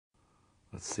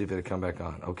Let's see if it'll come back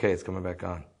on. Okay, it's coming back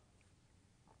on.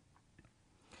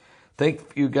 Thank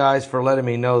you guys for letting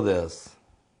me know this.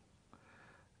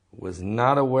 Was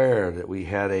not aware that we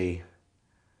had a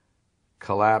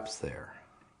collapse there.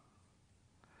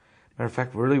 Matter of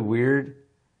fact, really weird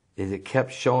is it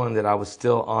kept showing that I was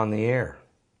still on the air.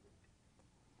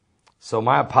 So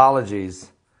my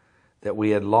apologies that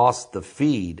we had lost the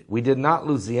feed. We did not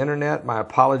lose the internet. My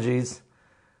apologies.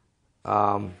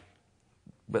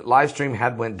 But live stream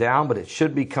had went down, but it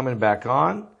should be coming back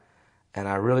on. And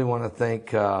I really want to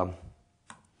thank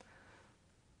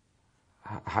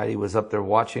Heidi was up there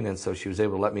watching, and so she was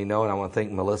able to let me know. And I want to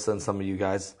thank Melissa and some of you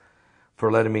guys for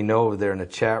letting me know over there in the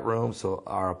chat room. So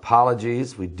our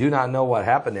apologies. We do not know what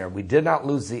happened there. We did not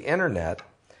lose the internet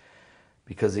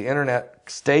because the internet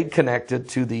stayed connected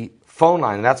to the phone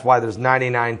line. And that's why there's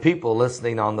 99 people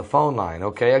listening on the phone line.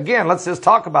 Okay, again, let's just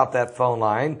talk about that phone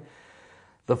line.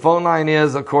 The phone line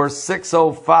is, of course,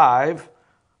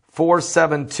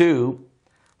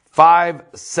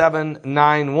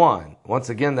 605-472-5791. Once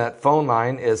again, that phone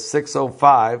line is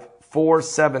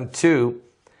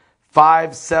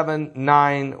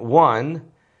 605-472-5791.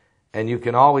 And you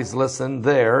can always listen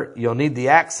there. You'll need the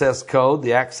access code.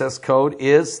 The access code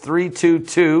is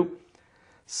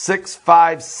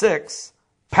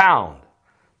 322-656-pound.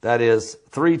 That is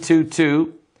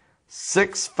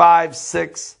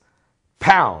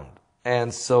 322-656-pound.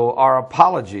 And so our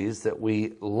apologies that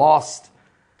we lost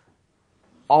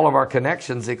all of our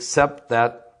connections except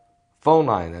that phone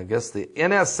line. I guess the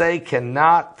NSA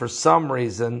cannot, for some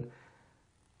reason,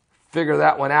 figure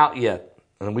that one out yet.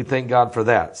 And we thank God for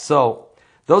that. So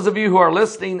those of you who are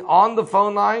listening on the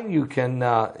phone line, you can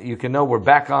know we're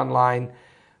back online.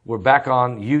 We're back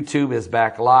on. YouTube is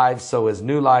back live. So is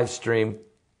New Live Stream.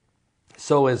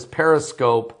 So is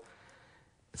Periscope.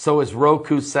 So is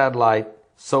Roku Satellite.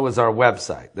 So is our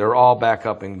website. They're all back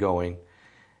up and going.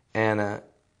 And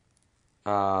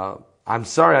I'm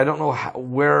sorry, I don't know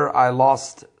where I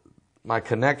lost my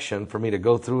connection for me to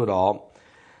go through it all.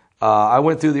 I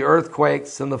went through the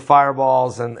earthquakes and the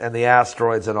fireballs and the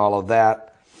asteroids and all of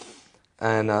that.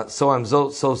 And so I'm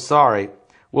so sorry.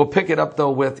 We'll pick it up,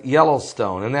 though, with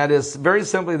Yellowstone. And that is very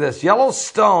simply this.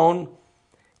 Yellowstone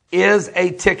is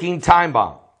a ticking time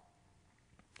bomb.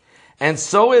 And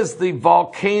so is the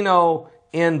volcano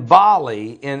in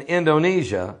Bali, in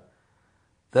Indonesia,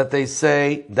 that they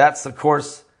say, that's, of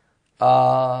course,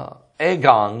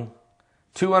 Agong.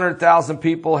 200,000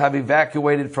 people have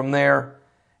evacuated from there.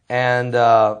 And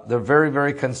they're very,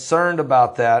 very concerned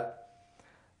about that.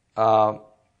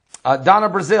 Donna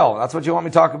Brazil, that's what you want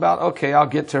me to talk about? Okay, I'll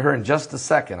get to her in just a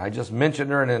second. I just mentioned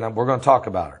her, and then we're going to talk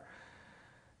about her.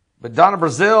 But Donna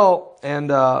Brazil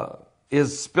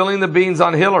is spilling the beans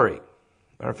on Hillary.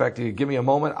 Matter of fact, if you give me a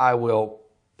moment, I will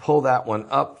pull that one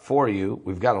up for you.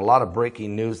 We've got a lot of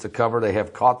breaking news to cover. They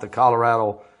have caught the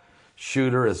Colorado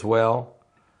shooter as well.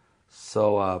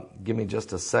 So give me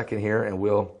just a second here, and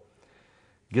we'll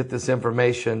get this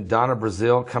information. Donna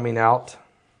Brazil coming out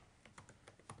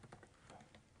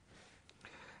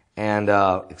and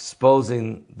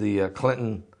exposing the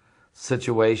Clinton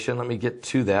situation. Let me get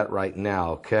to that right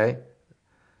now, okay?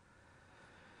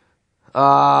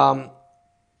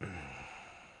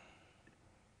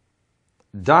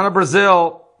 Donna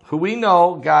Brazil, who we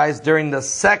know, guys, during the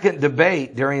second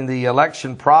debate, during the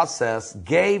election process,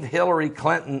 gave Hillary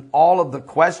Clinton all of the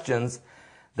questions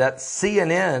that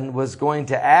CNN was going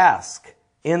to ask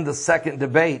in the second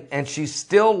debate, and she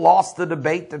still lost the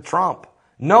debate to Trump,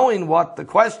 knowing what the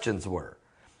questions were.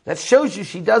 That shows you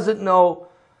she doesn't know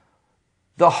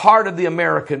the heart of the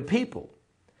American people.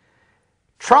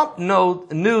 Trump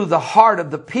knew the heart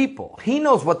of the people. He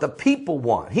knows what the people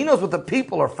want. He knows what the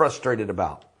people are frustrated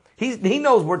about. He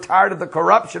knows we're tired of the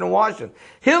corruption in Washington.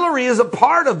 Hillary is a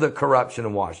part of the corruption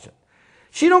in Washington.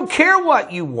 She don't care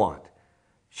what you want.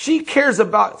 She cares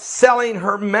about selling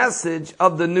her message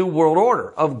of the New World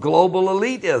Order, of global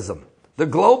elitism, the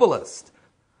globalist,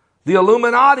 the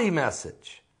Illuminati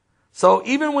message. So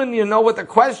even when you know what the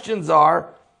questions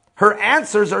are, her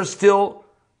answers are still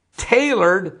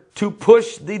tailored to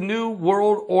push the New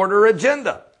World Order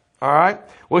agenda. All right?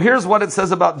 Well, here's what it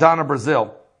says about Donna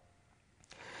Brazil.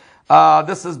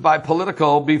 This is by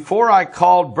Politico. Before I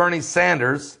called Bernie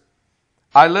Sanders,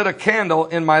 I lit a candle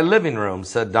in my living room,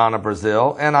 said Donna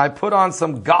Brazil, and I put on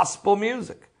some gospel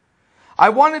music. I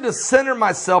wanted to center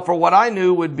myself for what I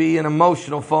knew would be an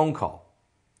emotional phone call.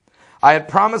 I had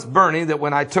promised Bernie that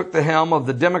when I took the helm of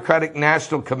the Democratic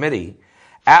National Committee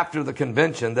after the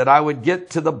convention, that I would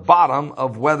get to the bottom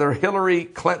of whether Hillary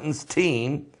Clinton's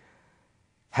team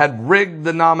had rigged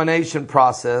the nomination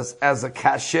process as a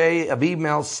cache of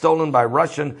emails stolen by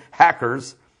Russian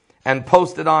hackers and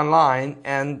posted online,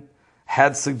 and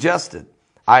had suggested.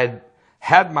 I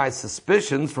had my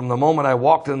suspicions from the moment I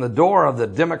walked in the door of the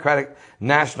Democratic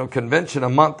National Convention a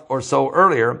month or so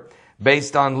earlier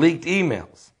based on leaked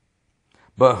emails.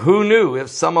 But who knew if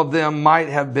some of them might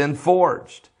have been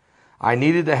forged? I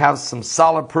needed to have some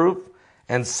solid proof,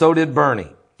 and so did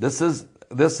Bernie. This is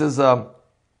a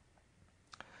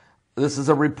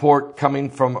report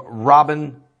coming from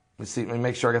Robin. Let me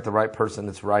make sure I got the right person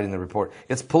that's writing the report.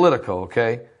 It's Politico,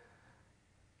 okay?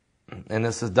 And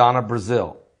this is Donna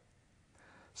Brazil.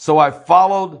 So I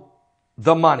followed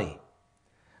the money.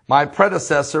 My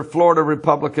predecessor, Florida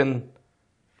Republican,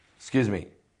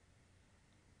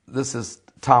 this is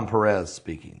Tom Perez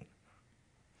speaking.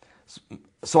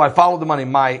 So I followed the money.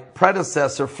 My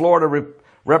predecessor, Florida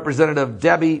Representative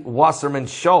Debbie Wasserman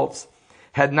Schultz,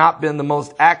 had not been the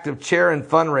most active chair in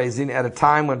fundraising at a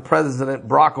time when President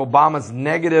Barack Obama's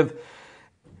negative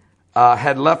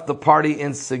had left the party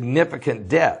in significant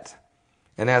debt.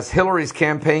 And as Hillary's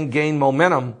campaign gained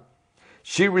momentum,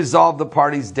 she resolved the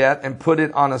party's debt and put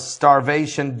it on a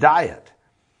starvation diet.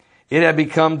 It had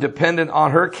become dependent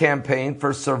on her campaign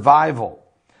for survival,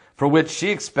 for which she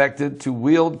expected to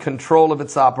wield control of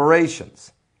its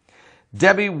operations.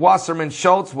 Debbie Wasserman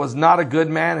Schultz was not a good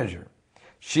manager.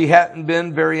 She hadn't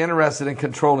been very interested in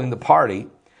controlling the party.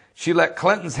 She let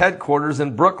Clinton's headquarters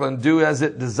in Brooklyn do as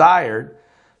it desired,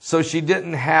 so she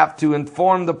didn't have to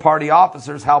inform the party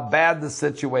officers how bad the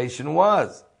situation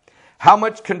was. How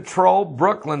much control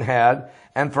Brooklyn had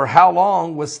and for how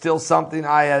long was still something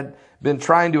I had been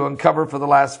trying to uncover for the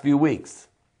last few weeks.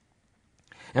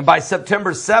 And by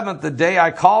September 7th, the day I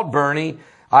called Bernie,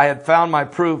 I had found my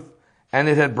proof, and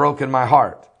it had broken my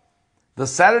heart. The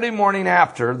Saturday morning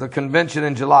after the convention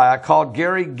in July, I called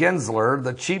Gary Gensler,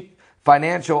 the chief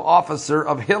financial officer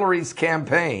of Hillary's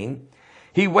campaign.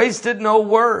 He wasted no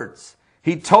words.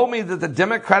 He told me that the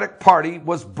Democratic Party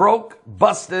was broke,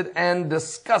 busted, and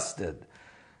disgusted,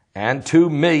 and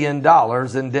 $2 million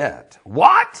in debt.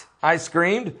 What? I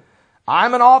screamed.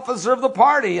 I'm an officer of the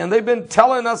party, and they've been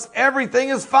telling us everything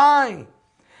is fine,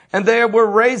 and they were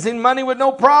raising money with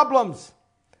no problems.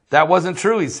 That wasn't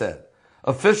true, he said.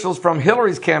 Officials from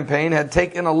Hillary's campaign had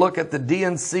taken a look at the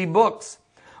DNC books.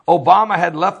 Obama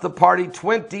had left the party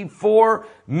 $24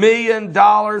 million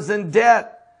in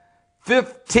debt,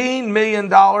 $15 million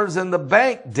in the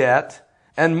bank debt,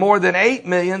 and more than $8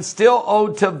 million still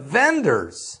owed to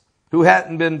vendors who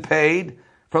hadn't been paid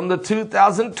from the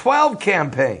 2012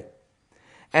 campaign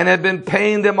and had been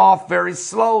paying them off very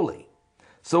slowly.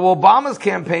 So Obama's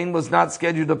campaign was not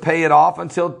scheduled to pay it off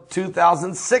until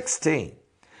 2016.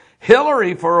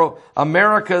 Hillary for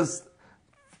America,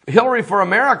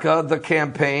 the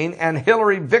campaign, and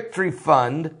Hillary Victory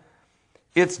Fund,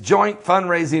 its joint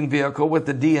fundraising vehicle with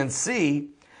the DNC,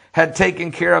 had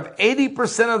taken care of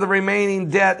 80% of the remaining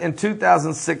debt in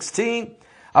 2016,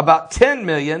 about $10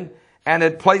 million, and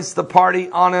had placed the party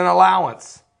on an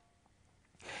allowance.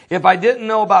 If I didn't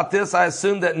know about this, I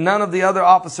assumed that none of the other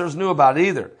officers knew about it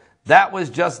either. That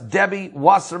was just Debbie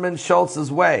Wasserman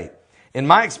Schultz's way. In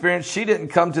my experience, she didn't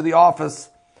come to the officers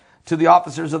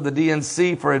of the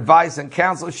DNC for advice and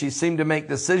counsel. She seemed to make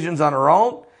decisions on her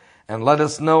own and let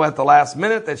us know at the last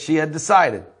minute that she had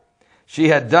decided. She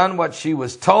had done what she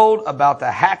was told about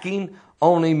the hacking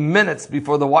only minutes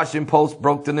before the Washington Post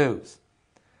broke the news.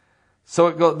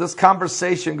 So this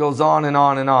conversation goes on and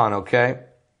on and on, okay?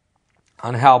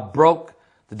 On how broke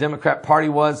the Democrat Party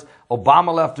was.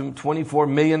 Obama left him $24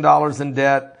 million in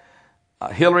debt.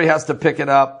 Hillary has to pick it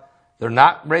up. They're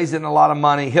not raising a lot of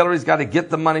money. Hillary's got to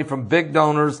get the money from big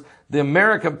donors. The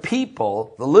American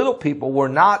people, the little people, were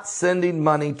not sending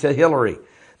money to Hillary.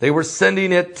 They were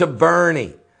sending it to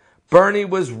Bernie. Bernie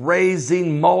was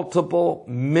raising multiple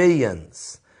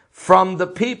millions from the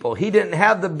people. He didn't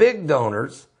have the big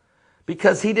donors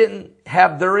because he didn't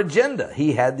have their agenda.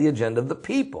 He had the agenda of the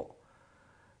people.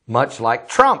 Much like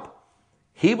Trump.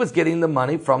 He was getting the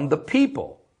money from the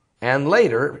people. And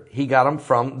later, he got them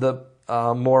from the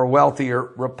more wealthier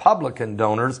Republican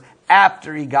donors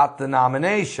after he got the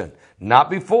nomination. Not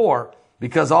before,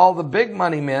 because all the big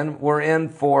money men were in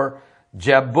for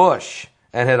Jeb Bush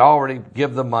and had already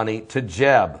given the money to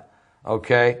Jeb.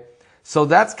 Okay? So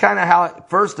that's kind of how,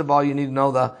 first of all, you need to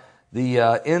know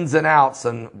the ins and outs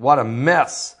and what a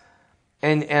mess.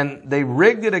 And they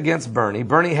rigged it against Bernie.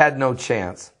 Bernie had no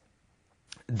chance.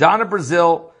 Donna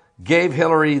Brazil gave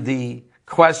Hillary the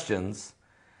questions,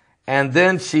 and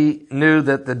then she knew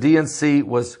that the DNC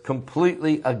was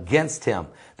completely against him.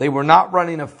 They were not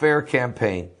running a fair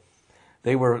campaign.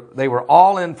 They were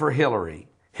all in for Hillary.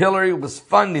 Hillary was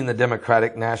funding the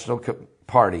Democratic National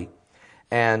Party,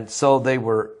 and so they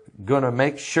were going to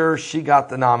make sure she got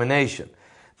the nomination.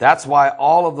 That's why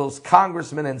all of those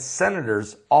congressmen and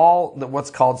senators, all what's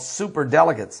called super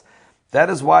delegates, that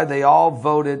is why they all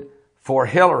voted for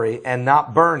Hillary and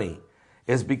not Bernie,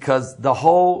 is because the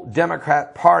whole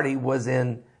Democrat Party was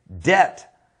in debt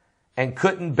and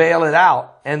couldn't bail it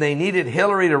out, and they needed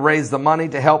Hillary to raise the money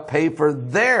to help pay for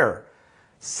their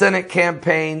Senate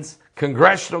campaigns,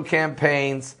 congressional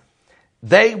campaigns.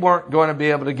 They weren't going to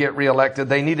be able to get reelected.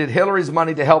 They needed Hillary's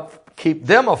money to help keep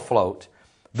them afloat.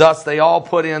 Thus, they all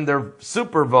put in their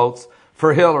super votes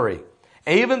for Hillary.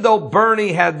 And even though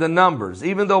Bernie had the numbers,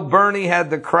 even though Bernie had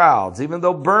the crowds, even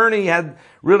though Bernie had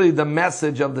really the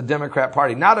message of the Democrat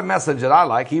Party, not a message that I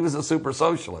like, he was a super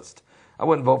socialist. I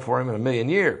wouldn't vote for him in a million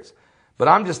years. But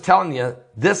I'm just telling you,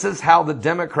 this is how the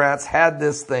Democrats had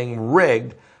this thing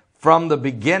rigged from the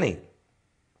beginning.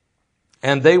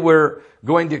 And they were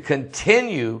going to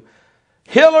continue.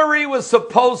 Hillary was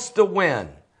supposed to win.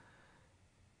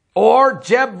 Or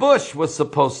Jeb Bush was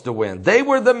supposed to win. They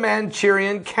were the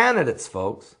Manchurian candidates,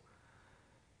 folks.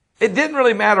 It didn't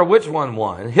really matter which one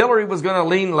won. Hillary was going to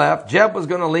lean left. Jeb was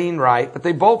going to lean right. But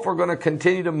they both were going to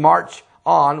continue to march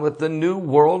on with the New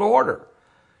World Order.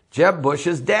 Jeb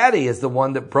Bush's daddy is the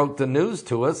one that broke the news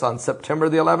to us on September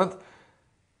the 11th,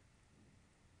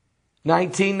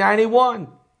 1991.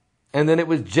 And then it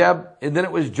was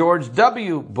George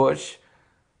W. Bush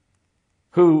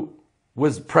who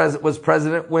was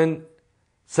president when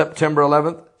September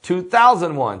 11th,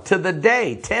 2001, to the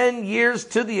day, 10 years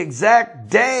to the exact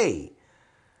day,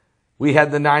 we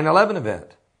had the 9/11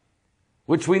 event,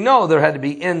 which we know there had to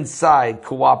be inside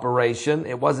cooperation.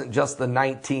 It wasn't just the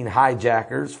 19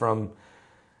 hijackers from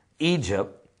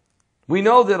Egypt. We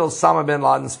know that Osama bin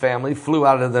Laden's family flew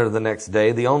out of there the next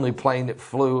day, the only plane that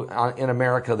flew in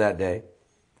America that day.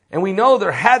 And we know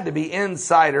there had to be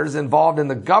insiders involved in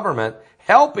the government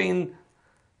helping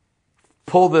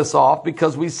pull this off,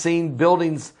 because we've seen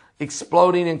buildings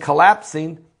exploding and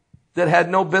collapsing that had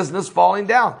no business falling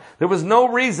down. There was no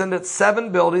reason that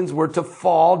 7 buildings were to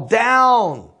fall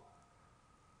down.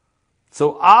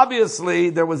 So obviously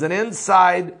there was an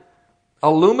inside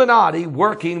Illuminati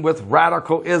working with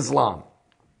radical Islam.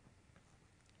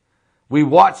 We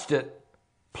watched it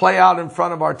play out in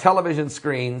front of our television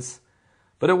screens,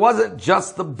 but it wasn't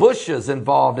just the Bushes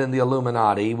involved in the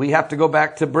Illuminati. We have to go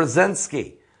back to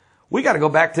Brzezinski. We got to go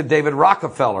back to David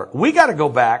Rockefeller. We got to go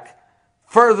back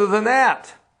further than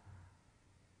that.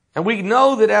 And we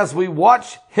know that as we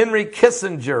watch Henry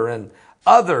Kissinger and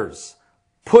others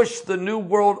push the New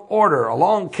World Order,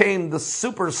 along came the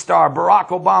superstar Barack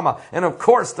Obama, and of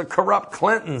course the corrupt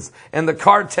Clintons and the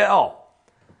cartel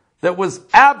that was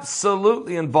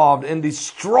absolutely involved in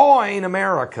destroying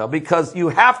America, because you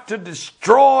have to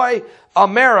destroy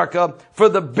America for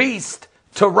the beast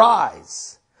to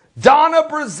rise. Donna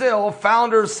Brazile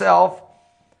found herself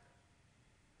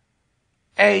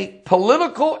a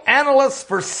political analyst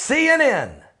for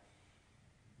CNN.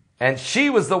 And she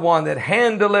was the one that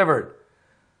hand-delivered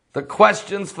the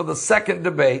questions for the second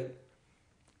debate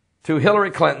to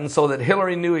Hillary Clinton, so that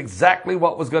Hillary knew exactly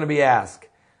what was going to be asked.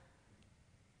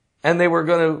 And they were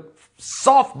going to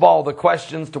softball the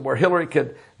questions to where Hillary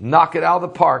could knock it out of the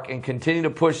park and continue to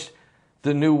push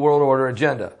the New World Order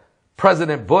agenda.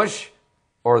 President Bush,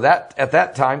 or at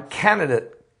that time,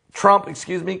 candidate Trump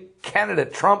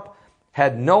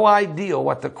had no idea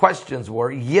what the questions were,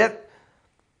 yet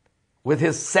with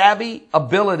his savvy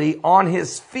ability on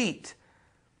his feet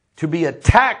to be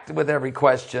attacked with every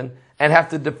question and have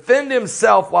to defend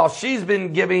himself while she's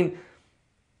been giving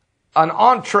an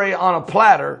entree on a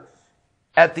platter,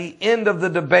 at the end of the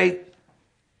debate,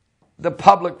 the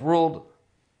public ruled,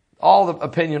 all the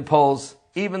opinion polls,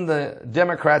 even the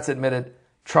Democrats admitted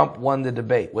Trump won the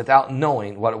debate without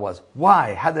knowing what it was.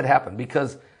 Why? How did that happen?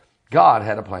 Because God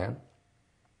had a plan.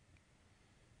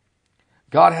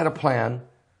 God had a plan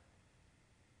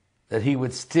that he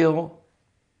would still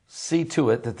see to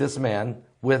it that this man,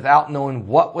 without knowing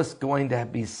what was going to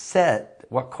be said,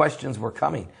 what questions were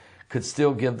coming, could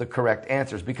still give the correct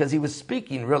answers, because he was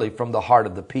speaking really from the heart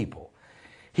of the people.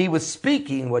 He was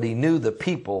speaking what he knew the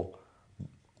people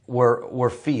were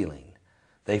feeling.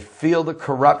 They feel the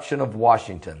corruption of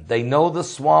Washington. They know the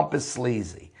swamp is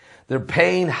sleazy. They're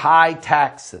paying high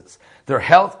taxes. Their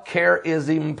health care is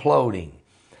imploding.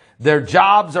 Their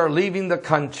jobs are leaving the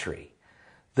country.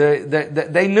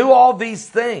 They knew all these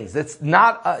things. It's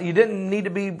not, you didn't need to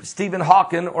be Stephen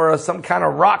Hawking or some kind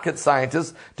of rocket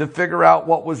scientist to figure out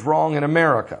what was wrong in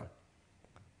America.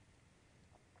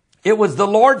 It was the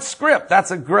Lord's script.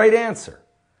 That's a great answer.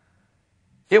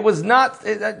 It was not,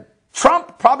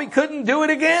 Trump probably couldn't do it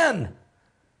again.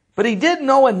 But he did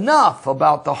know enough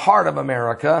about the heart of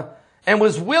America and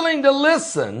was willing to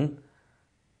listen.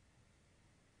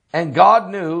 And God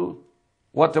knew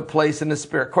what to place in his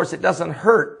spirit. Of course, it doesn't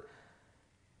hurt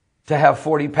to have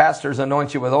 40 pastors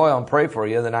anoint you with oil and pray for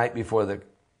you the night before the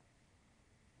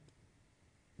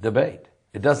debate.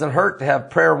 It doesn't hurt to have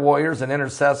prayer warriors and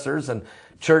intercessors and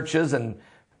churches and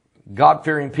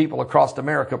God-fearing people across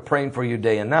America praying for you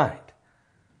day and night.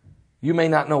 You may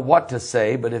not know what to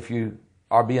say, but if you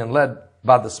are being led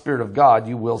by the Spirit of God,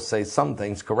 you will say some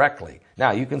things correctly.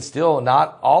 Now, you can still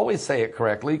not always say it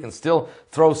correctly. You can still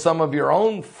throw some of your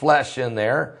own flesh in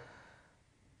there.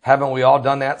 Haven't we all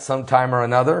done that sometime or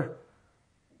another?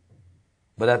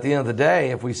 But at the end of the day,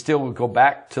 if we still would go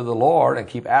back to the Lord and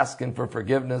keep asking for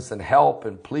forgiveness and help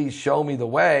and please show me the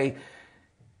way,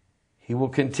 he will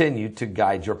continue to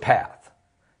guide your path.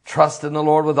 Trust in the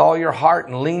Lord with all your heart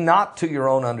and lean not to your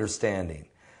own understanding.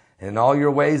 In all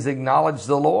your ways acknowledge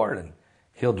the Lord and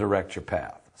he'll direct your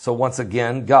path. So once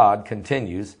again, God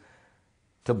continues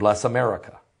to bless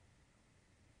America.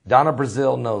 Donna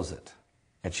Brazil knows it,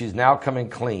 and she's now coming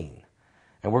clean.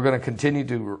 And we're going to continue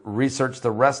to research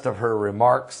the rest of her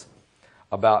remarks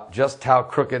about just how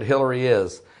crooked Hillary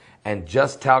is and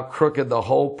just how crooked the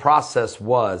whole process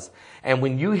was. And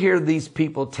when you hear these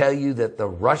people tell you that the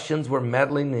Russians were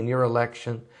meddling in your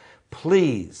election,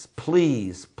 please,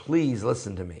 please, please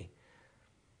listen to me.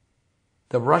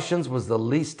 The Russians was the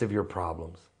least of your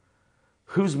problems.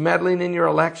 Who's meddling in your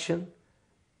election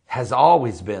has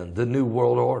always been the New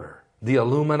World Order, the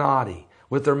Illuminati,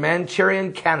 with their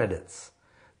Manchurian candidates.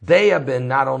 They have been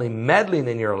not only meddling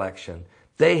in your election,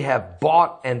 they have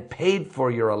bought and paid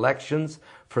for your elections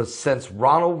since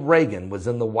Ronald Reagan was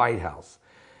in the White House.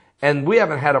 And we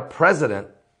haven't had a president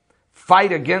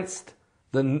fight against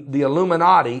the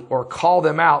Illuminati or call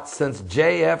them out since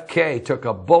JFK took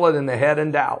a bullet in the head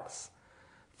in Dallas.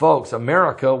 Folks,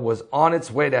 America was on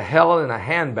its way to hell in a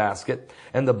handbasket.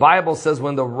 And the Bible says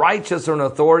when the righteous are in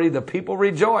authority, the people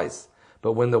rejoice.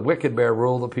 But when the wicked bear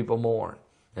rule, the people mourn.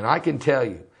 And I can tell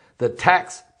you, the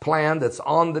tax plan that's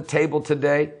on the table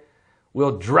today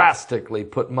will drastically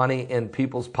put money in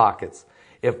people's pockets.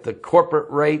 If the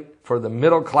corporate rate for the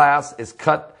middle class is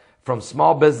cut from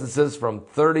small businesses from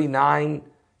 39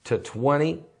 to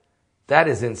 20, that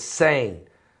is insane.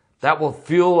 That will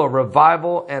fuel a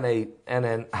revival and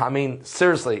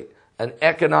seriously, an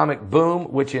economic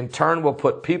boom, which in turn will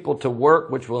put people to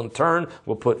work, which will in turn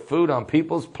will put food on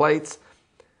people's plates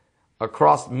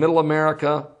across middle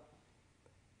America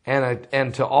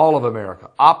and to all of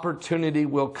America. Opportunity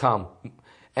will come.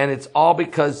 And it's all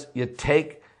because you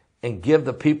take and give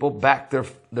the people back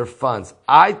their funds.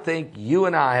 I think you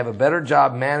and I have a better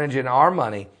job managing our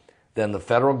money than the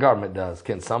federal government does.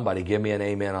 Can somebody give me an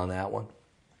amen on that one?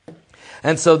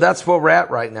 And so that's where we're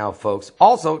at right now, folks.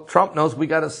 Also, Trump knows we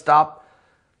got to stop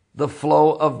the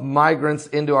flow of migrants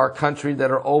into our country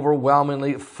that are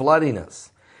overwhelmingly flooding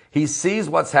us. He sees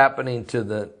what's happening to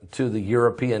the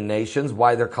European nations,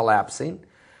 why they're collapsing.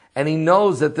 And he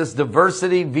knows that this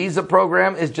diversity visa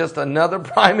program is just another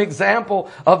prime example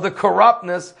of the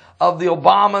corruptness of the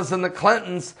Obamas and the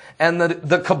Clintons and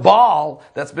the cabal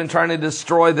that's been trying to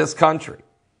destroy this country.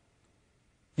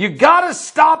 You got to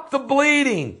stop the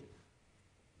bleeding.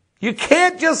 You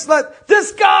can't just let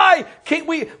this guy,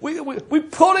 we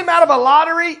pulled him out of a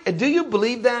lottery. And do you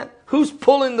believe that? Who's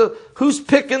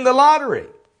picking the lottery?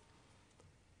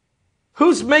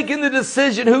 Who's making the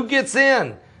decision who gets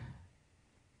in?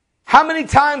 How many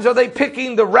times are they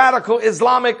picking the radical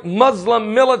Islamic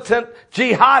Muslim militant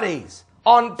jihadis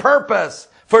on purpose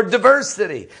for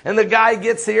diversity? And the guy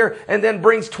gets here and then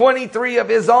brings 23 of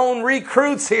his own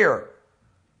recruits here.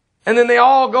 And then they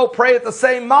all go pray at the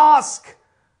same mosque.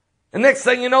 And next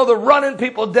thing you know, they're running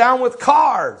people down with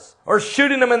cars or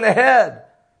shooting them in the head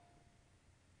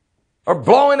or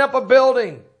blowing up a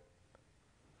building.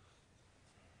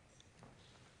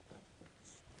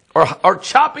 Or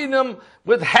chopping them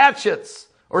with hatchets,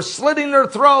 or slitting their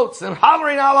throats and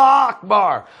hollering Allah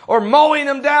Akbar, or mowing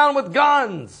them down with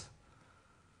guns.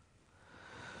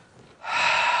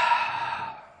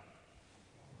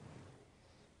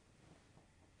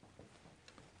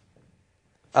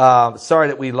 Sorry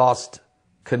that we lost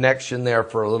connection there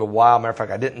for a little while. Matter of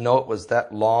fact, I didn't know it was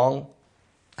that long.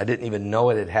 I didn't even know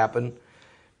it had happened,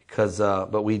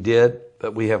 but we did.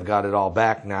 But we have got it all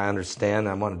back now. I understand.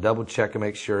 I'm going to double check and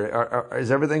make sure. Is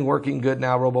everything working good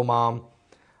now, RoboMom?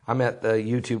 I'm at the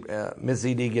YouTube. Ms.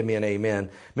 ZD, give me an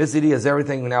amen. Ms. ZD, is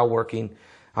everything now working?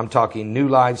 I'm talking new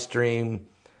live stream,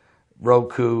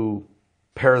 Roku,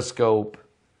 Periscope.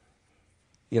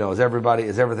 Is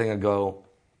everything a go?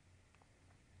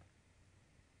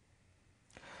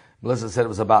 Melissa said it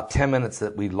was about 10 minutes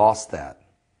that we lost that.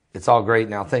 It's all great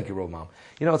now. Thank you, Road Mom.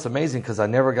 You know, it's amazing because I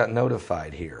never got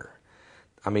notified here.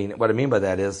 I mean, what I mean by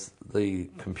that is the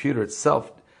computer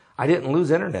itself, I didn't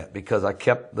lose internet because I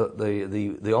kept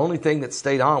the only thing that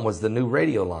stayed on was the new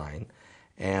radio line.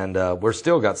 And we're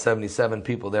still got 77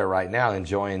 people there right now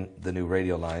enjoying the new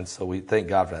radio line. So we thank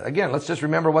God for that. Again, let's just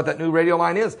remember what that new radio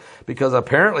line is, because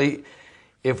apparently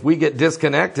if we get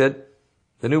disconnected,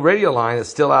 the new radio line is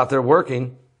still out there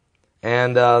working.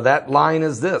 And that line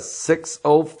is this,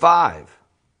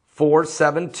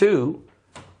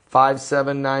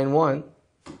 605-472-5791.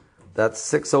 That's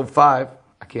 605.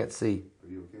 I can't see. Are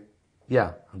you okay?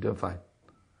 Yeah, I'm doing fine.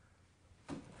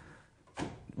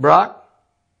 Brock?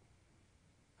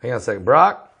 Hang on a second.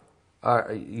 Brock?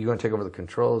 Are you going to take over the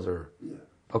controls? Or? Yeah.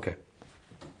 Okay.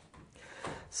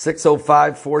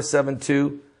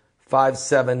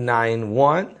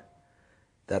 605-472-5791.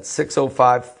 That's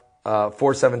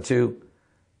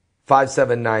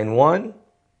 605-472-5791.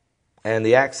 And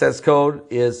the access code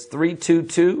is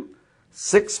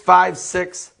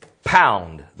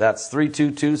 322-656-pound. That's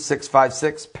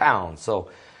 322-656-pound.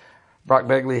 So Brock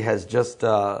Begley has just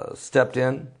stepped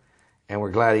in, and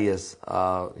we're glad he is.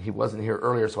 He wasn't here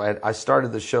earlier, so I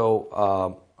started the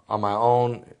show on my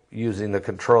own using the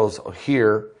controls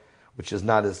here, which is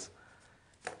not as...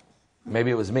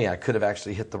 Maybe it was me. I could have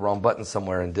actually hit the wrong button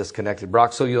somewhere and disconnected.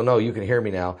 Brock, so you'll know, you can hear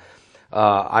me now.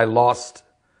 I lost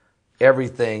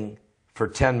everything for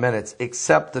 10 minutes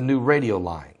except the new radio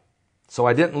line. So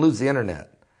I didn't lose the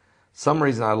internet. Some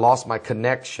reason I lost my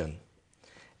connection.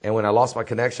 And when I lost my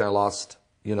connection, I lost,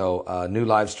 new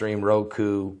live stream,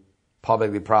 Roku, Paul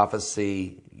Begley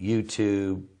Prophecy,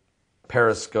 YouTube,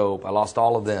 Periscope. I lost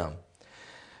all of them.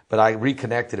 But I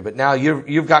reconnected it. But now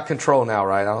you've got control now,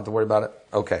 right? I don't have to worry about it?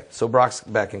 Okay. So Brock's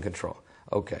back in control.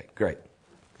 Okay, great.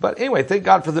 But anyway, thank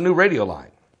God for the new radio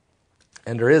line.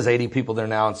 And there is 80 people there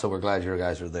now, and so we're glad you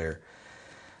guys are there.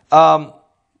 So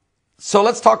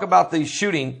let's talk about the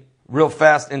shooting real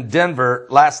fast in Denver.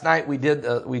 Last night we did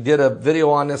a video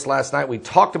on this last night. We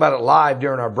talked about it live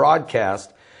during our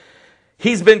broadcast.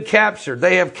 He's been captured.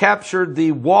 They have captured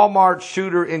the Walmart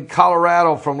shooter in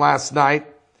Colorado from last night.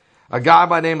 A guy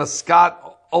by the name of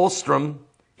Scott Ostrom.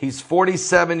 He's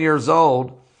 47 years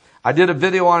old. I did a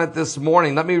video on it this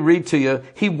morning. Let me read to you.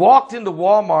 He walked into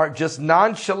Walmart just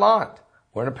nonchalant,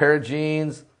 wearing a pair of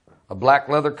jeans, a black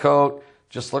leather coat,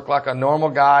 just looked like a normal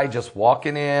guy, just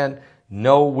walking in.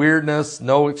 No weirdness,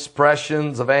 no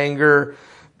expressions of anger.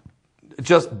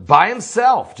 Just by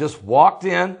himself, just walked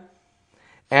in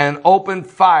and opened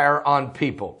fire on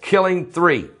people, killing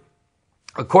 3.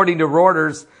 According to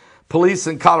Reuters, police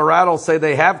in Colorado say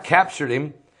they have captured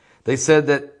him. They said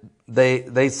that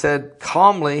they said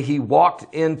calmly he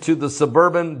walked into the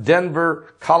suburban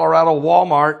Denver, Colorado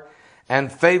Walmart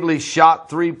and fatally shot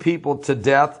 3 people to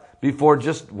death before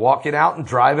just walking out and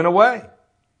driving away.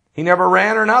 He never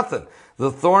ran or nothing.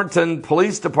 The Thornton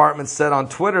Police Department said on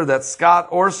Twitter that Scott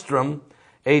Ostrom,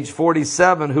 age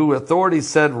 47, who authorities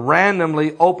said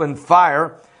randomly opened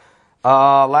fire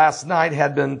last night,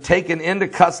 had been taken into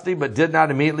custody but did not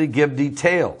immediately give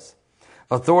details.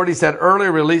 Authorities had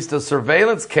earlier released a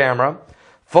surveillance camera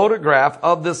photograph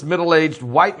of this middle-aged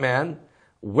white man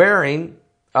wearing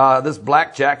this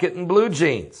black jacket and blue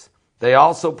jeans. They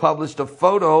also published a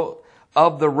photo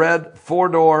of the red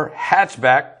 4-door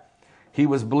hatchback he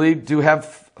was believed to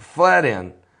have fled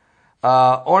in.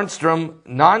 Ornstrom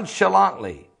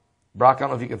nonchalantly, Brock, I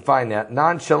don't know if you can find that,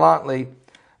 nonchalantly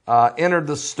entered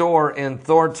the store in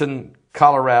Thornton,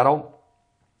 Colorado,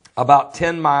 about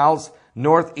 10 miles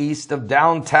northeast of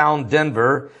downtown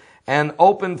Denver, and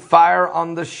opened fire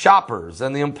on the shoppers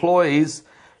and the employees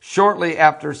shortly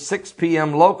after 6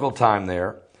 p.m. local time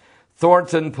there.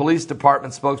 Thornton Police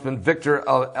Department spokesman Victor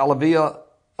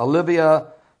Olivia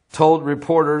told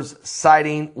reporters,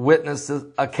 citing witnesses'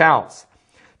 accounts.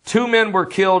 2 men were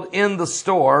killed in the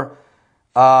store,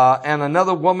 and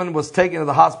another woman was taken to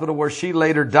the hospital where she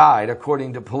later died,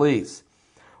 according to police.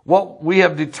 What we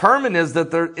have determined is that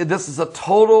this is a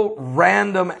total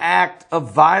random act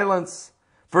of violence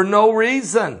for no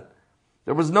reason.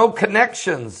 There was no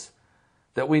connections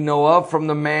that we know of from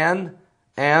the man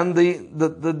and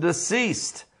the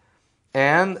deceased.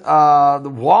 And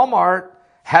the Walmart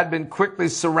had been quickly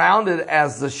surrounded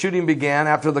as the shooting began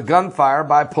after the gunfire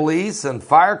by police and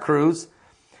fire crews.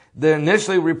 They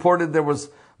initially reported there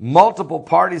was multiple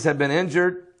parties had been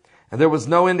injured, and there was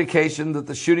no indication that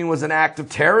the shooting was an act of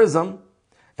terrorism,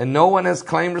 and no one has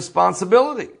claimed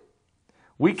responsibility.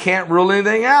 We can't rule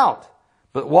anything out.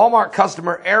 But Walmart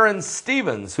customer Aaron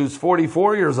Stevens, who's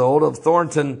 44 years old, of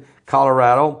Thornton,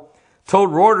 Colorado, told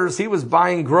Reuters he was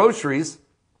buying groceries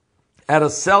at a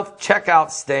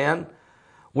self-checkout stand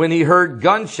when he heard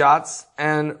gunshots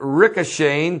and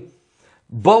ricocheting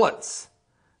bullets.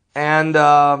 And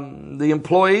the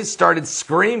employees started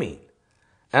screaming.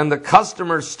 And the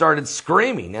customers started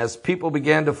screaming as people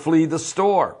began to flee the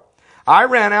store. I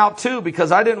ran out too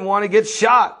because I didn't want to get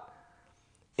shot.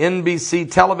 NBC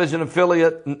television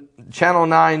affiliate Channel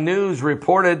 9 News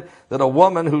reported that a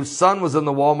woman whose son was in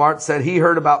the Walmart said he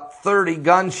heard about 30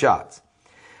 gunshots.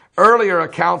 Earlier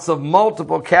accounts of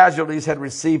multiple casualties had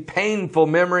received painful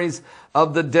memories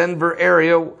of the Denver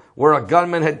area where a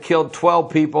gunman had killed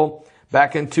 12 people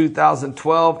back in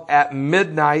 2012 at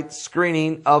midnight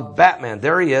screening of Batman.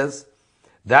 There he is.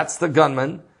 That's the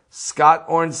gunman, Scott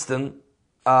Ornston,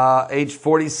 age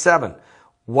 47.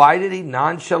 Why did he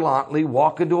nonchalantly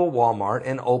walk into a Walmart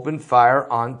and open fire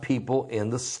on people in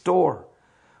the store?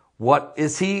 What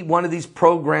is he one of these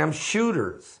program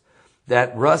shooters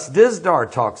that Russ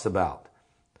Dizdar talks about?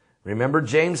 Remember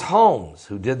James Holmes,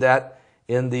 who did that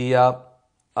in the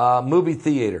movie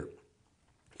theater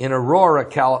in Aurora,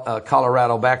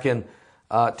 Colorado back in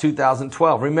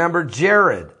 2012. Remember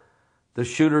Jared, the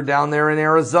shooter down there in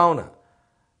Arizona.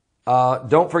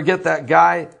 Don't forget that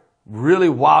guy, really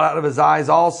wild out of his eyes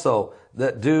also,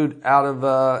 that dude out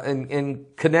of in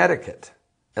Connecticut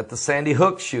at the Sandy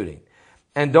Hook shooting.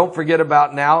 And don't forget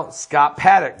about now Scott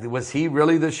Paddock. Was he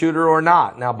really the shooter or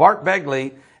not? Now Bart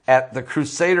Begley at the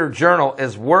Crusader Journal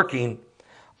is working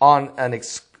on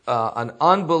an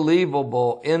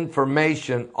unbelievable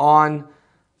information on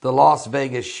the Las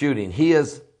Vegas shooting. He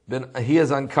has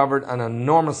uncovered an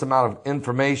enormous amount of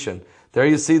information. There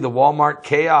you see the Walmart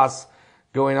chaos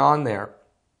going on there.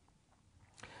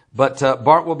 But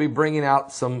Bart will be bringing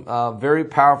out some very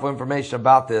powerful information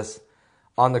about this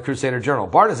on the Crusader Journal.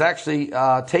 Bart is actually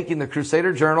taking the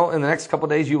Crusader Journal. In the next couple of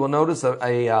days, you will notice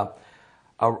a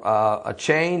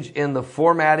change in the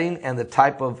formatting and the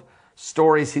type of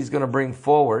stories he's going to bring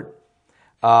forward.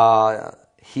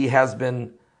 He has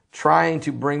been trying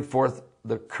to bring forth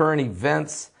the current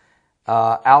events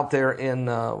out there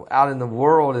out in the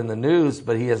world, in the news,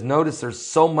 but he has noticed there's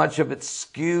so much of it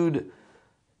skewed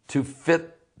to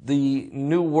fit the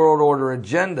New World Order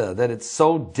agenda that it's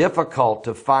so difficult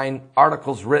to find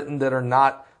articles written that are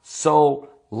not so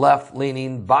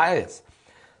left-leaning biased.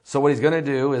 So what he's going to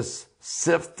do is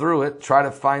sift through it, try to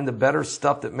find the better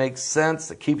stuff that makes sense,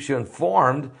 that keeps you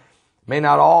informed. May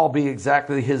not all be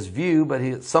exactly his view,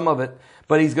 but some of it.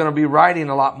 But he's going to be writing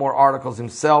a lot more articles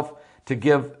himself to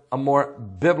give a more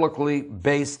biblically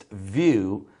based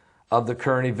view of the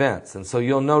current events. And so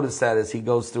you'll notice that as he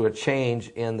goes through a change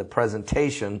in the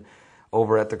presentation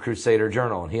over at the Crusader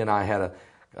Journal. And he and I had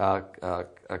a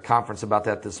conference about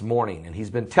that this morning. And he's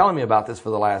been telling me about this for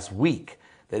the last week,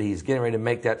 that he's getting ready to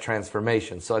make that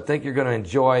transformation. So I think you're going to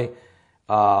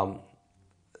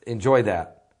enjoy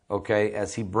that, okay,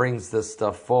 as he brings this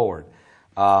stuff forward.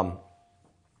 And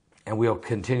we'll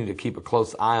continue to keep a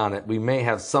close eye on it. We may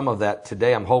have some of that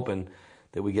today. I'm hoping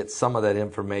that we get some of that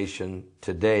information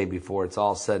today before it's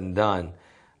all said and done.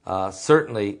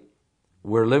 Certainly,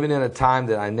 we're living in a time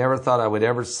that I never thought I would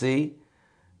ever see,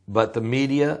 but the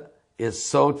media is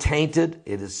so tainted,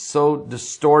 it is so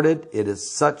distorted, it is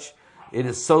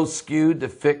so skewed to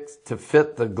fit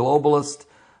the globalist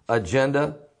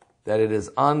agenda that it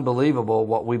is unbelievable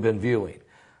what we've been viewing.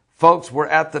 Folks, we're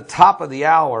at the top of the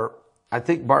hour. I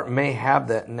think Bart may have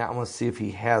that now. I'm going to see if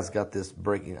he has got this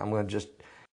breaking. I'm going to just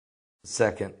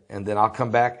second, and then I'll come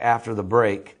back after the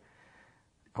break.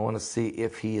 I want to see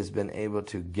if he has been able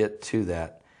to get to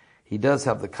that. He does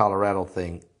have the Colorado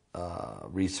thing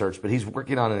researched, but he's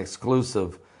working on an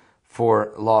exclusive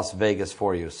for Las Vegas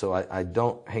for you. So I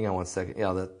don't, hang on one second.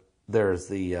 Yeah, there's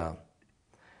the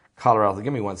Colorado.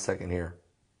 Give me 1 second here.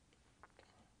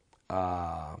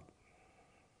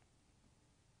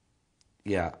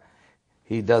 Yeah.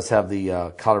 He does have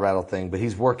the Colorado thing, but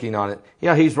he's working on it.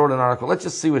 Yeah, he's wrote an article. Let's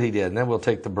just see what he did, and then we'll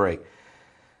take the break.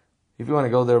 If you want to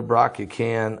go there, Brock, you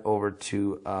can over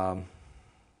to,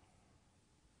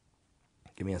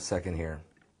 give me a second here.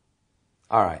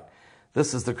 All right.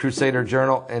 This is the Crusader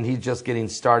Journal, and he's just getting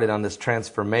started on this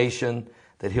transformation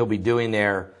that he'll be doing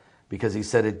there because he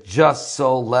said it's just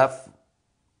so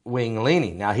left-wing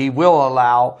leaning. Now, he will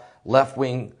allow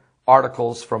left-wing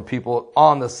articles from people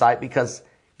on the site because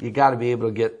you got to be able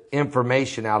to get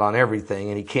information out on everything,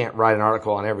 and he can't write an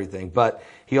article on everything. But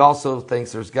he also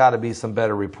thinks there's got to be some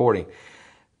better reporting.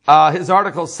 His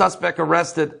article, Suspect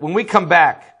Arrested. When we come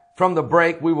back from the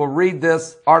break, we will read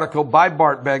this article by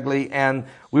Bart Begley, and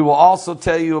we will also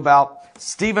tell you about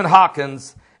Stephen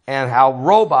Hawkins and how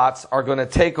robots are going to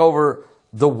take over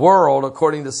the world,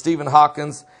 according to Stephen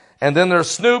Hawkins. And then there's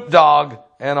Snoop Dogg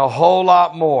and a whole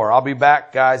lot more. I'll be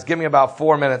back, guys. Give me about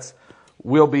 4 minutes.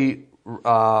 We'll be,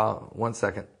 1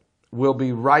 second. We'll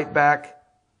be right back.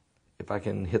 If I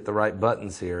can hit the right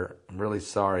buttons here. I'm really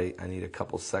sorry. I need a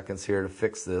couple seconds here to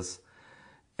fix this.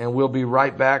 And we'll be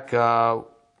right back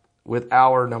with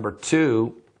hour number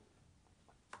 2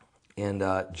 in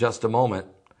just a moment.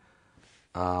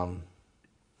 It's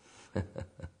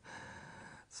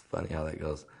funny how that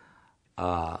goes.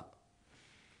 I'll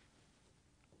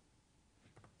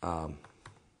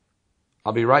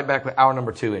be right back with hour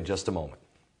number 2 in just a moment.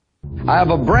 I have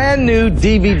a brand new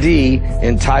DVD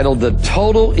entitled The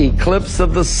Total Eclipse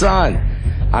of the Sun.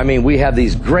 I mean, we have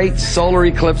these great solar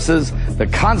eclipses, the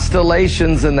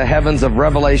constellations in the heavens of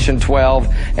Revelation 12,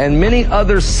 and many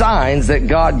other signs that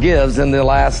God gives in the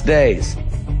last days.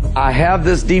 I have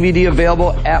this DVD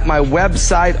available at my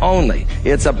website only.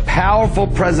 It's a powerful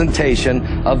presentation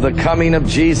of the coming of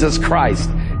Jesus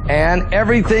Christ and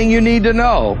everything you need to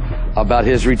know about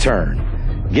His return.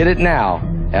 Get it now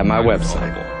at my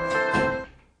website.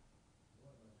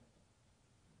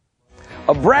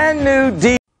 A brand new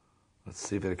DVD. Let's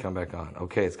see if it'll come back on.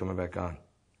 Okay, it's coming back on.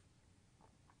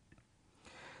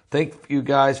 Thank you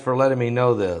guys for letting me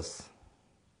know this.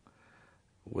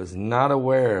 Was not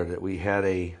aware that we had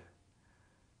a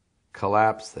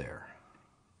collapse there.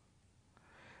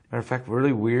 Matter of fact,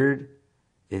 really weird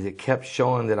is it kept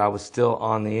showing that I was still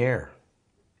on the air.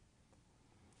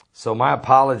 So my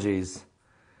apologies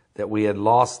that we had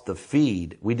lost the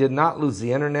feed. We did not lose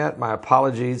the internet. My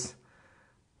apologies.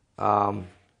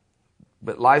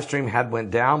 But live stream had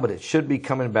went down, but it should be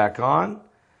coming back on.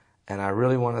 And I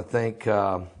really want to thank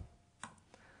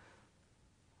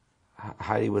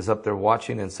Heidi was up there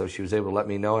watching, and so she was able to let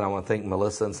me know. And I want to thank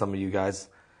Melissa and some of you guys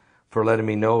for letting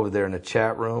me know over there in the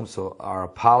chat room. So our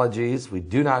apologies. We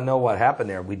do not know what happened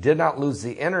there. We did not lose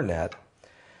the internet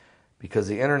because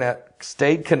the internet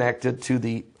stayed connected to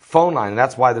the phone line. And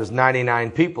that's why there's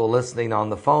 99 people listening on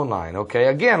the phone line. Okay,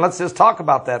 again, let's just talk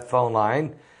about that phone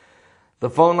line. The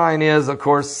phone line is, of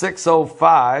course,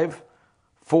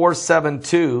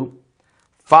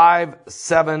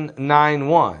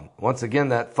 605-472-5791. Once again,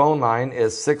 that phone line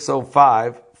is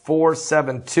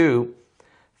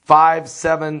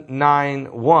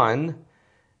 605-472-5791.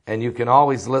 And you can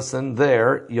always listen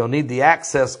there. You'll need the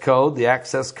access code. The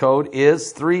access code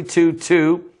is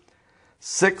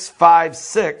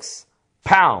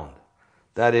 322-656-pound.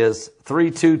 That is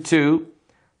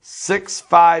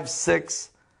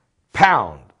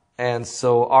 322-656-pound. And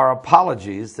so our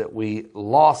apologies that we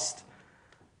lost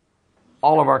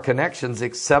all of our connections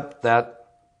except that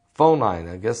phone line.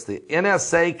 I guess the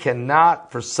NSA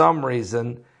cannot, for some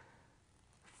reason,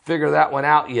 figure that one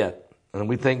out yet. And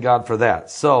we thank God for that.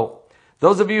 So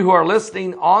those of you who are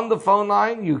listening on the phone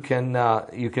line, you can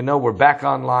know we're back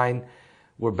online.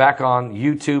 We're back on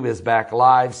YouTube, is back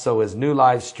live. So is New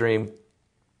Live Stream.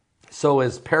 So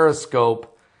is Periscope.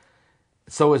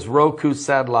 So is Roku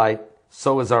Satellite.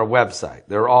 So is our website.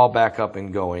 They're all back up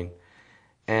and going.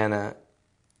 And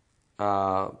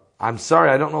I'm sorry,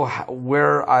 I don't know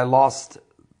where I lost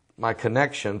my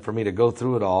connection for me to go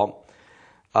through it all.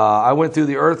 I went through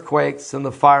the earthquakes and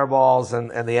the fireballs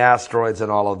and the asteroids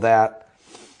and all of that.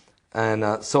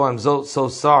 And so I'm so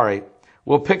sorry.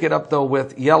 We'll pick it up, though,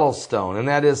 with Yellowstone. And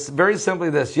that is very simply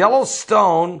this.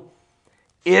 Yellowstone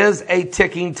is a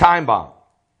ticking time bomb.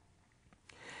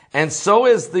 And so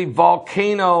is the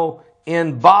volcano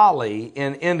in Bali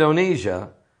in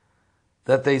Indonesia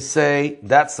that they say,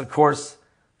 that's, of course,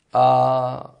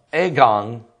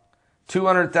 Agong.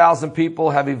 200,000 people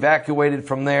have evacuated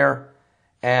from there.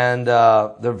 And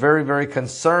they're very, very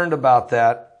concerned about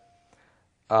that.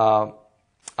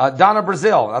 Donna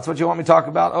Brazil, that's what you want me to talk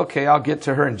about? Okay, I'll get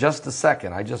to her in just a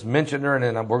second. I just mentioned her, and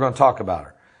then we're going to talk about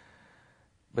her.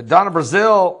 But Donna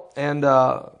Brazil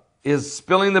is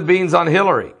spilling the beans on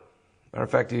Hillary. Matter of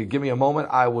fact, if you give me a moment,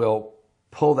 I will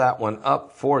pull that one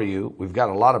up for you. We've got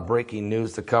a lot of breaking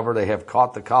news to cover. They have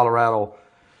caught the Colorado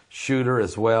shooter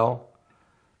as well.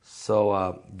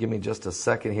 So give me just a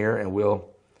second here, and we'll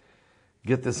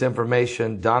get this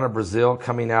information. Donna Brazil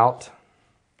coming out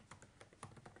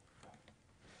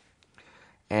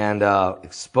and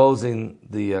exposing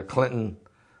the Clinton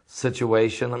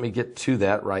situation. Let me get to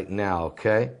that right now,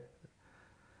 okay?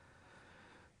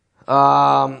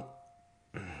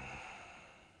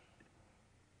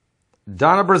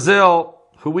 Donna Brazil,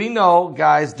 who we know,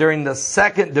 guys, during the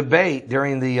second debate,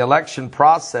 during the election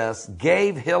process,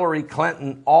 gave Hillary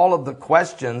Clinton all of the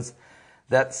questions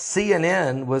that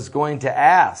CNN was going to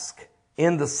ask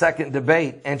in the second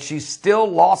debate, and she still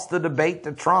lost the debate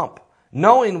to Trump,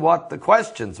 knowing what the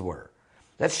questions were.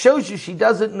 That shows you she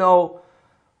doesn't know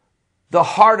the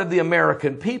heart of the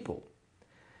American people.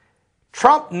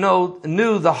 Trump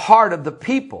knew the heart of the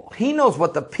people. He knows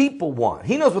what the people want.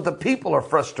 He knows what the people are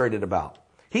frustrated about.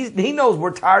 He knows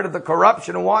we're tired of the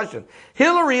corruption in Washington.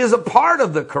 Hillary is a part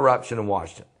of the corruption in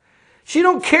Washington. She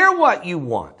don't care what you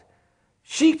want.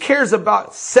 She cares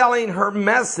about selling her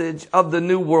message of the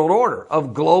New World Order,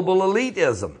 of global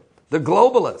elitism, the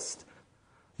globalist,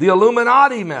 the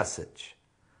Illuminati message.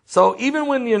 So even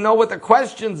when you know what the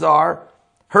questions are,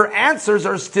 her answers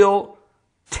are still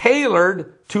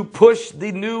tailored to push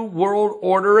the New World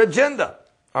Order agenda.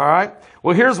 All right?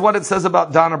 Well, here's what it says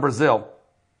about Donna Brazile.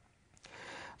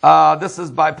 This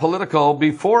is by Politico.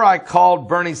 Before I called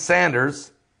Bernie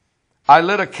Sanders, I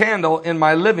lit a candle in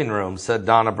my living room, said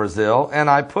Donna Brazile, and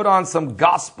I put on some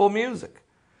gospel music.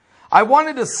 I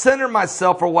wanted to center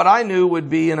myself for what I knew would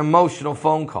be an emotional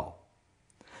phone call.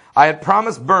 I had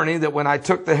promised Bernie that when I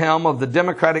took the helm of the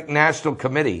Democratic National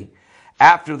Committee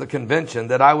after the convention,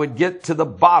 that I would get to the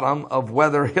bottom of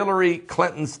whether Hillary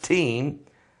Clinton's team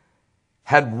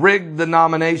had rigged the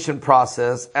nomination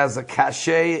process as a cache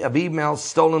of emails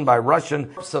stolen by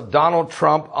Russian of Donald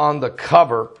Trump on the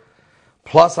cover.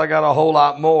 Plus, I got a whole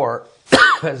lot more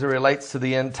as it relates to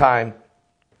the end time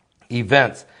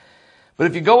events. But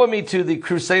if you go with me to the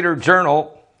Crusader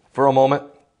Journal for a moment,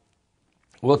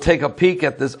 we'll take a peek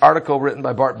at this article written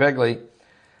by Bart Begley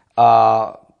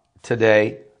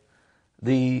today.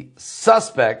 The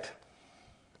suspect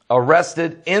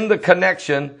arrested in the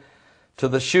connection to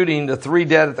the shooting, the 3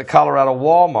 dead at the Colorado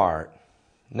Walmart.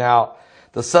 Now,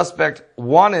 the suspect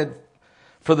wanted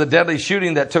for the deadly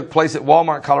shooting that took place at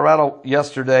Walmart, Colorado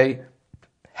yesterday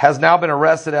has now been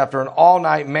arrested after an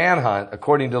all-night manhunt,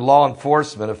 according to law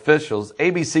enforcement officials.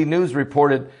 ABC News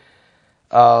reported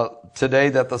today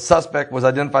that the suspect was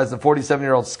identified as the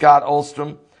 47-year-old Scott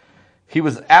Olstrom. He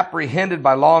was apprehended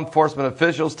by law enforcement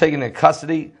officials, taken into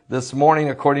custody this morning,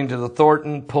 according to the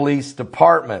Thornton Police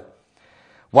Department.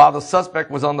 While the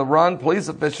suspect was on the run, police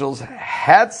officials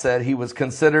had said he was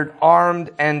considered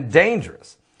armed and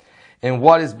dangerous. In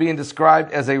what is being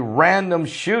described as a random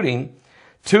shooting,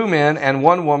 2 men and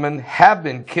 1 woman have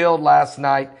been killed last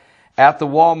night at the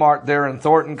Walmart there in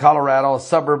Thornton, Colorado, a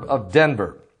suburb of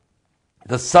Denver.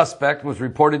 The suspect was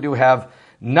reported to have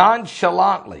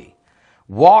nonchalantly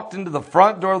walked into the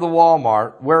front door of the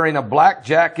Walmart wearing a black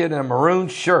jacket and a maroon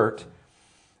shirt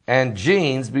and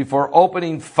jeans before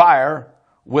opening fire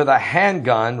with a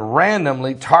handgun,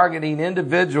 randomly targeting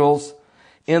individuals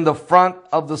in the front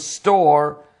of the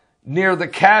store near the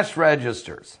cash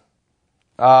registers.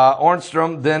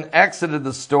 Ornstrom then exited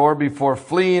the store before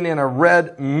fleeing in a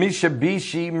red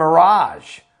Mitsubishi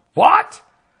Mirage. What?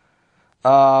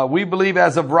 We believe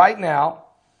as of right now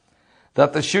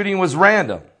that the shooting was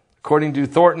random, according to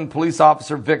Thornton police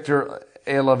officer Victor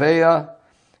Elavea,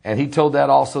 and he told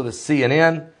that also to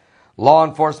CNN. Law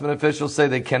enforcement officials say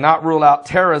they cannot rule out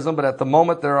terrorism, but at the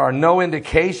moment there are no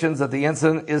indications that the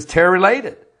incident is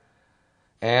terror-related.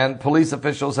 And police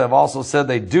officials have also said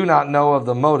they do not know of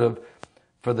the motive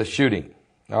for the shooting.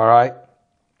 All right.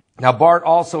 Now, Bart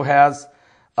also has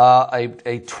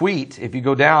a tweet. If you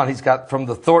go down, he's got from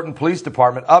the Thornton Police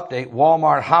Department update.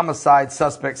 Walmart homicide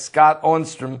suspect Scott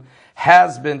Ornstrom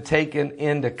has been taken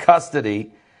into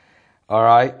custody. All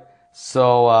right.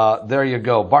 So there you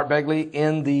go. Bart Begley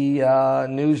in the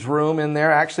newsroom in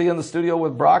there, actually in the studio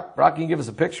with Brock. Brock, you can give us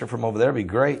a picture from over there. It'd be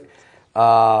great.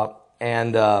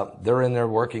 And they're in there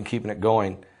working, keeping it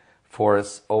going for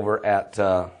us over at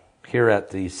here at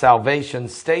the Salvation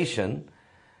Station.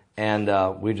 And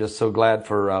we're just so glad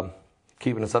for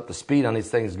keeping us up to speed on these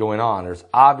things going on. There's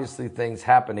obviously things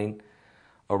happening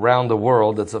around the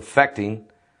world that's affecting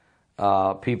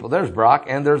people. There's Brock,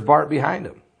 and there's Bart behind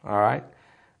him. All right.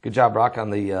 Good job, Brock,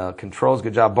 on the controls.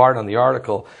 Good job, Bart, on the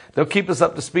article. They'll keep us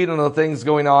up to speed on the things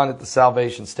going on at the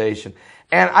Salvation Station.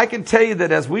 And I can tell you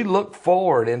that as we look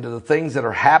forward into the things that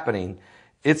are happening,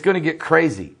 it's going to get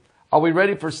crazy. Are we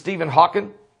ready for Stephen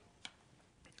Hawking?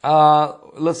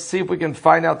 Let's see if we can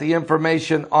find out the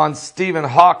information on Stephen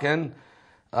Hawking.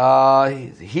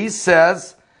 He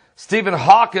says, Stephen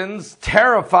Hawking's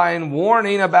terrifying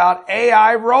warning about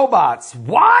AI robots.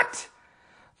 What?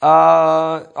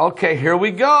 Okay, here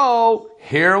we go.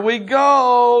 Here we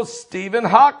go. Stephen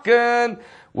Hawking.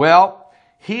 Well,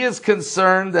 he is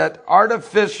concerned that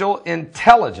artificial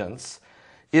intelligence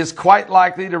is quite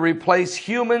likely to replace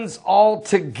humans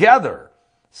altogether.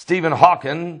 Stephen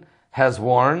Hawking has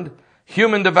warned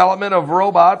human development of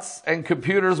robots and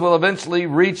computers will eventually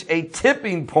reach a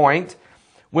tipping point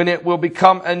when it will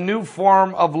become a new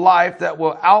form of life that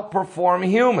will outperform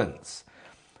humans,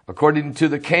 according to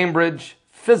the Cambridge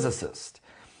physicist.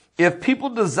 If people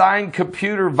design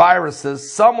computer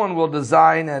viruses, someone will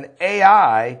design an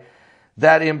AI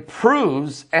that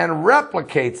improves and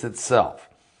replicates itself.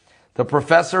 The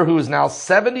professor, who is now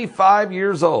 75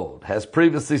 years old, has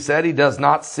previously said he does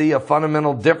not see a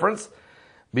fundamental difference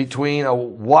between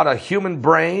what a human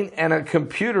brain and a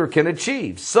computer can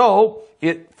achieve. So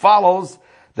it follows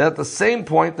that at the same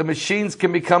point, the machines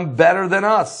can become better than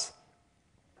us.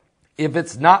 If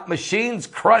it's not machines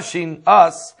crushing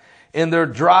us in their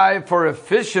drive for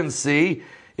efficiency,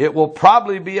 it will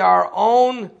probably be our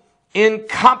own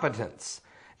incompetence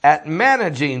at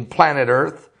managing planet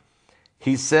Earth,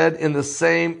 he said in the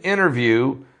same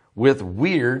interview with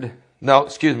Wired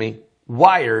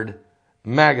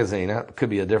magazine. That could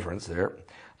be a difference there.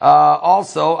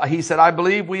 Also, he said, I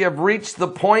believe we have reached the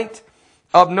point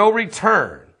of no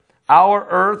return. Our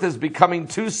Earth is becoming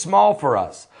too small for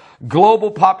us.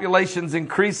 Global populations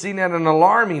increasing at an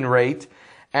alarming rate,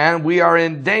 and we are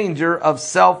in danger of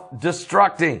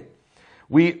self-destructing.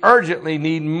 We urgently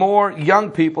need more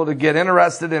young people to get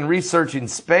interested in researching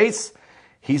space,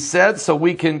 he said, so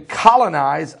we can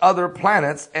colonize other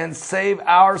planets and save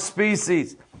our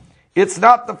species. It's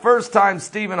not the first time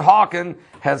Stephen Hawking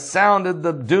has sounded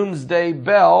the doomsday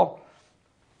bell.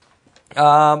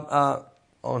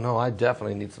 Oh no, I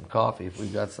definitely need some coffee if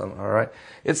we've got some. All right.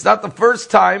 It's not the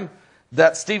first time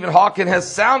that Stephen Hawking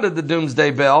has sounded the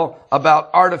doomsday bell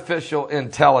about artificial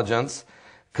intelligence,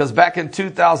 because back in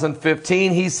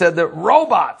 2015, he said that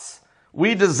robots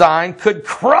we designed could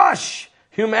crush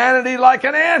humanity like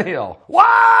an anthill.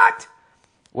 What?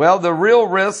 Well, the real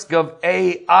risk of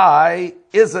AI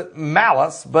isn't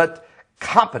malice, but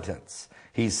competence,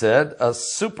 he said. A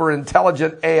super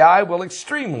intelligent AI will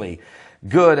extremely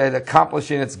good at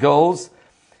accomplishing its goals.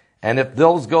 And if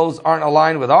those goals aren't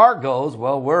aligned with our goals,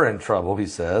 well, we're in trouble, he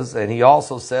says. And he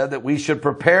also said that we should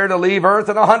prepare to leave Earth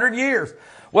in 100 years.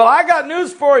 Well, I got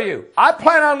news for you. I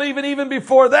plan on leaving even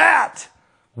before that.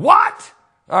 What?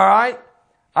 All right.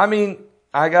 I mean,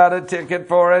 I got a ticket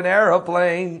for an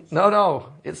airplane.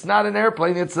 No, it's not an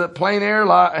airplane. It's a plain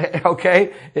airline.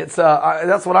 Okay. That's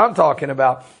what I'm talking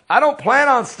about. I don't plan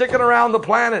on sticking around the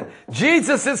planet.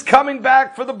 Jesus is coming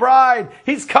back for the bride.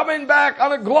 He's coming back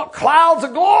on clouds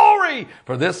of glory.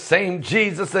 For this same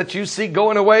Jesus that you see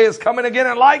going away is coming again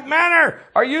in like manner.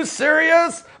 Are you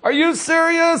serious? Are you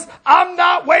serious? I'm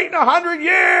not waiting 100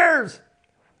 years.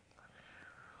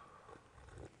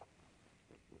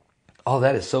 Oh,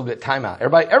 that is so good. Time out.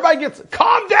 Everybody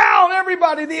calm down,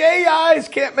 everybody. The AIs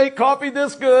can't make coffee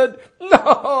this good.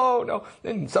 No.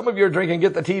 And some of you are drinking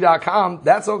getthetea.com.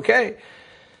 That's okay.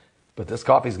 But this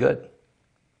coffee's good.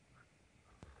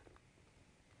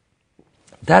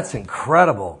 That's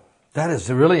incredible. That is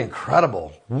really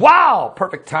incredible. Wow.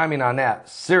 Perfect timing on that.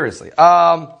 Seriously.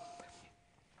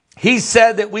 He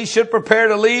said that we should prepare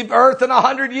to leave Earth in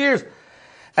 100 years.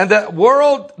 And that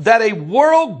a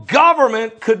world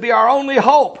government could be our only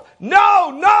hope. No.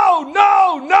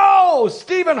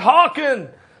 Stephen Hawking,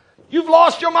 you've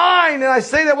lost your mind. And I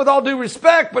say that with all due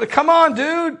respect, but come on,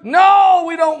 dude. No,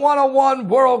 we don't want a one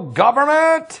world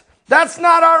government. That's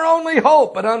not our only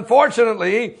hope. But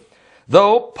unfortunately,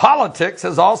 though politics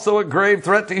is also a grave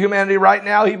threat to humanity right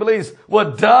now, he believes,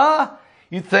 well, duh,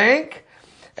 you think?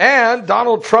 And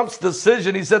Donald Trump's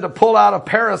decision, he said, to pull out of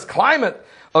Paris Climate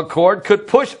Accord could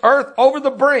push Earth over the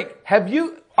brink.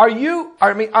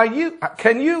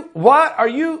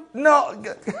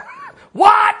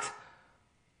 What?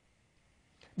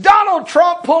 Donald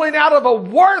Trump pulling out of a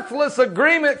worthless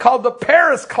agreement called the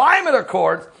Paris Climate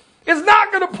Accords is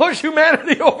not going to push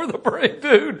humanity over the brink,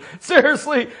 dude.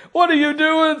 Seriously, what are you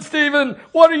doing, Stephen?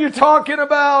 What are you talking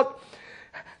about?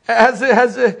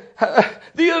 The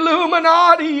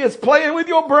Illuminati is playing with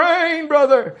your brain,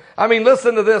 brother. I mean,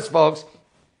 listen to this, folks.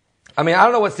 I mean, I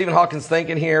don't know what Stephen Hawking's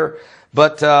thinking here,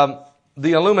 but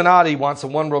the Illuminati wants a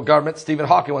one-world government. Stephen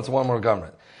Hawking wants a one-world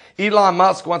government. Elon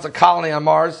Musk wants a colony on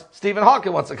Mars. Stephen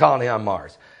Hawking wants a colony on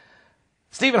Mars.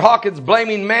 Stephen Hawking's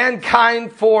blaming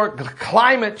mankind for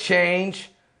climate change.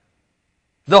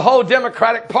 The whole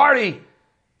Democratic Party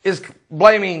is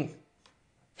blaming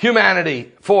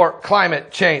humanity for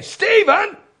climate change.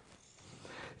 Stephen!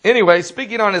 Anyway,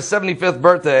 speaking on his 75th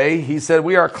birthday, he said,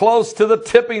 we are close to the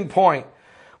tipping point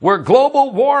where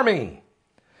global warming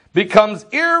becomes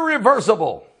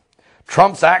irreversible.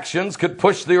 Trump's actions could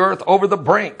push the Earth over the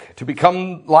brink to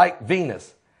become like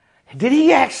Venus. Did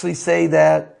he actually say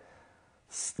that?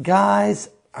 Guys,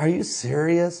 are you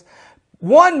serious?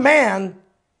 One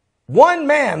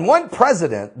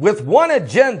president with one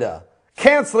agenda,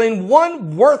 canceling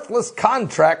one worthless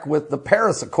contract with the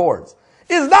Paris Accords,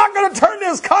 is not going to turn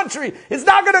this country, it's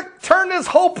not going to turn this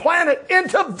whole planet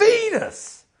into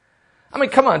Venus. I mean,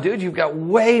 come on, dude, you've got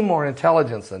way more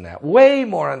intelligence than that, way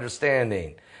more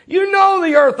understanding. You know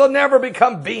the earth will never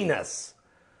become Venus.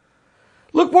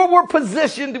 Look where we're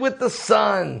positioned with the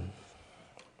sun.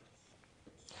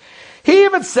 He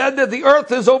even said that the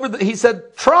earth is he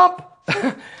said, Trump,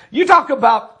 you talk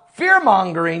about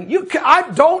fear-mongering.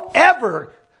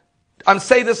 I'm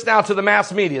saying this now to the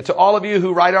mass media, to all of you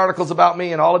who write articles about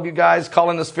me and all of you guys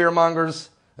calling us fear-mongers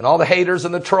and all the haters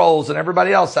and the trolls and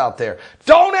everybody else out there.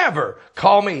 Don't ever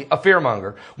call me a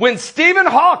fear-monger. When Stephen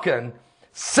Hawking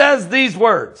says these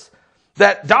words,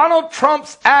 that Donald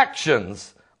Trump's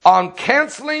actions on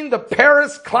canceling the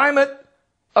Paris Climate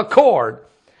Accord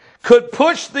could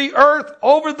push the earth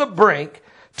over the brink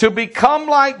to become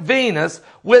like Venus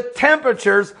with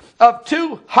temperatures of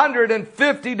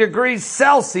 250 degrees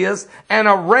Celsius and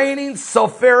a raining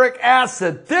sulfuric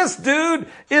acid. This dude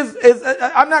is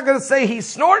I'm not going to say he's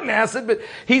snorting acid, but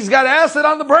he's got acid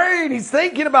on the brain. He's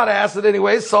thinking about acid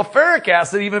anyway, sulfuric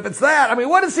acid, even if it's that. I mean,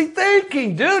 what is he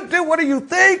thinking? Dude, what are you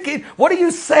thinking? What are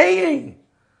you saying?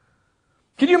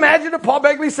 Can you imagine if Paul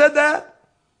Begley said that?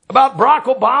 About Barack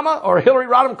Obama or Hillary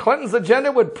Rodham Clinton's agenda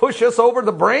would push us over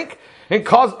the brink and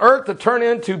cause Earth to turn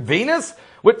into Venus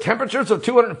with temperatures of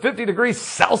 250 degrees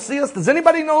Celsius. Does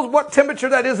anybody know what temperature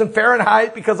that is in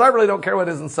Fahrenheit? Because I really don't care what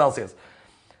it is in Celsius.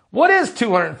 What is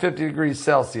 250 degrees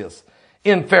Celsius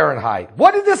in Fahrenheit?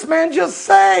 What did this man just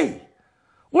say?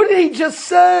 What did he just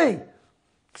say?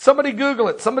 Somebody Google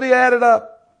it. Somebody add it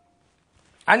up.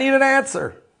 I need an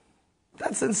answer.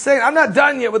 That's insane. I'm not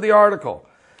done yet with the article.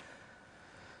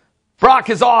 Brock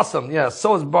is awesome. Yes,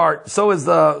 so is Bart. So is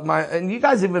and you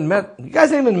guys haven't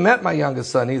even met my youngest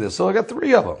son either. So I got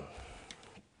 3 of them.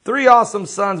 3 awesome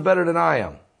sons better than I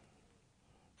am.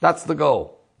 That's the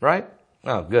goal, right?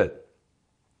 Oh, good.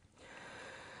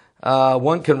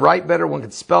 One can write better. One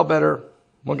can spell better.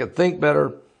 One can think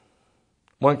better.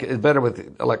 One is better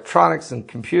with electronics and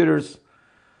computers,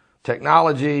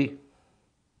 technology.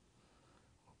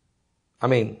 I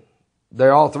mean,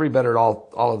 they're all 3 better at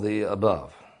all of the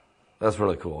above. That's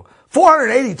really cool.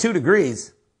 482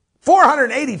 degrees.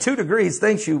 482 degrees.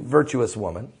 Thanks you, virtuous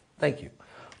woman. Thank you.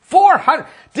 400.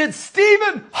 Did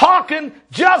Stephen Hawking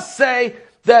just say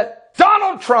that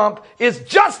Donald Trump is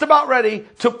just about ready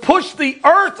to push the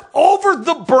earth over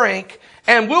the brink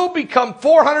and will become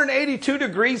 482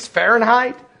 degrees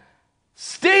Fahrenheit?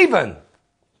 Stephen,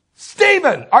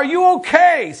 are you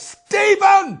okay?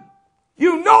 Stephen,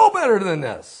 you know better than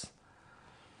this.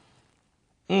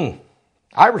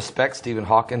 I respect Stephen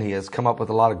Hawking. He has come up with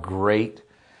a lot of great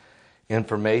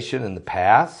information in the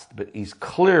past, but he's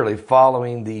clearly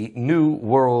following the New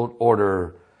World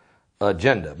Order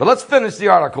agenda. But let's finish the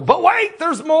article. But wait,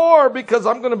 there's more, because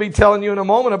I'm going to be telling you in a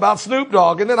moment about Snoop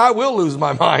Dogg, and then I will lose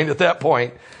my mind at that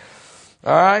point.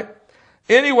 All right?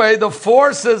 Anyway, the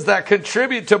forces that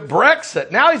contribute to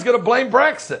Brexit. Now he's going to blame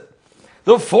Brexit.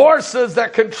 The forces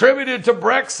that contributed to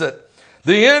Brexit.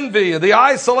 The envy, the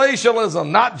isolationism,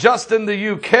 not just in the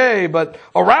UK, but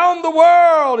around the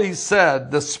world, he said.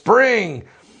 The spring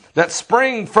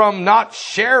from not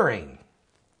sharing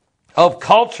of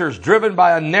cultures driven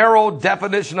by a narrow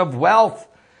definition of wealth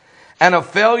and a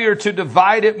failure to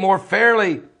divide it more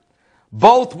fairly,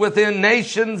 both within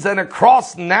nations and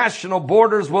across national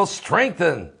borders, will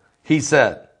strengthen, he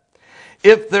said.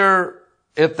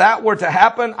 If that were to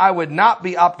happen, I would not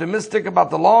be optimistic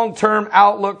about the long-term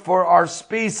outlook for our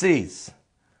species.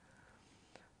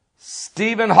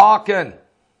 Stephen Hawking,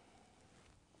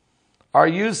 are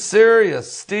you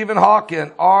serious? Stephen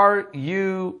Hawking, are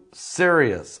you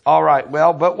serious? All right,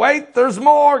 well, but wait, there's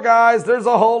more, guys. There's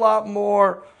a whole lot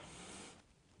more.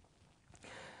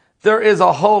 There is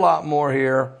a whole lot more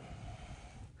here.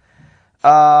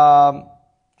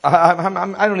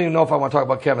 I don't even know if I want to talk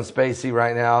about Kevin Spacey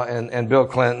right now and Bill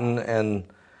Clinton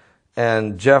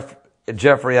and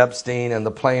Jeffrey Epstein and the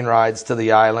plane rides to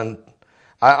the island.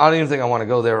 I don't even think I want to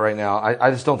go there right now. I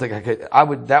just don't think I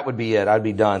could. That would be it. I'd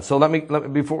be done. So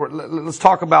let's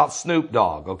talk about Snoop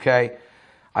Dogg, okay?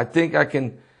 I think I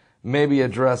can maybe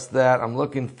address that. I'm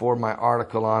looking for my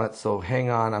article on it, so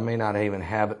hang on. I may not even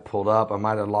have it pulled up. I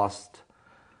might have lost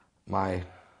my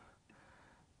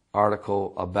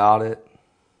article about it.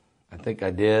 I think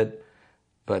I did,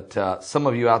 but some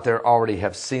of you out there already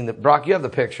have seen it. Brock, you have the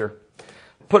picture.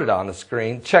 Put it on the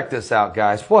screen. Check this out,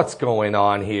 guys. What's going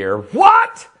on here?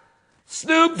 What?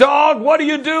 Snoop Dogg, what are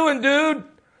you doing, dude?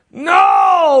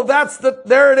 No,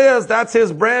 there it is. That's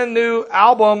his brand new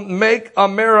album, Make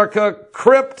America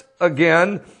Crypt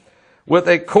Again, with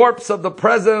a corpse of the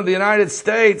President of the United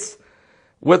States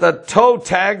with a toe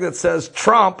tag that says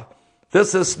Trump.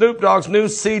 This is Snoop Dogg's new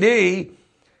CD.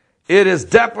 It is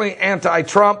definitely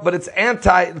anti-Trump, but it's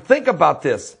think about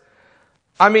this.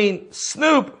 I mean,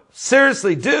 Snoop,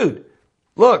 seriously, dude,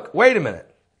 look, wait a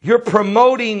minute. You're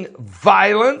promoting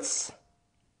violence.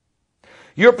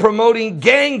 You're promoting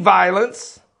gang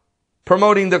violence,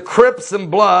 promoting the Crips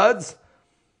and Bloods.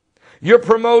 You're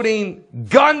promoting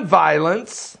gun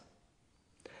violence.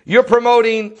 You're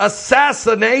promoting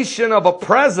assassination of a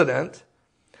president.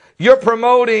 You're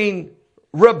promoting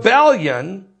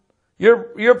rebellion.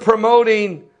 You're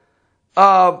promoting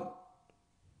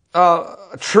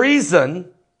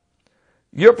treason.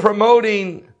 You're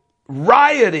promoting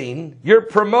rioting. You're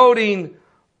promoting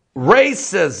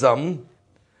racism.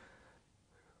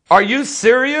 Are you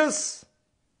serious?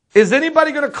 Is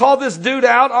anybody going to call this dude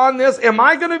out on this? Am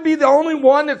I going to be the only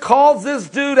one that calls this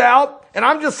dude out? And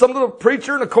I'm just some little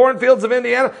preacher in the cornfields of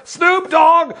Indiana. Snoop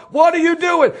Dogg, what are you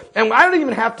doing? And I don't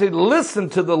even have to listen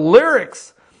to the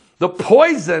lyrics, the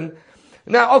poison.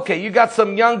 Now, okay, you got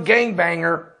some young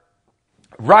gangbanger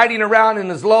riding around in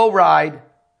his low ride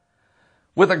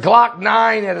with a Glock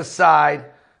 9 at his side,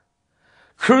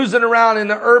 cruising around in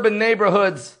the urban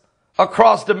neighborhoods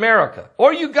across America.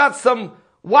 Or you got some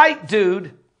white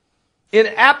dude in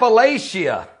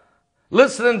Appalachia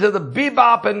listening to the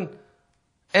bebopping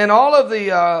and all of the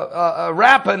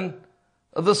rapping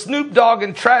of the Snoop Dogg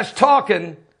and trash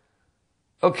talking,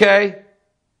 okay,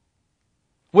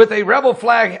 with a rebel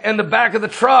flag in the back of the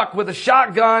truck with a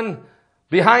shotgun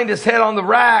behind his head on the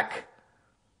rack,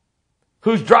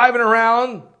 who's driving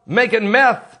around making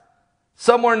meth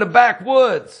somewhere in the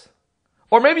backwoods.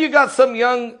 Or maybe you got some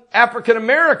young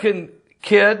African-American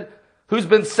kid who's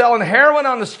been selling heroin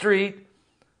on the street,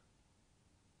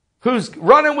 who's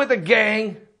running with a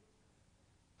gang,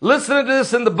 listening to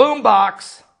this in the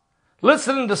boombox,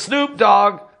 listening to Snoop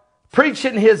Dogg,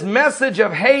 preaching his message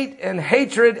of hate and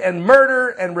hatred and murder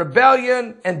and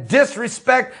rebellion and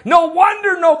disrespect. No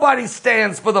wonder nobody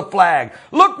stands for the flag.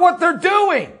 Look what they're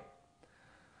doing.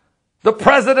 The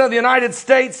President of the United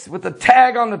States with the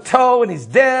tag on the toe and he's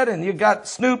dead, and you got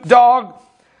Snoop Dogg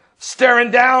staring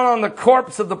down on the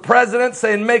corpse of the president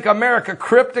saying, make America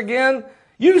crypt again.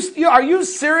 Are you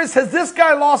serious? Has this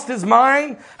guy lost his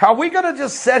mind? Are we going to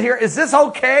just sit here? Is this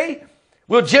okay?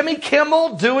 Will Jimmy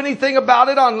Kimmel do anything about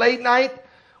it on late night?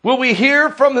 Will we hear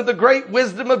from the great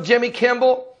wisdom of Jimmy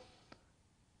Kimmel?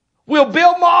 Will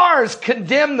Bill Maher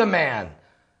condemn the man?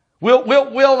 Will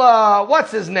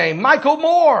what's his name? Michael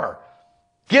Moore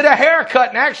get a haircut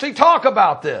and actually talk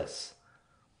about this?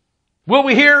 Will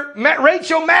we hear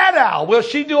Rachel Maddow? Will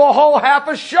she do a whole half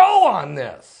a show on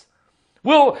this?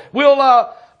 Will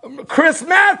Chris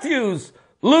Matthews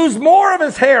lose more of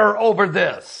his hair over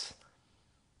this?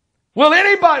 Will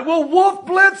Wolf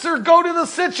Blitzer go to the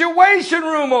Situation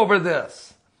Room over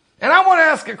this? And I want to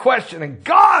ask a question, and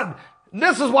God,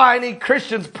 this is why I need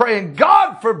Christians praying,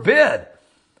 God forbid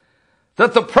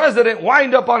that the president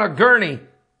wind up on a gurney,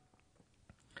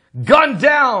 gunned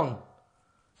down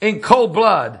in cold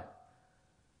blood.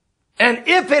 And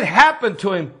if it happened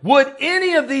to him, would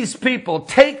any of these people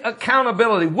take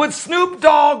accountability? Would Snoop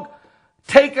Dogg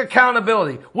take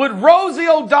accountability? Would Rosie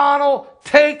O'Donnell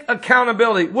take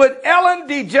accountability? Would Ellen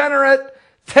DeGeneres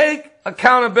take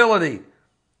accountability?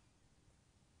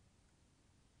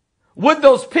 Would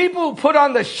those people who put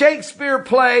on the Shakespeare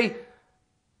play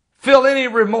feel any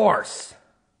remorse?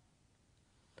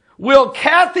 Will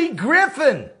Kathy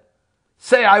Griffin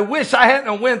say, I wish I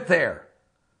hadn't went there?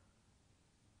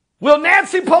 Will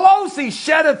Nancy Pelosi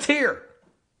shed a tear?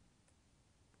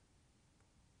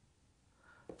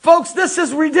 Folks, this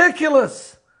is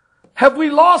ridiculous. Have we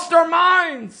lost our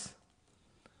minds?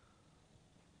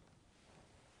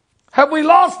 Have we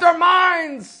lost our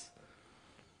minds?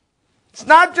 It's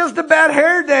not just a bad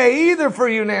hair day either for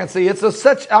you, Nancy.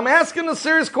 I'm asking a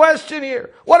serious question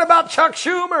here. What about Chuck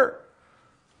Schumer?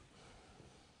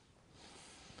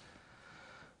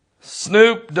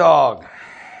 Snoop Dogg.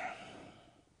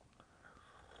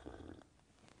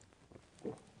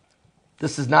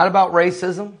 This is not about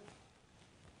racism.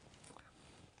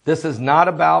 This is not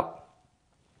about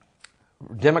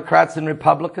Democrats and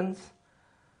Republicans.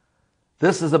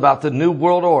 This is about the New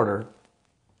World Order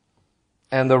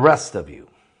and the rest of you.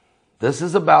 This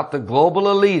is about the global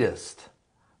elitist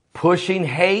pushing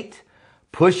hate,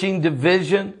 pushing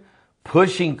division,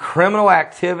 pushing criminal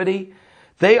activity.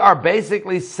 They are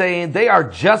basically saying they are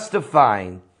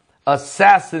justifying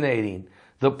assassinating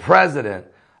the president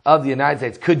of the United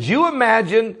States. Could you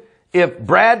imagine if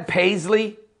Brad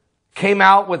Paisley came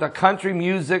out with a country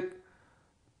music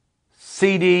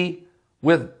CD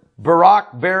with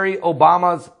Barack Barry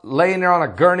Obama's laying there on a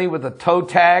gurney with a toe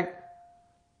tag?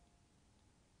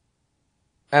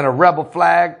 and a rebel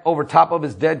flag over top of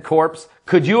his dead corpse.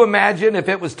 Could you imagine if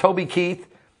it was Toby Keith?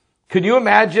 Could you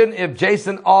imagine if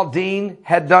Jason Aldean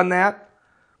had done that?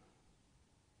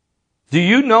 Do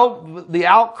you know the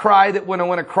outcry that went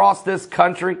across this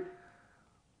country?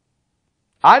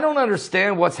 I don't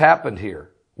understand what's happened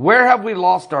here. Where have we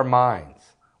lost our minds?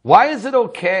 Why is it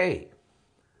okay?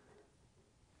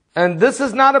 And this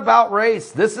is not about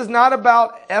race. This is not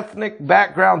about ethnic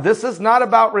background. This is not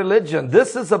about religion.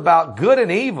 This is about good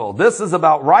and evil. This is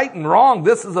about right and wrong.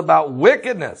 This is about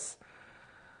wickedness.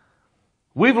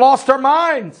 We've lost our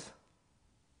minds.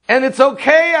 And it's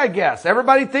okay, I guess.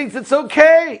 Everybody thinks it's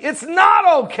okay. It's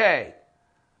not okay.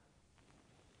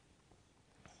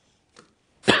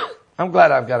 I'm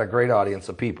glad I've got a great audience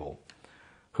of people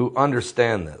who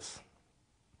understand this.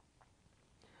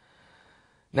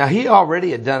 Now, he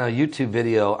already had done a YouTube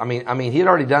video. I mean, he had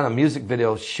already done a music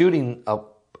video shooting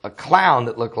a clown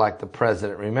that looked like the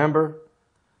president, remember?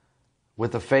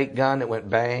 With a fake gun that went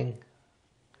bang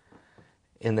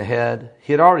in the head.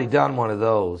 He had already done one of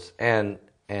those and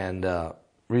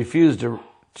refused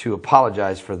to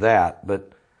apologize for that,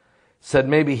 but said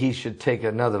maybe he should take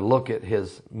another look at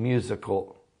his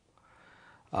musical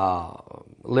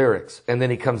lyrics. And then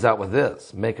he comes out with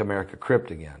this, Make America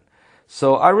Crypt Again.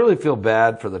 So I really feel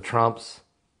bad for the Trumps.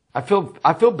 I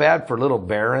feel bad for little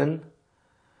Barron,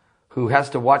 who has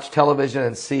to watch television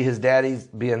and see his daddy's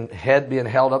head being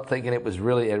held up, thinking it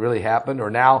really happened,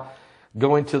 or now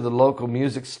going to the local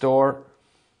music store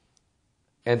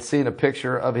and seeing a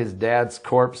picture of his dad's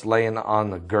corpse laying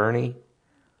on the gurney,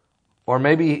 or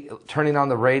maybe turning on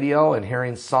the radio and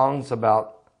hearing songs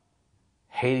about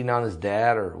hating on his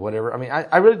dad or whatever. I mean,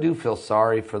 I really do feel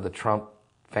sorry for the Trump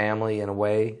family in a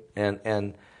way,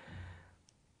 and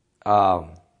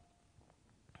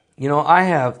you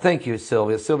know, thank you,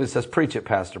 Sylvia. Sylvia says, preach it,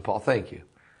 Pastor Paul. Thank you.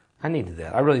 I needed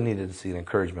that. I really needed to see an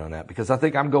encouragement on that, because I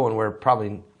think I'm going where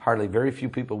probably hardly very few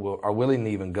people are willing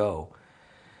to even go.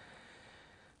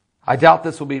 I doubt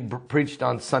this will be preached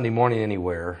on Sunday morning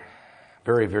anywhere.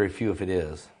 Very, very few if it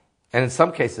is. And in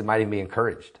some cases, it might even be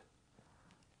encouraged.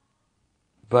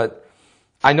 But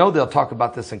I know they'll talk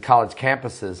about this in college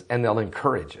campuses and they'll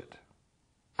encourage it.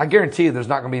 I guarantee you there's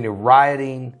not going to be any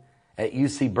rioting at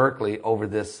UC Berkeley over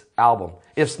this album.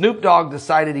 If Snoop Dogg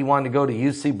decided he wanted to go to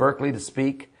UC Berkeley to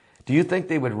speak, do you think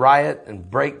they would riot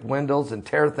and break windows and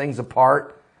tear things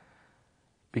apart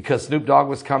because Snoop Dogg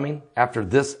was coming after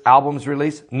this album's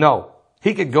release? No.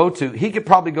 He could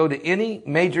probably go to any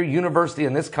major university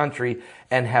in this country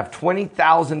and have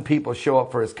 20,000 people show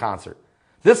up for his concert.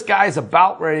 This guy's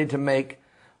about ready to make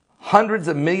hundreds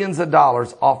of millions of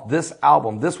dollars off this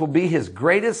album. This will be his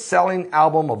greatest selling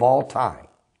album of all time.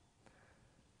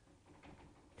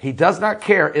 He does not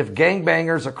care if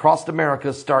gangbangers across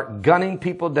America start gunning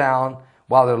people down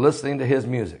while they're listening to his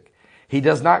music. He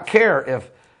does not care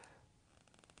if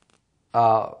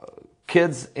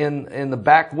kids in the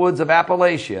backwoods of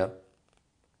Appalachia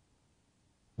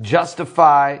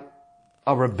justify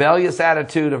a rebellious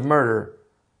attitude of murder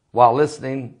while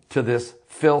listening to this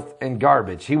filth and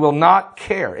garbage. He will not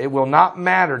care. It will not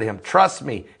matter to him. Trust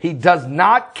me, he does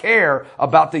not care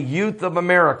about the youth of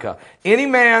America. Any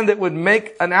man that would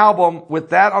make an album with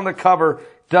that on the cover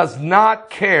does not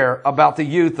care about the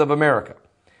youth of America.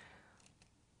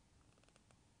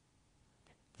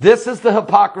 This is the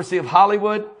hypocrisy of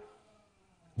Hollywood.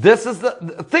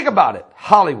 Think about it.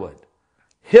 Hollywood.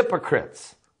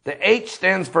 Hypocrites. The H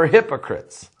stands for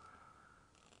hypocrites.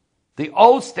 The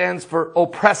O stands for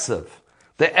oppressive.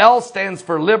 The L stands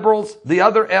for liberals. The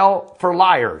other L for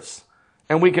liars.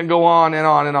 And we can go on and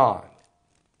on and on.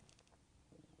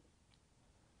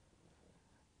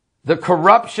 The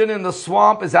corruption in the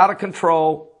swamp is out of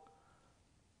control.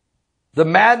 The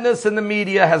madness in the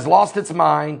media has lost its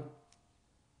mind.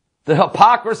 The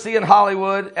hypocrisy in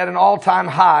Hollywood at an all-time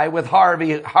high with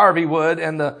Harvey Wood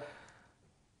and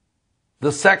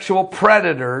the sexual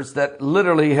predators that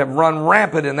literally have run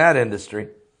rampant in that industry.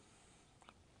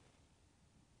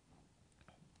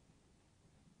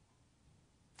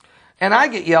 And I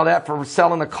get yelled at for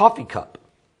selling a coffee cup.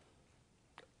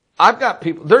 I've got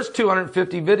people, there's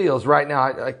 250 videos right now.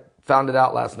 I found it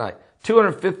out last night.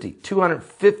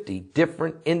 250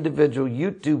 different individual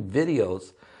YouTube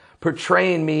videos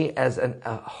portraying me as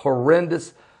a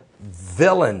horrendous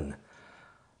villain,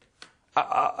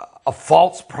 a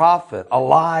false prophet, a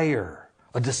liar,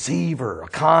 a deceiver, a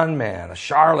con man, a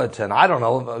charlatan, I don't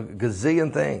know, a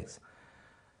gazillion things.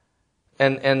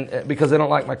 And because they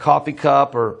don't like my coffee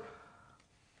cup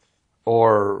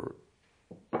or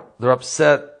they're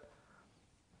upset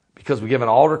because we give an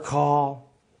altar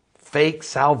call. Fake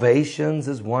salvations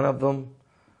is one of them.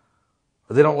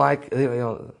 They don't like, they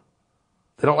don't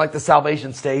like the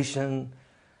Salvation Station.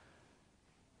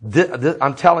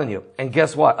 I'm telling you. And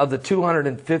guess what? Of the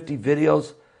 250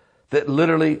 videos that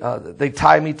literally, they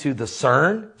tie me to the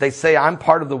CERN. They say I'm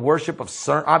part of the worship of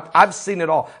CERN. I've seen it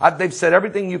all. They've said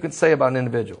everything you can say about an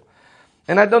individual.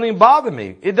 And that doesn't even bother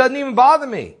me. It doesn't even bother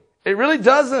me. It really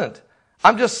doesn't.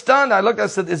 I'm just stunned. I looked, I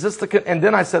said, is this the, and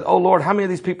then I said, oh Lord, how many of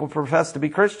these people profess to be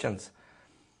Christians?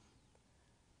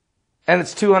 And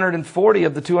it's 240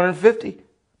 of the 250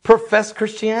 profess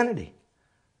Christianity.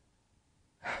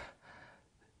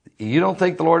 You don't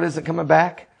think the Lord isn't coming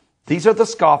back? These are the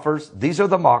scoffers. These are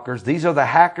the mockers. These are the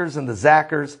hackers and the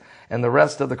zackers and the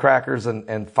rest of the crackers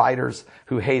and fighters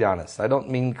who hate on us. I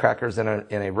don't mean crackers in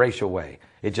a racial way.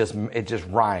 It just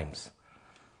rhymes.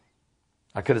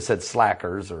 I could have said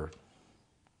slackers or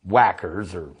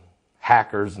whackers or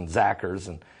hackers and zackers,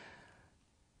 and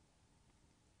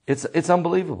it's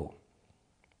unbelievable.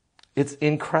 It's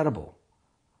incredible.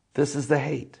 This is the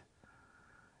hate.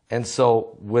 And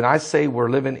so when I say we're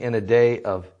living in a day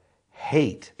of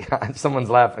hate, someone's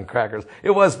laughing, crackers.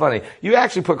 It was funny. You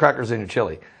actually put crackers in your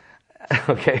chili.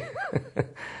 Okay.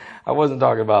 I wasn't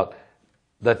talking about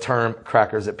the term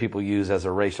crackers that people use as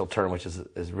a racial term, which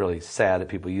is really sad that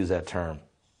people use that term.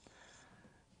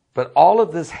 But all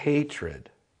of this hatred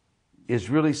is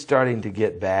really starting to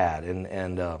get bad.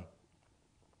 And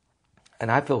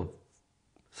I feel,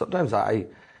 sometimes I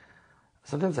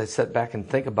sit back and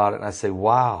think about it and I say,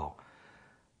 wow,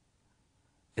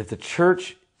 if the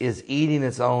church is eating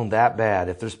its own that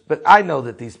bad, but I know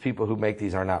that these people who make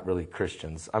these are not really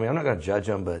Christians. I mean, I'm not going to judge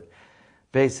them, but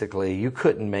basically you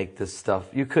couldn't make this stuff.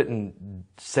 You couldn't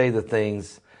say the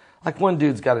things, like one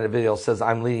dude's got in a video says,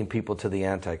 I'm leading people to the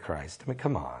Antichrist. I mean,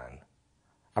 come on.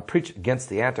 I preach against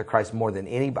the Antichrist more than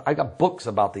anybody. I got books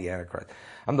about the Antichrist.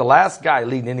 I'm the last guy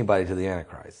leading anybody to the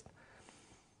Antichrist.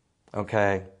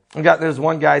 Okay. There's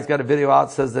one guy, he's got a video out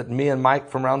that says that me and Mike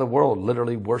from around the world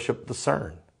literally worship the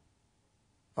CERN.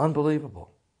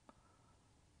 Unbelievable.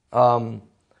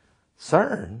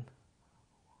 CERN?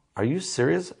 Are you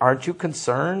serious? Aren't you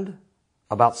concerned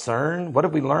about CERN? What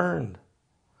have we learned?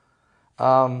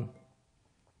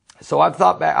 So I've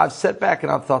sat back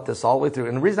and I've thought this all the way through.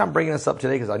 And the reason I'm bringing this up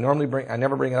today, because I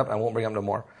never bring it up and I won't bring it up no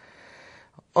more.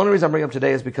 Only reason I'm bringing it up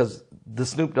today is because the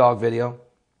Snoop Dogg video,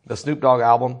 the Snoop Dogg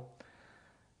album,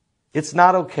 it's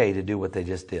not okay to do what they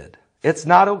just did. It's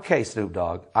not okay, Snoop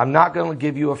Dogg. I'm not going to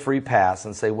give you a free pass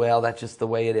and say, well, that's just the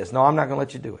way it is. No, I'm not going to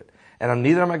let you do it. And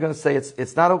neither am I going to say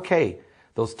it's not okay.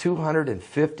 Those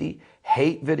 250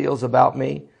 hate videos about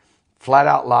me, flat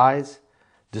out lies,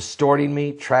 distorting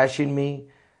me, trashing me,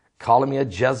 calling me a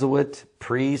Jesuit,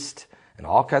 priest, and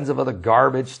all kinds of other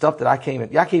garbage, stuff that I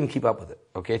can't even keep up with it.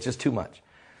 Okay, it's just too much.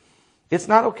 It's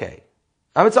not okay.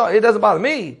 I mean, it doesn't bother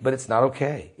me, but it's not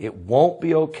okay. It won't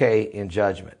be okay in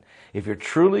judgment. If you're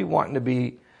truly wanting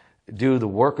to do the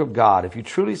work of God, if you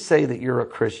truly say that you're a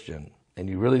Christian and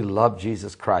you really love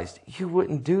Jesus Christ, you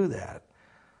wouldn't do that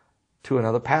to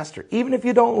another pastor. Even if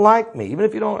you don't like me, even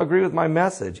if you don't agree with my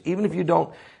message, even if you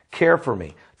don't care for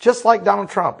me. Just like Donald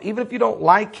Trump, even if you don't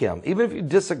like him, even if you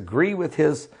disagree with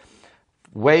his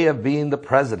way of being the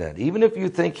president, even if you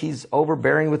think he's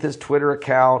overbearing with his Twitter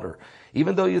account, or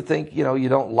even though you think, you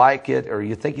don't like it, or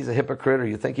you think he's a hypocrite, or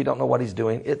you think you don't know what he's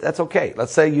doing, that's okay.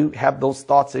 Let's say you have those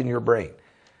thoughts in your brain.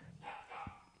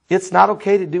 It's not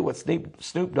okay to do what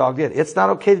Snoop Dogg did. It's not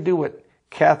okay to do what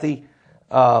Kathy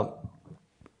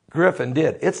Griffin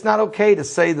did. It's not okay to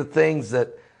say the things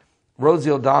that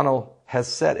Rosie O'Donnell has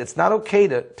said. It's not okay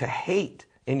to hate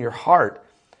in your heart.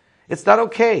 It's not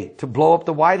okay to blow up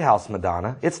the White House,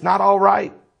 Madonna. It's not all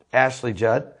right, Ashley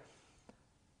Judd.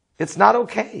 It's not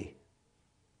okay,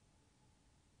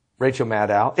 Rachel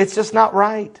Maddow. It's just not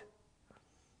right.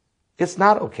 It's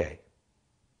not okay.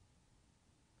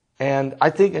 And I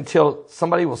think until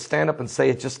somebody will stand up and say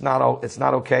it's not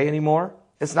okay anymore,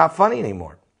 it's not funny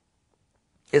anymore.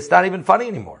 It's not even funny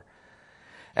anymore.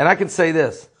 And I can say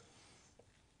this.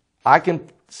 I can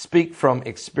speak from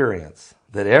experience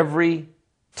that every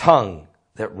tongue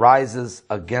that rises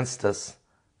against us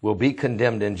will be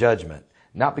condemned in judgment.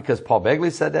 Not because Paul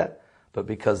Begley said that, but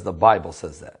because the Bible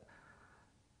says that.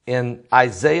 In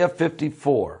Isaiah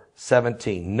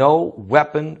 54:17, no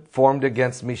weapon formed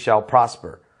against me shall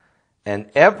prosper, and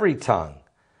every tongue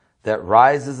that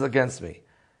rises against me,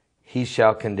 he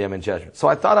shall condemn in judgment. So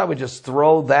I thought I would just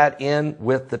throw that in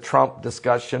with the Trump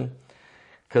discussion,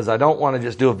 because I don't want to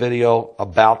just do a video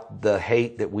about the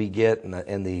hate that we get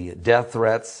and the death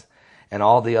threats and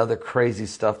all the other crazy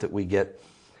stuff that we get.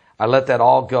 I let that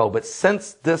all go. But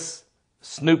since this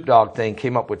Snoop Dogg thing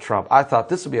came up with Trump, I thought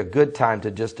this would be a good time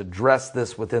to just address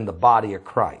this within the body of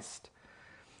Christ.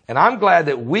 And I'm glad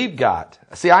that we've got,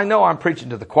 see, I know I'm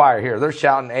preaching to the choir here. They're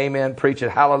shouting amen, preaching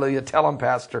hallelujah, tell them,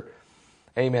 Pastor,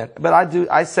 amen. But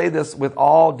I say this with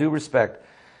all due respect.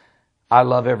 I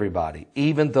love everybody,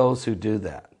 even those who do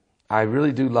that. I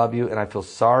really do love you, and I feel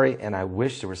sorry, and I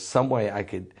wish there was some way I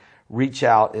could reach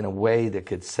out in a way that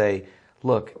could say,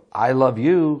 look, I love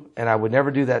you, and I would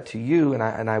never do that to you, and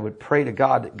I would pray to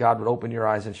God that God would open your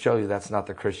eyes and show you that's not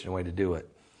the Christian way to do it.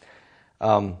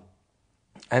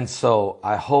 And so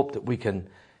I hope that we can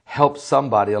help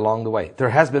somebody along the way. There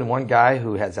has been one guy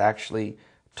who has actually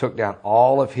took down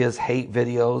all of his hate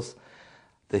videos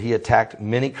that he attacked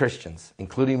many Christians,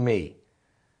 including me.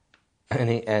 And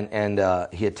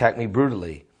he attacked me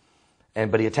brutally.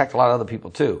 But he attacked a lot of other people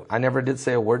too. I never did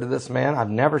say a word to this man. I've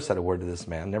never said a word to this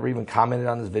man. Never even commented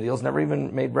on his videos. Never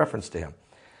even made reference to him.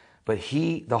 But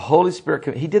the Holy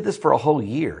Spirit, he did this for a whole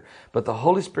year. But the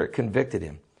Holy Spirit convicted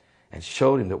him and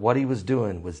showed him that what he was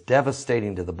doing was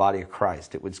devastating to the body of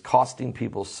Christ. It was costing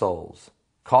people's souls.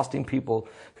 Costing people.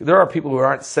 There are people who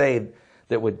aren't saved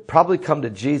that would probably come to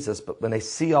Jesus, but when they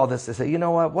see all this, they say, you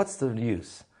know what? What's the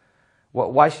use?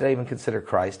 Why should I even consider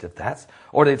Christ if that's...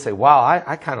 Or they'd say, wow,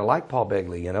 I kind of like Paul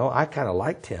Begley, you know. I kind of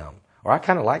liked him. Or I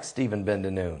kind of like Stephen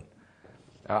Ben-Danoon.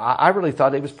 I really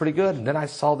thought he was pretty good. And then I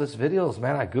saw this videos,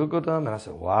 man. I Googled them, and I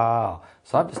said, wow.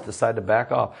 So I just decided to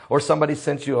back off. Or somebody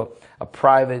sent you a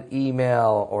private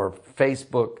email or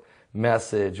Facebook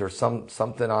message or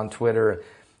something on Twitter,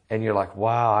 and you're like,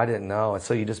 wow, I didn't know. And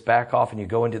so you just back off and you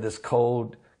go into this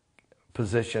cold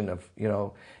position of, you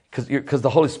know... Because the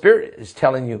Holy Spirit is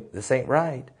telling you, this ain't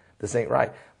right. This ain't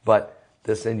right. But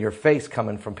this in your face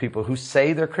coming from people who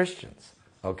say they're Christians.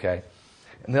 Okay?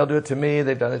 And they'll do it to me.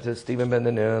 They've done it to Stephen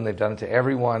Ben-Danoon. They've done it to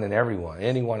anyone and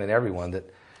everyone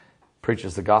that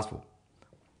preaches the gospel.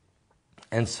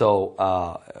 And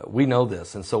so we know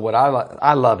this. And so what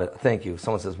I love it. Thank you.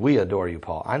 Someone says, we adore you,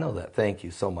 Paul. I know that. Thank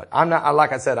you so much. I'm not,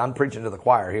 like I said, I'm preaching to the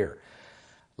choir here.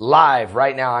 Live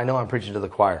right now, I know I'm preaching to the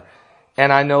choir.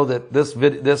 And I know that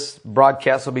this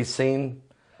broadcast will be seen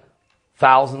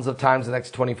thousands of times in the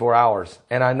next 24 hours.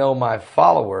 And I know my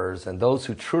followers and those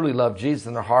who truly love Jesus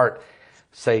in their heart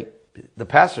say, the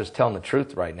pastor is telling the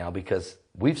truth right now because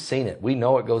we've seen it. We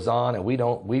know it goes on, and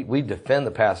we defend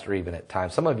the pastor even at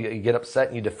times. Some of you get upset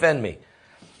and you defend me.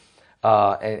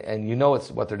 And you know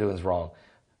what they're doing is wrong.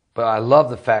 But I love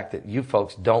the fact that you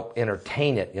folks don't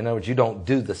entertain it. In other words, you don't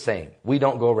do the same. We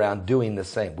don't go around doing the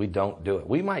same. We don't do it.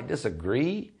 We might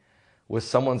disagree with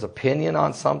someone's opinion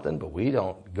on something, but we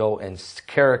don't go and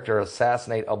character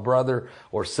assassinate a brother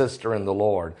or sister in the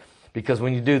Lord. Because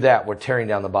when you do that, we're tearing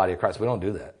down the body of Christ. We don't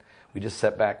do that. We just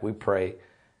sit back, we pray,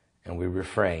 and we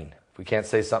refrain. If we can't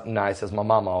say something nice, as my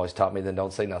mama always taught me, then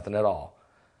don't say nothing at all.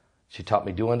 She taught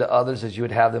me, do unto others as you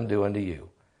would have them do unto you.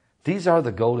 These are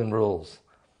the golden rules.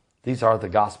 These are the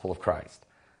gospel of Christ.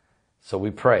 So we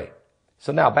pray.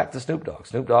 So now back to Snoop Dogg.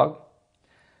 Snoop Dogg,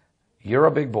 you're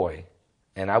a big boy.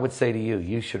 And I would say to you,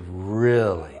 you should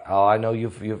really, I know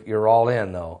you're all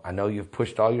in though. I know you've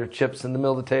pushed all your chips in the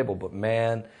middle of the table, but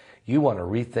man, you want to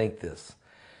rethink this.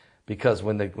 Because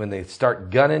when they start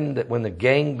gunning, when the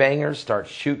gangbangers start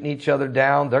shooting each other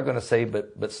down, they're going to say,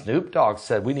 but Snoop Dogg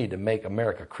said we need to make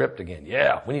America crypt again.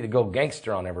 Yeah, we need to go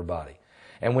gangster on everybody.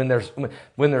 And when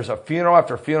there's a funeral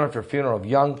after funeral after funeral of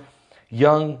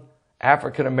young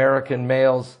African American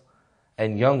males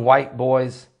and young white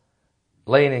boys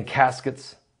laying in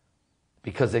caskets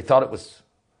because they thought it was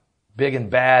big and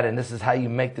bad and this is how you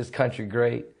make this country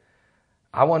great.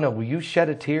 I want to know, will you shed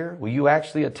a tear? Will you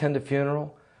actually attend a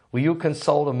funeral? Will you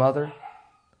console a mother?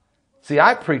 See,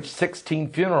 I preached 16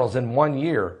 funerals in 1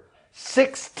 year.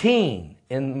 16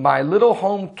 in my little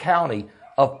home county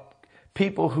of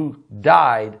people who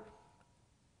died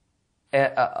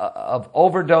of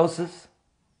overdoses,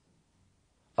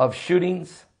 of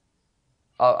shootings.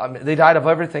 They died of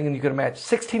everything and you could imagine.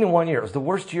 16 in 1 year. It was the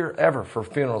worst year ever for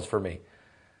funerals for me.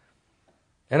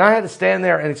 And I had to stand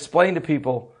there and explain to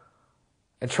people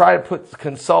and try to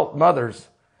consult mothers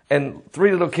and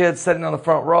 3 little kids sitting on the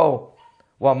front row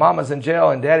while mama's in jail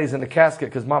and daddy's in the casket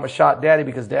because mama shot daddy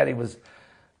because daddy was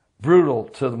brutal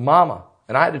to the mama.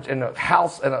 And I had to, in a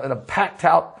house, in a packed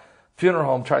out funeral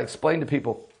home, try to explain to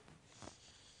people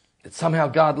that somehow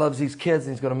God loves these kids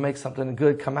and he's going to make something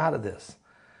good come out of this.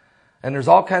 And there's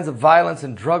all kinds of violence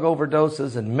and drug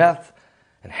overdoses and meth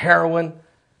and heroin.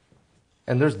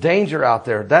 And there's danger out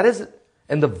there. That isn't,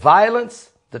 and the violence,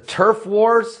 the turf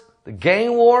wars, the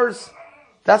gang wars,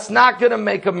 that's not going to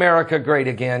make America great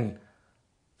again,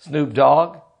 Snoop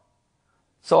Dogg.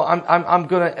 So I'm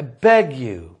going to beg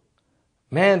you,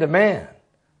 man to man,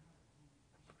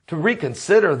 to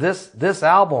reconsider this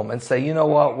album and say, you know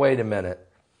what, wait a minute.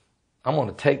 I'm going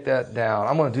to take that down.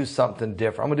 I'm going to do something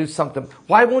different. I'm going to do something.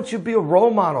 Why won't you be a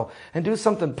role model and do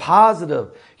something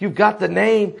positive? You've got the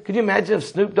name. Could you imagine if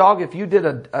Snoop Dogg, if you did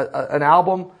an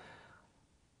album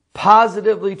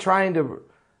positively trying to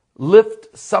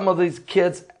lift some of these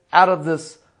kids out of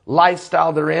this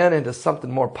lifestyle they're in into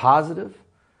something more positive?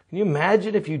 Can you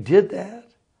imagine if you did that?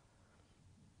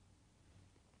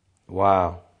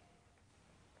 Wow.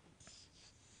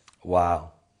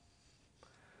 Wow.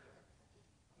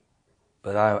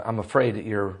 But I'm afraid that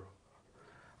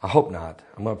I hope not.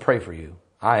 I'm going to pray for you.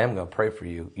 I am going to pray for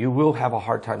you. You will have a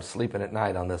hard time sleeping at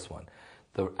night on this one.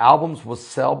 The albums will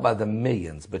sell by the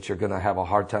millions, but you're going to have a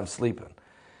hard time sleeping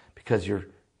because you're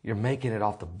making it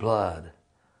off the blood,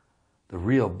 the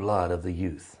real blood of the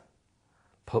youth,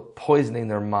 poisoning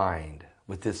their mind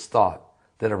with this thought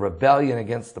that a rebellion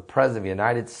against the President of the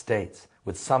United States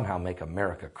would somehow make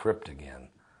America corrupt again.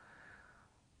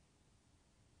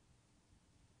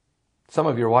 Some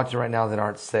of you are watching right now that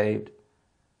aren't saved.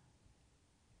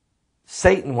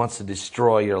 Satan wants to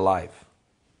destroy your life.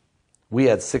 We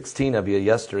had 16 of you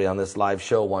yesterday on this live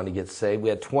show wanting to get saved. We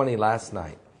had 20 last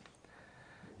night.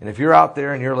 And if you're out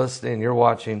there and you're listening and you're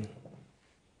watching,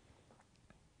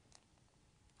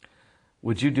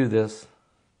 would you do this?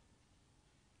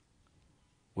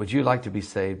 Would you like to be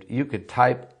saved? You could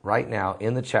type right now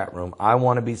in the chat room, I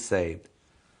want to be saved.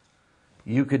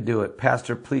 You could do it.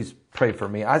 Pastor, please pray for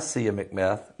me. I see you,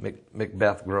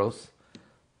 Macbeth Gross.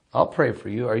 I'll pray for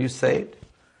you. Are you saved?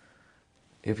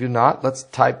 If you're not, let's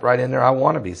type right in there, I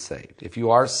want to be saved. If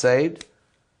you are saved,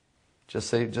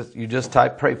 just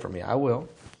type, pray for me. I will.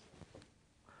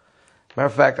 Matter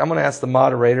of fact, I'm going to ask the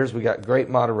moderators. We got great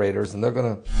moderators, and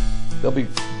they'll be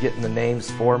getting the names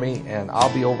for me, and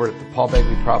I'll be over at the Paul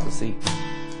Begley Prophecy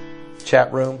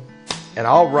chat room, and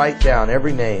I'll write down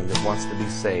every name that wants to be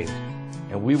saved,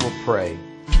 and we will pray,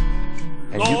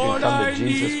 and you can come to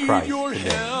Jesus Christ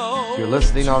today. If you're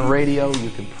listening on radio, you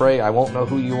can pray. I won't know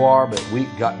who you are, but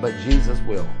Jesus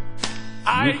will.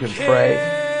 You can pray,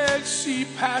 and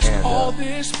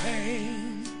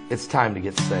it's time to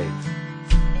get saved.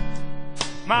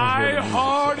 My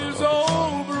heart is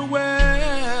overwhelmed.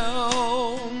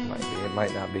 It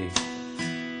might not be.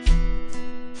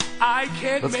 I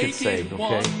can't Let's make get saved, it okay?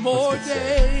 one more Let's get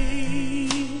saved.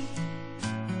 day.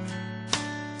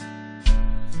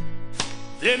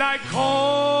 Then I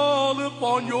call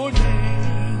upon your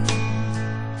name.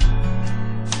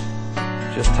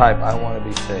 Just type, I want to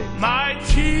be saved. My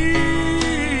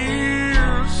tears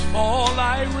fall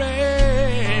like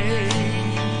rain.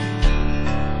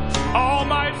 All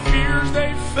my fears,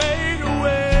 they fade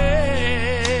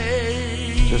away.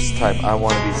 Just type, I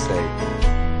want to be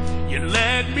saved. You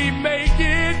let me make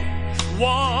it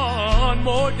one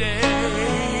more day.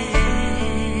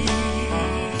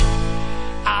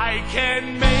 I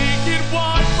can make it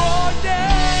one more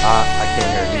day. I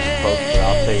can't hear these folks, but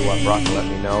I'll tell you what, Brock will let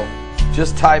me know.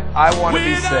 Just type, I want to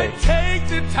be saved. When I take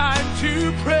the time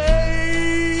to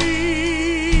pray,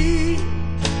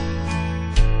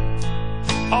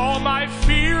 all my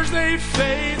fears, they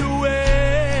fade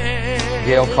away.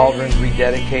 Gail Cauldron's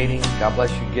rededicating. God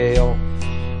bless you, Gail.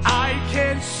 I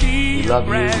can see we love you.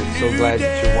 brand We're so glad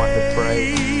that you're wanting to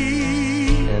pray.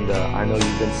 And I know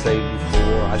you've been saved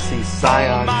before. I see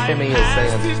Sion Timmy is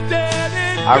saying,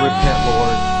 I repent,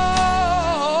 Lord.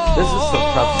 This is some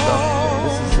tough stuff today.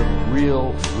 This is some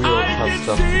real tough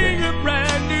stuff today.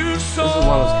 This is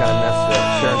one that's kind of messed up.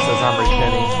 Sharon says, I'm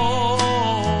repenting.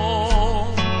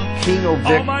 Kino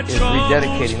Vic is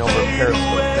rededicating over at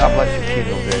Periscope. God bless you,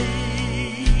 Kino Vic.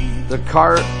 The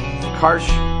Karsh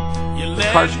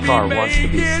car wants to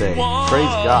be saved.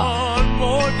 Praise God.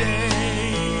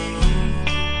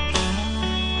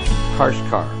 Karsh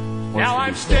car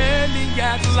wants to be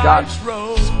saved.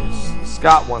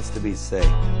 Scott wants to be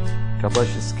saved. God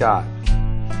bless you, Scott.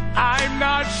 I'm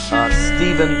not sure.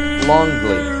 Stephen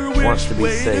Longley wants to be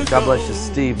saved. God bless you,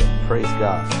 Stephen. Praise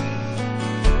God.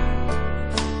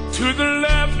 To the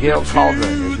left, Gail Cauldron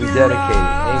is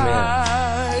rededicated. Amen.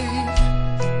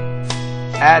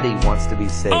 Addie wants to be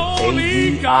saved.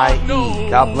 A-D-I-E.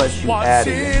 God bless you,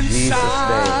 Addie. In Jesus'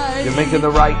 name. You're making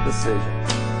the right decision.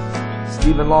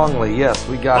 Stephen Longley, yes,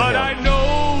 we got him.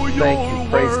 Thank you.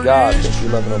 Praise God. Thank you,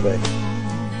 love and obey.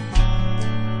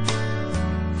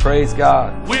 Praise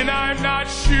God. When I'm not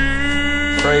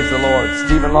sure. Praise the Lord.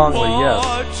 Stephen Longley, yes.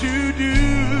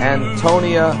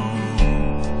 Antonia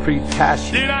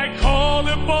Pritashi. Did I call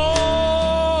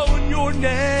upon your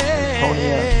name?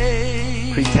 Antonia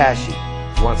Pritashi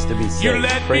wants to be saved.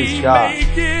 Praise God.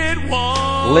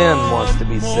 Lynn wants to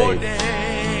be saved.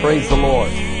 Praise the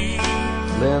Lord.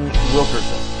 Lynn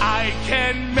Wilkerson. I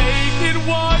can make it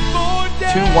one more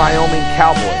 2 Wyoming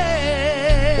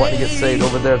cowboys wanting to get saved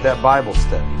over there at that Bible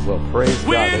study. Well, praise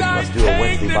God. They must do a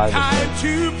Wednesday Bible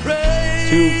study.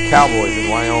 2 cowboys in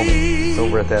Wyoming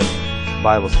over at that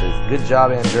Bible study. Good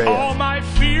job, Andrea.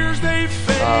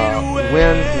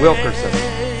 Wynn Wilkerson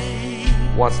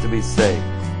wants to be saved.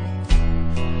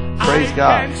 Praise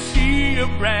God.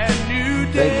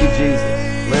 Thank you,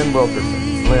 Jesus. Lynn Wilkerson.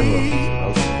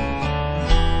 Okay.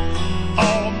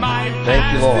 Thank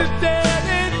you, Lord.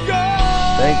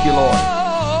 Thank you, Lord.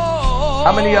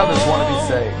 How many others want to be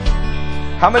saved?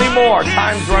 How many more?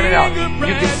 Time's running out.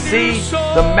 You can see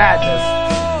the madness.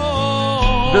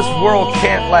 This world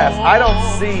can't last.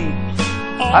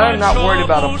 I'm not worried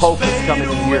about a pope that's coming in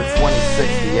the year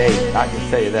 2068. I can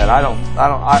tell you that. I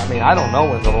don't know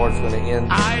when the Lord's going to end.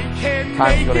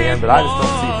 Time's going to end, but I just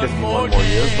don't see 51 more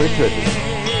years. We could be.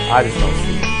 I just don't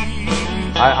see it.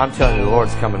 I'm telling you, the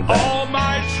Lord's coming back.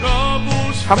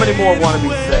 How many more want to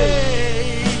be saved?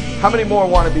 How many more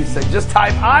want to be saved? Just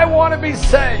type, I want to be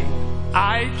saved.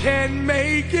 I can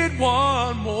make it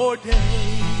one more day.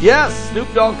 Yes,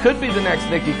 Snoop Dogg could be the next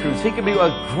Nicky Cruz. He could be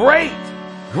a great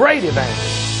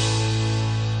evangelist.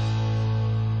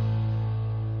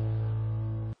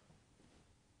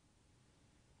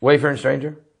 Wayfaring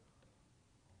stranger.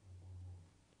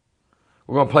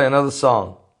 We're going to play another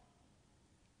song.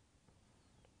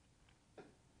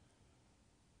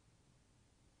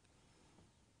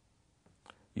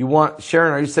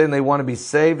 Sharon, are you saying they want to be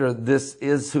saved, or this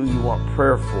is who you want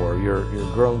prayer for? Your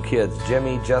grown kids,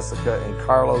 Jimmy, Jessica, and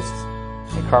Carlos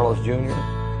Jr.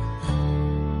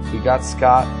 We got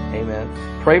Scott. Amen.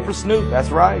 Pray for Snoop.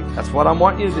 That's right. That's what I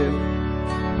want you to do.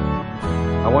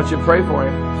 I want you to pray for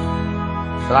him.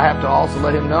 But I have to also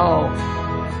let him know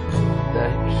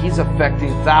that he's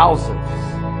affecting thousands.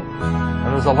 And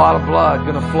there's a lot of blood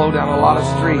going to flow down a lot of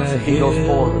streets if he goes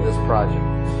forward with this project.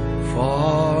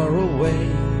 Far away.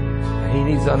 And he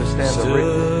needs to understand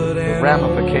the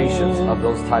ramifications of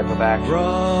those type of actions.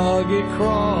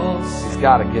 He's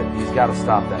got to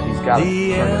stop that. He's got to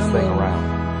turn this thing around.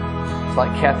 It's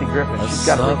like Kathy Griffin. She's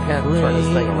got to repent and turn this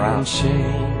thing around.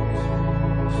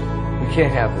 We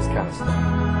can't have this kind of stuff.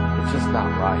 It's just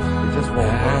not right. It just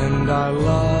won't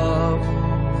work.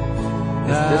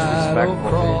 It's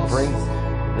disrespectful. It brings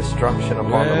destruction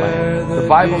upon the land. The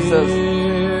Bible says,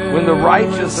 when the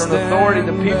righteous are in authority,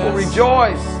 the people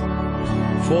rejoice.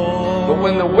 But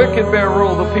when the wicked bear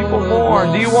rule, the people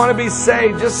mourn. Do you want to be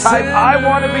saved? Just type, I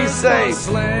want to be saved.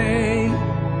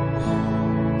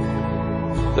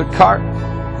 The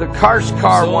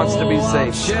Karshkar wants to be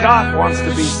saved. Scott wants to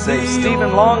be saved.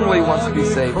 Stephen Longley wants to be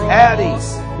saved. Addie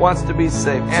wants to be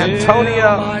saved.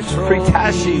 Antonia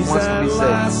Pritashi wants to be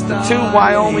saved. The 2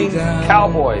 Wyoming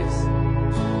cowboys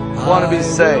want to be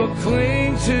saved.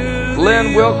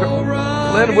 Lynn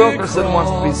Wilkerson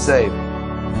wants to be saved.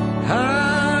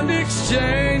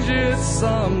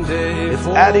 It's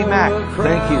Addie Mack.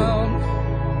 Thank you.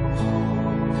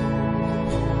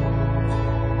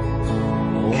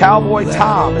 Cowboy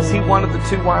Tom, is he one of the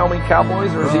 2 Wyoming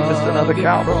cowboys, or is he just another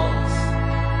cowboy?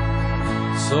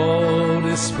 So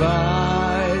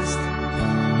despised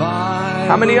by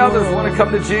how many others want to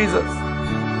come to Jesus?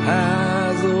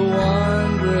 Has a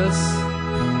wondrous.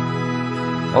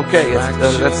 Okay,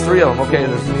 that's 3 of them. Okay,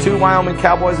 there's the 2 Wyoming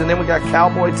cowboys, and then we got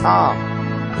Cowboy Tom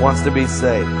wants to be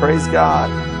saved. Praise God.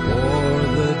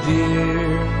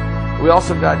 We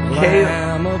also got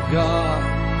K.O.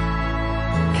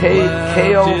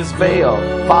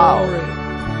 Fao.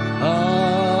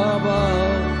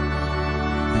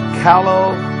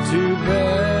 Callow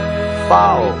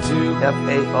Fao,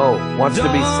 F-A-O, wants to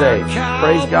be saved.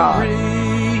 Praise God.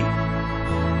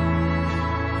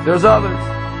 There's others.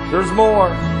 There's more.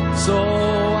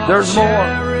 There's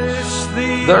more.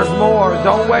 There's more.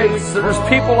 Don't wait. So there's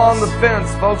people on the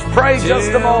fence, folks. Pray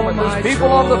just a moment. There's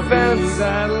people on the fence.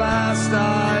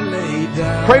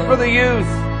 Pray for the youth.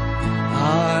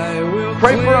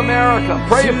 Pray for America.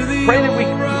 Pray that we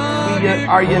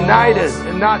are united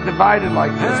and not divided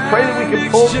like this. Pray that we can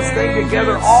pull this thing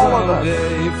together, all of us.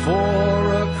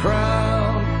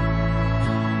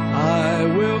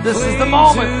 This is the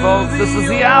moment, folks. This is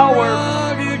the hour.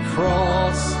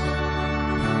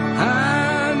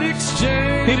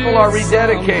 People are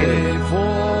rededicating.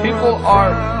 People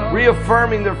are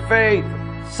reaffirming their faith.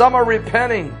 Some are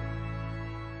repenting.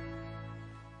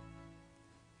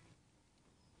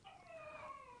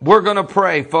 We're going to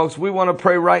pray, folks. We want to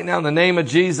pray right now in the name of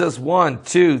Jesus. 1,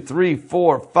 2, 3,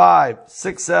 4, 5,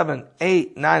 6, 7,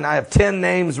 8, 9. I have 10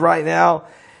 names right now,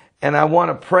 and I want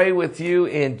to pray with you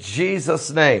in Jesus'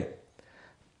 name.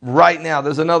 Right now,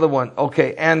 there's another one.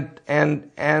 Okay, and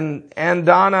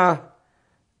Donna,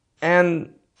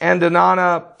 and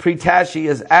Andonana Pritashi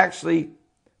is actually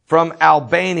from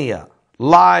Albania,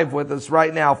 live with us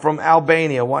right now from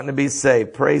Albania, wanting to be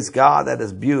saved. Praise God. That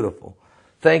is beautiful.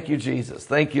 Thank you, Jesus.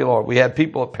 Thank you, Lord. We had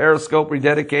people at Periscope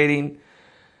rededicating.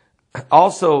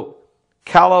 Also,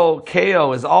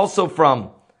 Kalokeo is also from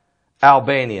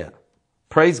Albania.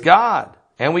 Praise God.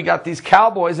 And we got these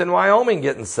cowboys in Wyoming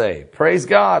getting saved. Praise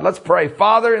God. Let's pray.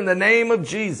 Father, in the name of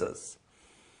Jesus,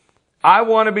 I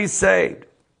want to be saved.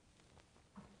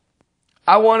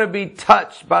 I want to be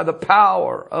touched by the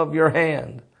power of your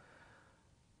hand.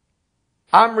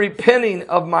 I'm repenting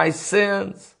of my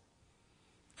sins,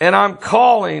 and I'm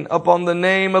calling upon the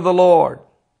name of the Lord.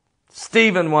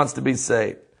 Stephen wants to be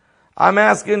saved. I'm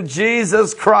asking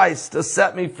Jesus Christ to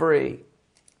set me free.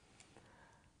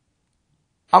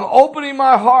 I'm opening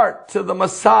my heart to the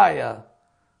Messiah,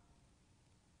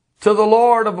 to the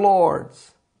Lord of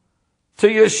Lords, to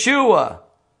Yeshua,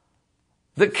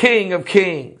 the King of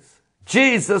Kings,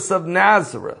 Jesus of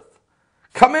Nazareth.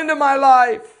 Come into my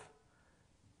life.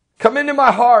 Come into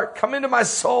my heart. Come into my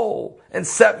soul and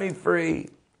set me free.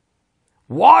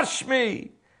 Wash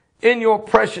me in your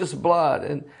precious blood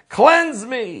and cleanse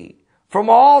me from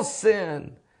all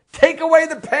sin. Take away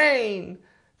the pain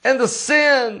and the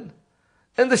sin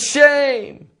and the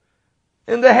shame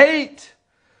and the hate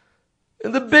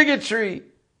and the bigotry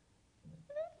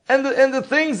and the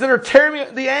things that are tearing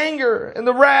me, the anger and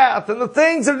the wrath and the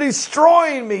things that are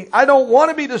destroying me. I don't want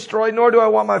to be destroyed, nor do I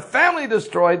want my family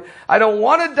destroyed. I don't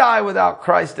want to die without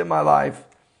Christ in my life.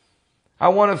 I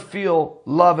want to feel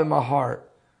love in my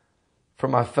heart for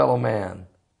my fellow man.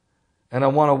 And I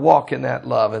want to walk in that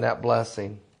love and that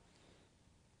blessing.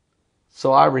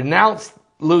 So I renounce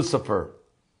Lucifer.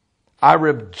 I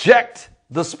reject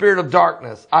the spirit of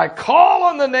darkness. I call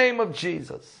on the name of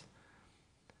Jesus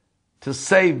to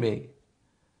save me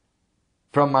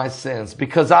from my sins,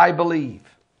 because I believe.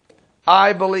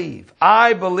 I believe.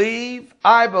 I believe.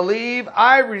 I believe.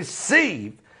 I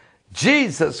receive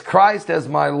Jesus Christ as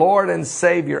my Lord and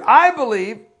Savior. I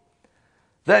believe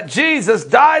that Jesus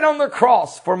died on the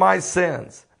cross for my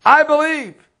sins. I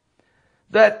believe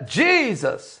that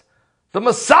Jesus, the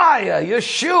Messiah,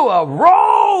 Yeshua,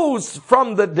 rose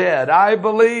from the dead. I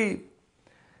believe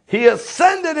he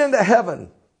ascended into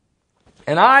heaven.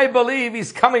 And I believe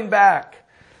he's coming back.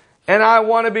 And I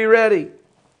want to be ready.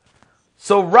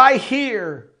 So right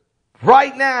here,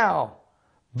 right now,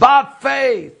 by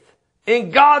faith, in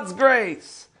God's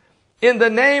grace, in the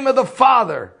name of the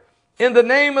Father, in the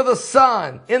name of the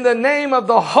Son, in the name of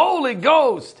the Holy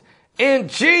Ghost, in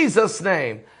Jesus'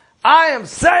 name, I am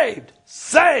saved,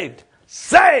 saved,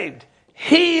 saved,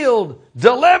 healed,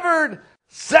 delivered,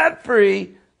 set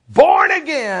free, born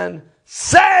again,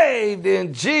 saved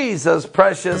in Jesus'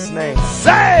 precious name.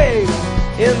 Saved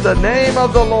in the name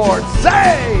of the Lord.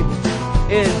 Saved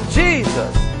in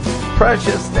Jesus'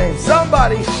 precious name.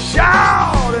 Somebody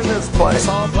shout in this place. I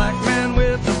saw a black man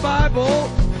with a Bible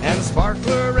and a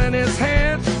sparkler in his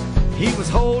hand. He was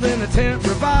holding a tent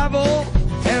revival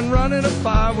and running a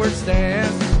fireworks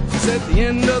stand. He said the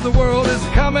end of the world is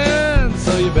coming,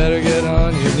 so you better get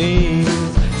on your knees.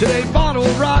 Today bottle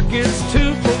rockets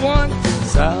 2 for 1.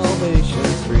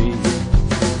 Salvation's free.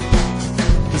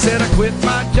 He said, I quit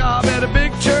my job at a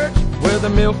big church where the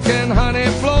milk and honey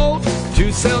flowed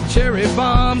to sell cherry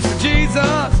bombs for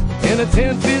Jesus in a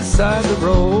tent beside the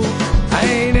road. I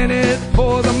ain't in it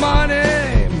for the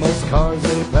money, most cars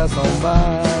they pass on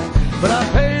by, but I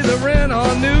pay the rent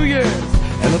on New Year's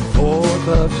and the 4th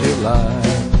of July.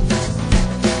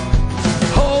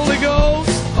 Holy Ghost,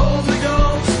 Holy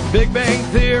Ghost, Big Bang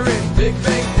Theory, Big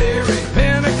Bang Theory,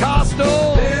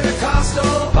 Pentecostal,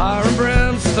 Pentecostal, fire and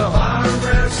brimstone, fire and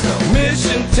brimstone,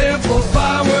 Mission Temple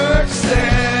fireworks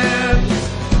stand.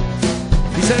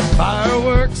 He said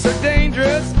fireworks are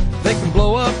dangerous, they can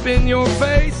blow up in your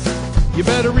face. You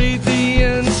better read the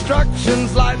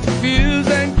instructions, light the fuse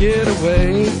and get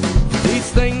away.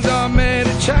 These things are made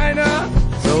in China,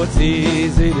 so it's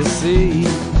easy to see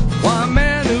why a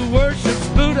man who worships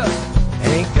Buddha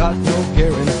ain't got no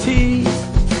guarantee.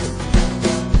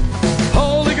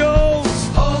 Holy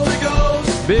Ghost, Holy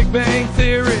Ghost, Big Bang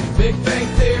Theory, Big Bang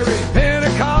Theory,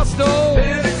 Pentecostal,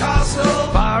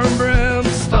 Pentecostal, fire and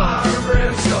brimstone, fire and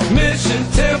brimstone, Mission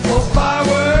Temple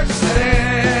fireworks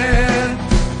stand.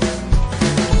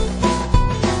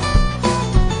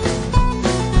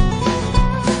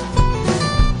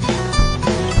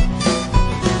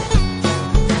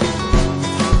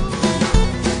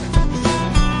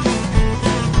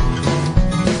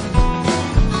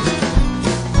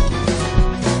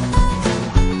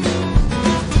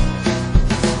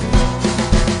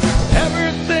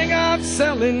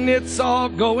 It's all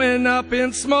going up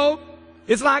in smoke.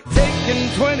 It's like taking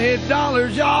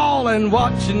 $20, y'all, and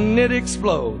watching it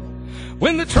explode.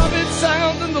 When the trumpet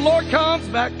sounds and the Lord comes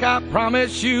back, I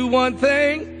promise you one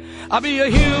thing. I'll be a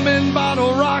human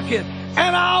bottle rocket,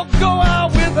 and I'll go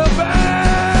out with a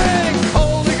bang.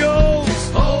 Holy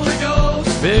Ghost, Holy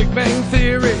Ghost, Big Bang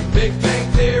Theory, Big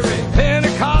Bang Theory,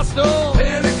 Pentecostal,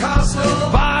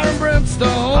 Pentecostal, fire and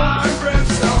brimstone, fire and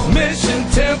brimstone, Mission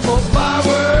Temple,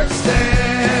 fireworks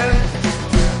stand.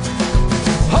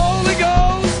 Holy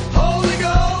Ghost, Holy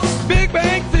Ghost, Big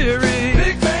Bang Theory,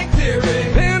 Big Bang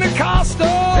Theory, Pentecostal,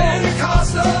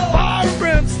 Pentecostal, fire and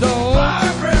brimstone, fire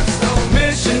and brimstone,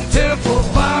 Mission Temple,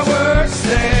 fireworks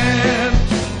stand.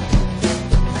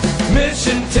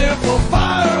 Mission Temple,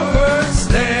 fireworks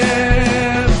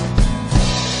stand.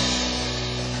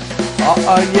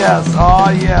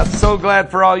 Yes. So glad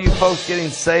for all you folks getting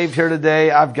saved here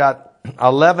today. I've got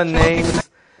 11 names,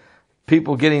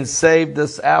 people getting saved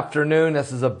this afternoon.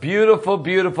 This is a beautiful,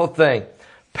 beautiful thing.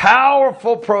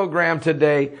 Powerful program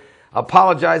today.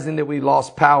 Apologizing that we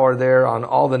lost power there on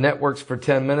all the networks for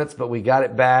 10 minutes, but we got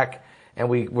it back and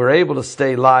we were able to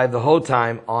stay live the whole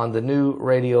time on the new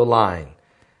radio line.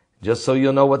 Just so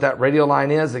you'll know what that radio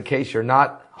line is in case you're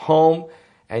not home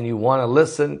and you want to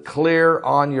listen clear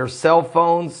on your cell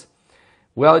phones,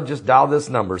 well, just dial this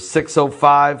number,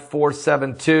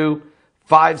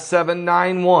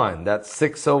 605-472-5791. That's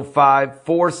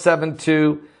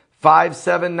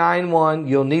 605-472-5791.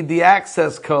 You'll need the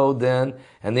access code then,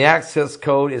 and the access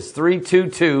code is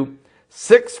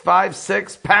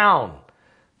 322-656-pound.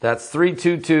 That's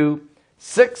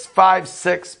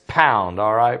 322-656-pound.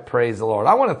 All right, praise the Lord.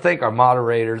 I want to thank our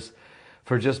moderators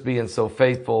for just being so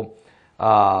faithful.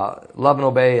 Love and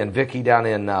Obey and Vicky down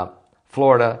in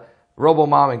Florida,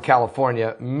 RoboMom in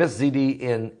California, Miss ZD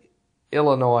in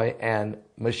Illinois, and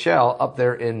Michelle up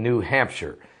there in New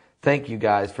Hampshire. Thank you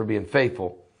guys for being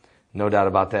faithful. No doubt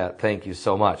about that. Thank you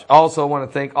so much. Also, I want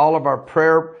to thank all of our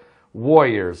prayer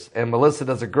warriors, and Melissa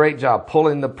does a great job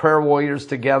pulling the prayer warriors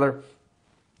together.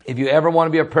 If you ever want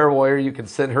to be a prayer warrior, you can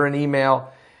send her an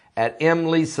email at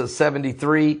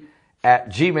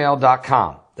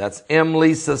mlisa73@gmail.com. That's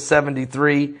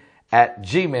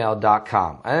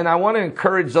mlisa73@gmail.com. And I want to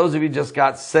encourage those of you who just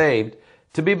got saved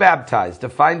to be baptized, to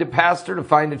find a pastor, to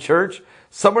find a church,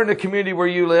 somewhere in the community where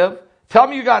you live. Tell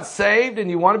them you got saved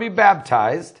and you want to be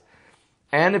baptized.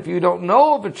 And if you don't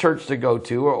know of a church to go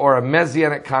to or a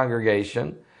Messianic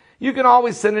congregation, you can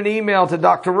always send an email to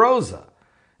Dr. Rosa,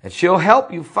 and she'll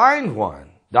help you find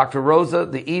one. Dr. Rosa,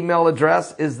 the email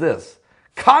address is this,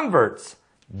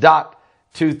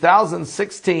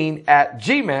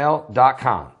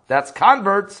 converts.2016@gmail.com. That's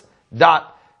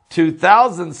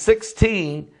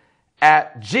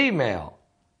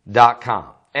converts.2016@gmail.com.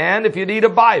 And if you need a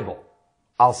Bible,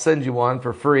 I'll send you one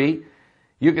for free.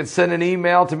 You can send an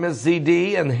email to Miss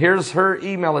ZD, and here's her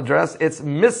email address. It's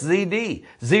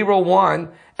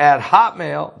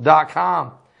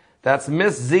MissZD01@hotmail.com. That's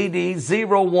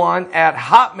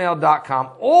MissZD01@hotmail.com.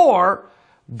 Or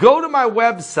go to my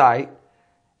website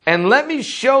and let me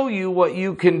show you what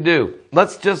you can do.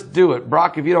 Let's just do it.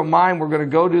 Brock, if you don't mind, we're going to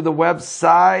go to the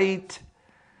website,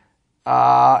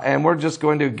 and we're just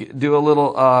going to do a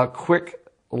little quick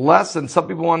lesson. Some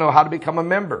people want to know how to become a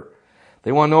member.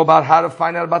 They want to know about how to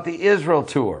find out about the Israel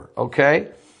tour, okay?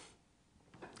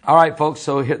 All right, folks,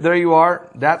 so there you are.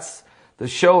 That's the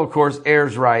show, of course,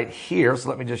 airs right here. So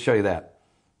let me just show you that,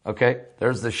 okay?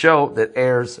 There's the show that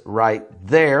airs right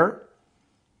there,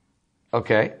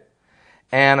 okay?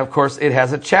 And, of course, it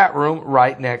has a chat room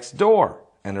right next door,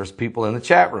 and there's people in the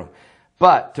chat room.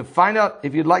 But to find out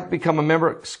if you'd like to become a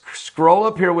member, scroll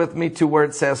up here with me to where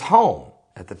it says Home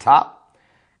at the top.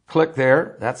 Click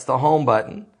there. That's the Home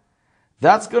button.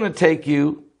 That's going to take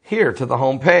you here to the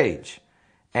home page.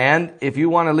 And if you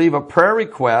want to leave a prayer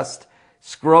request,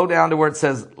 scroll down to where it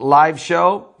says Live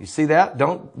Show. You see that?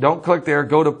 Don't click there.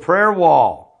 Go to Prayer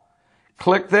Wall.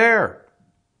 Click there.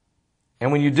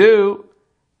 And when you do,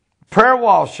 Prayer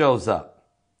Wall shows up.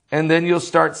 And then you'll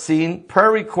start seeing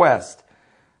prayer requests.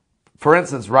 For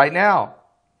instance, right now,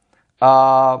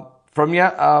 from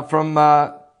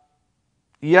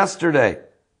yesterday,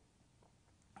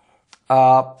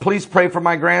 please pray for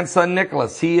my grandson,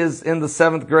 Nicholas. He is in the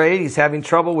 7th grade. He's having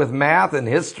trouble with math and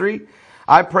history.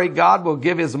 I pray God will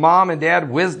give his mom and dad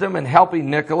wisdom in helping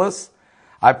Nicholas.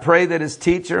 I pray that his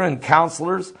teacher and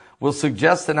counselors will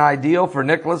suggest an ideal for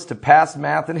Nicholas to pass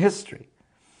math and history.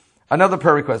 Another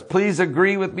prayer request. Please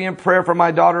agree with me in prayer for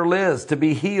my daughter Liz to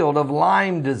be healed of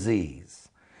Lyme disease.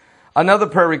 Another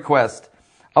prayer request.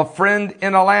 A friend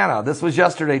in Atlanta, this was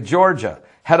yesterday, Georgia,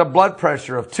 had a blood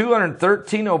pressure of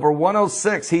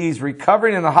 213/106. He's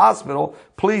recovering in the hospital.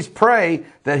 Please pray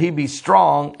that he be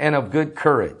strong and of good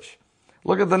courage.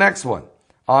 Look at the next one.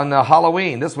 On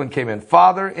Halloween, this one came in.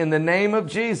 Father, in the name of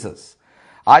Jesus,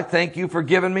 I thank you for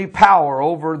giving me power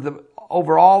over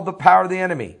all the power of the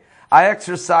enemy. I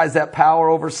exercise that power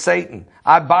over Satan.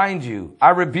 I bind you.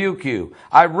 I rebuke you.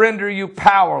 I render you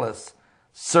powerless.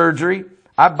 Surgery.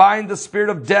 I bind the spirit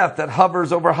of death that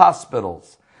hovers over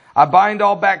hospitals. I bind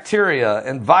all bacteria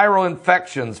and viral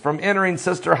infections from entering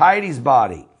Sister Heidi's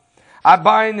body. I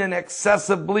bind an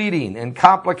excessive bleeding and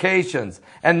complications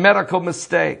and medical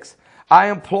mistakes. I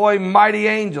employ mighty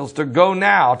angels to go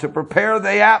now to prepare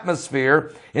the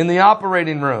atmosphere in the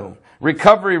operating room,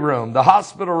 recovery room, the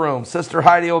hospital room Sister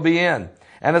Heidi will be in,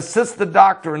 and assist the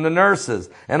doctor and the nurses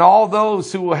and all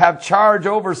those who will have charge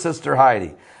over Sister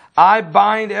Heidi. I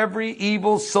bind every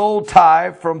evil soul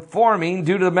tie from forming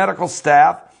due to the medical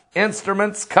staff,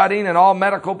 instruments, cutting, and all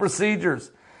medical procedures.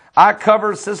 I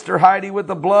cover Sister Heidi with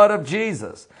the blood of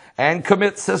Jesus and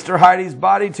commit Sister Heidi's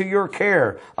body to your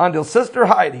care until Sister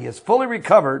Heidi is fully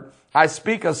recovered. I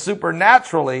speak a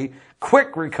supernaturally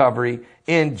quick recovery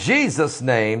in Jesus'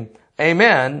 name.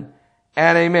 Amen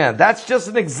and amen. That's just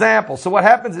an example. So what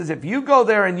happens is if you go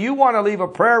there and you want to leave a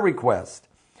prayer request,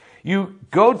 you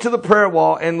go to the prayer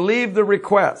wall and leave the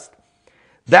request.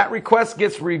 That request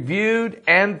gets reviewed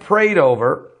and prayed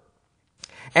over.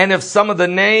 And if some of the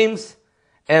names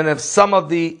and if some of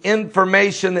the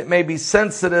information that may be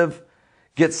sensitive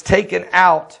gets taken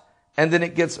out and then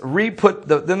it gets re-put,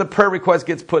 then the prayer request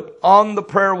gets put on the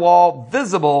prayer wall,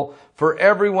 visible for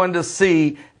everyone to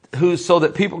see, so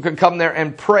that people can come there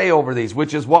and pray over these,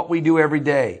 which is what we do every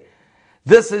day.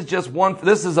 This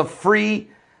is a free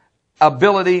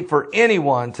ability for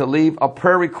anyone to leave a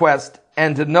prayer request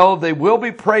and to know they will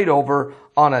be prayed over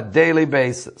on a daily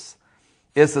basis.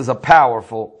 This is a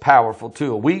powerful, powerful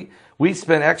tool. We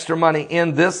spend extra money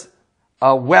in this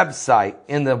website,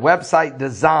 in the website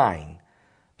design,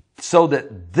 so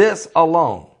that this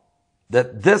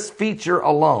feature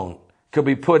alone could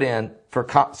be put in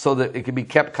so that it can be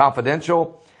kept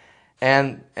confidential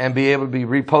and be able to be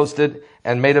reposted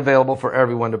and made available for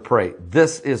everyone to pray.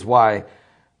 This is why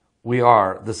we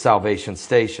are the Salvation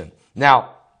Station.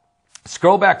 Now,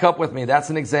 scroll back up with me. That's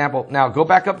an example. Now, go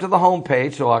back up to the home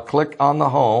page. So I'll click on the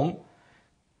home.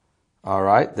 All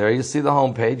right, there you see the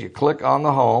home page. You click on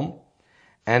the home,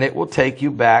 and it will take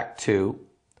you back to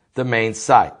the main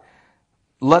site.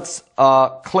 Let's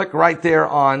click right there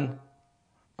on,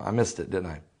 I missed it, didn't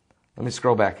I? Let me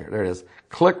scroll back here. There it is.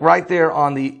 Click right there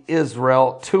on the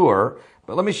Israel tour.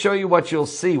 But let me show you what you'll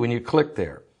see when you click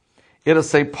there. It'll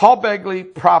say Paul Begley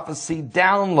Prophecy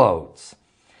Downloads.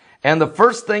 And the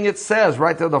first thing it says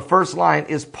right there, the first line,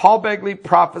 is Paul Begley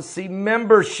Prophecy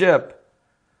Membership.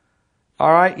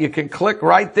 All right, you can click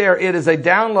right there. It is a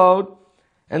download,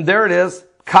 and there it is.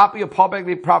 Copy of Paul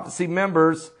Begley Prophecy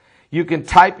Members. You can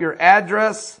type your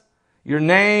address, your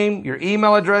name, your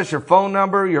email address, your phone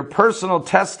number, your personal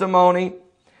testimony,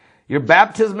 your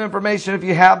baptism information if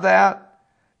you have that.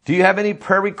 Do you have any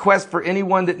prayer requests for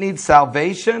anyone that needs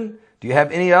salvation? Do you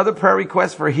have any other prayer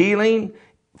requests for healing,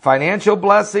 financial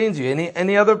blessings,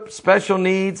 any other special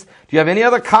needs? Do you have any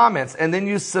other comments? And then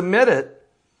you submit it.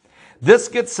 This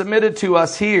gets submitted to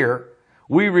us here.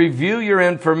 We review your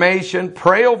information,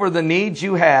 pray over the needs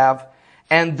you have,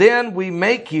 and then we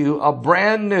make you a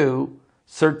brand new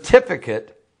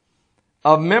certificate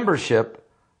of membership,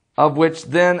 of which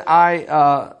then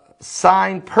I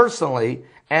sign personally,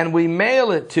 and we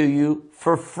mail it to you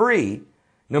for free,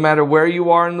 no matter where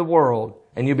you are in the world,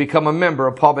 and you become a member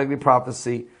of Paul Begley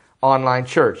Prophecy Online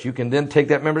Church. You can then take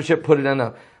that membership, put it in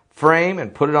a frame,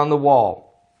 and put it on the wall.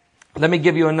 Let me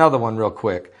give you another one real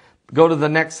quick. Go to the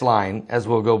next line as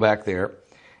we'll go back there.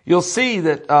 You'll see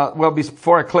that,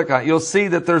 before I click on it, you'll see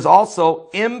that there's also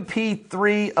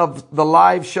MP3 of the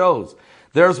live shows.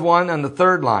 There's one on the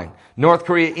third line. North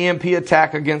Korea EMP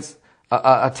attack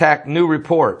new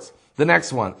reports. The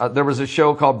next one, there was a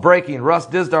show called Breaking. Russ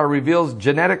Dizdar reveals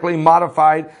genetically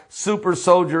modified super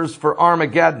soldiers for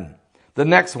Armageddon. The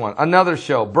next one, another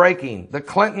show, Breaking. The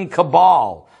Clinton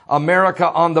Cabal. America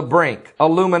on the Brink.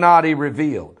 Illuminati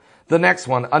revealed. The next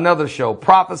one, another show,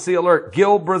 Prophecy Alert.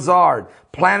 Gil Brazard.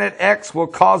 Planet X will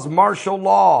cause martial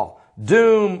law.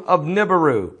 Doom of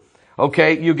Nibiru.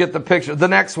 Okay, you get the picture. The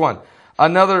next one,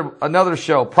 another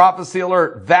show, Prophecy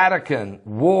Alert. Vatican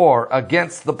war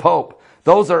against the Pope.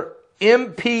 Those are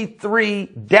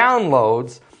MP3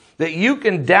 downloads that you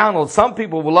can download. Some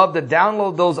people will love to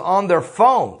download those on their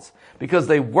phones because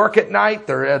they work at night.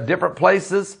 They're at different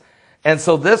places. And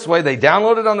so this way they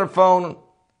download it on their phone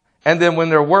And then when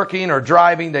they're working or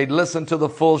driving, they listen to the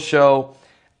full show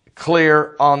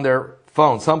clear on their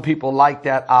phone. Some people like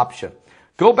that option.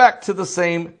 Go back to the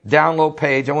same download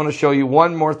page. I want to show you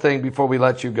one more thing before we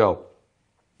let you go.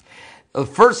 The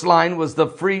first line was the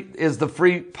free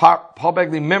Paul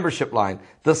Begley membership line.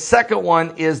 The second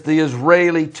one is the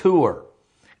Israeli tour.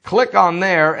 Click on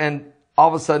there and all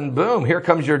of a sudden, boom, here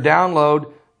comes your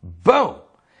download. Boom.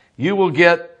 You will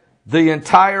get the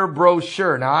entire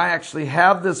brochure. Now, I actually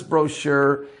have this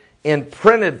brochure in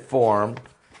printed form,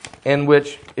 in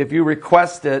which if you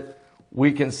request it,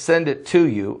 we can send it to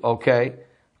you, okay?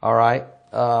 All right.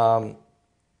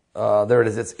 There it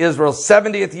is. It's Israel's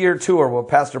 70th year tour with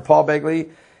Pastor Paul Begley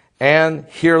and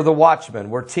Hear the Watchmen.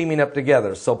 We're teaming up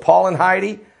together. So Paul and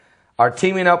Heidi are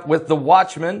teaming up with the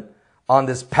Watchmen on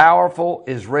this powerful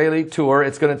Israeli tour.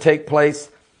 It's going to take place,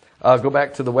 go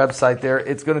back to the website there.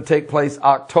 It's going to take place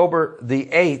October the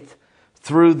 8th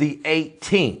through the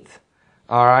 18th.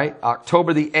 All right.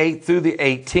 October the 8th through the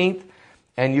 18th.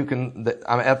 And you can,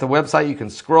 at the website, you can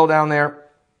scroll down there.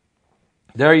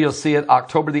 There you'll see it,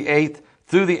 October the 8th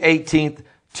through the 18th,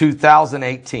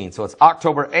 2018. So it's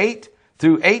October 8th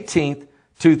through 18th,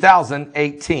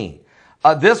 2018.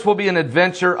 This will be an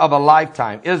adventure of a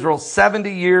lifetime. Israel's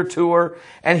 70-year tour.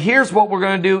 And here's what we're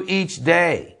going to do each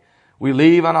day. We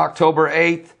leave on October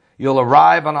 8th. You'll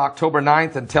arrive on October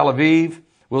 9th in Tel Aviv.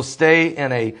 We'll stay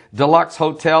in a deluxe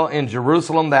hotel in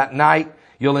Jerusalem that night.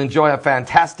 You'll enjoy a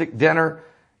fantastic dinner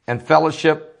and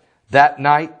fellowship that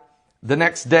night. The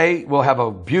next day, we'll have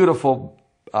a beautiful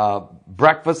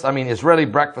breakfast. I mean, Israeli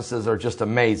breakfasts are just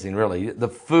amazing, really. The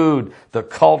food, the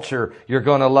culture, you're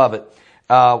going to love it.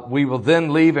 We will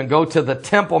then leave and go to the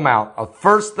Temple Mount. The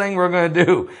first thing we're going to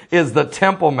do is the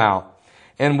Temple Mount,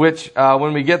 in which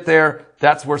when we get there,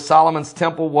 that's where Solomon's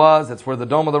temple was. It's where the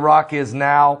Dome of the Rock is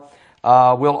now.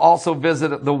 We'll also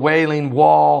visit the Wailing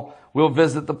Wall. We'll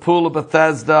visit the Pool of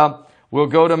Bethesda. We'll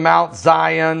go to Mount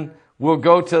Zion. We'll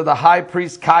go to the high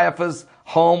priest Caiaphas'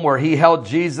 home where he held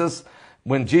Jesus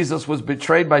when Jesus was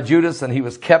betrayed by Judas and he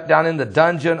was kept down in the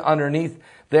dungeon underneath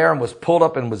there and was pulled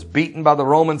up and was beaten by the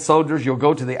Roman soldiers. You'll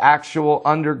go to the actual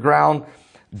underground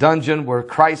dungeon where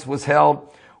Christ was held.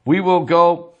 We will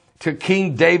go to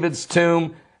King David's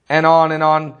tomb and on and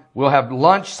on. We'll have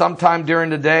lunch sometime during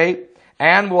the day.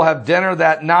 And we'll have dinner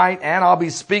that night, and I'll be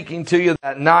speaking to you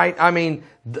that night. I mean,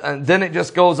 then it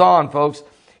just goes on, folks.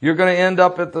 You're going to end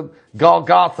up at the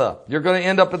Golgotha. You're going to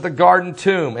end up at the Garden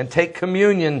Tomb and take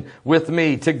communion with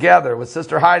me together, with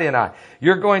Sister Heidi and I.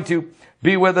 You're going to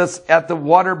be with us at the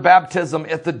water baptism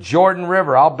at the Jordan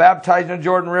River. I'll baptize in the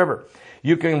Jordan River.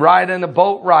 You can ride in a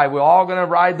boat ride. We're all going to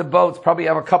ride the boats. Probably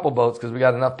have a couple boats because we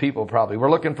got enough people probably.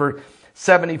 We're looking for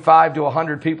 75 to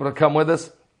 100 people to come with us.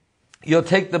 You'll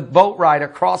take the boat ride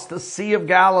across the Sea of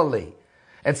Galilee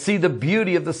and see the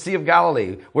beauty of the Sea of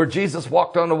Galilee, where Jesus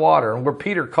walked on the water and where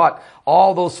Peter caught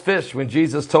all those fish when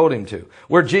Jesus told him to,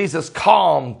 where Jesus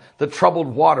calmed the troubled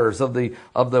waters of the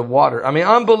water. I mean,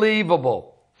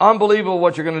 unbelievable. Unbelievable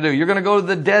what you're going to do. You're going to go to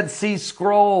the Dead Sea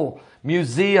Scroll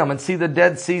Museum and see the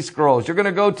Dead Sea Scrolls. You're going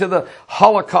to go to the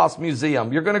Holocaust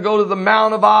Museum. You're going to go to the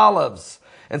Mount of Olives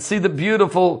and see the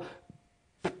beautiful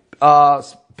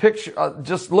picture.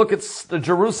 Just look at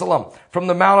Jerusalem from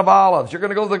the Mount of Olives. You're going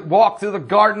to go walk through the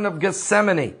Garden of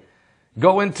Gethsemane.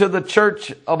 Go into the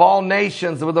Church of All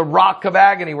Nations with the Rock of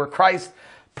Agony where Christ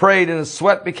prayed and his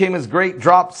sweat became as great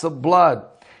drops of blood.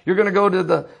 You're going to go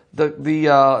to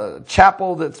the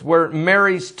chapel that's where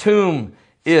Mary's tomb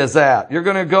is at. You're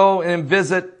going to go and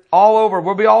visit all over.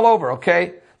 We'll be all over,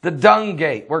 okay? The Dung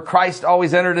Gate where Christ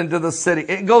always entered into the city.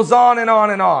 It goes on and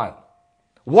on and on.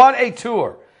 What a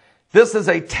tour. This is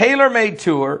a tailor-made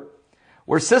tour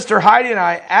where Sister Heidi and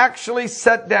I actually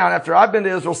sat down. After I've been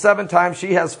to Israel 7 times,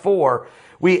 she has 4.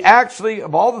 We actually,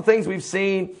 of all the things we've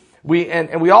seen,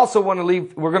 and we also want to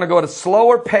leave, we're going to go at a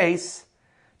slower pace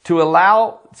to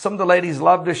allow some of the ladies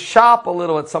love to shop a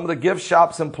little at some of the gift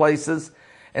shops and places.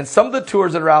 And some of the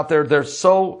tours that are out there, they're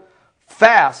so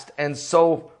fast and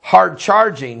so hard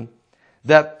charging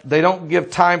that they don't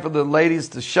give time for the ladies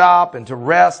to shop and to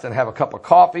rest and have a cup of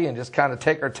coffee and just kind of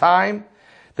take our time.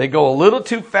 They go a little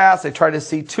too fast. They try to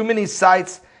see too many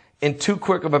sights in too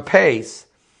quick of a pace.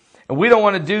 And we don't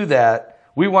want to do that.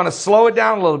 We want to slow it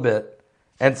down a little bit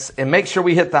and make sure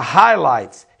we hit the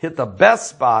highlights, hit the best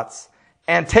spots,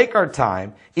 and take our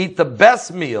time, eat the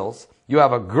best meals. You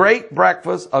have a great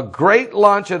breakfast, a great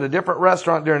lunch at a different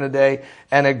restaurant during the day,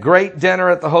 and a great dinner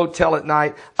at the hotel at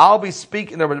night. I'll be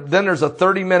speaking there, but then there's a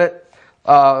 30-minute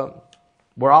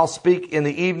where I'll speak in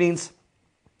the evenings,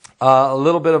 a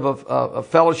little bit of a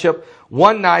fellowship.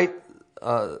 One night,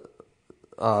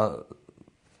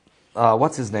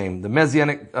 what's his name? The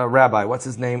Messianic rabbi. What's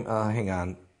his name? Hang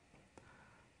on.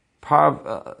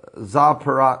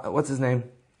 Zaparat. What's his name?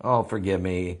 Oh, forgive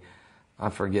me. I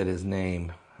forget his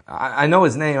name. I know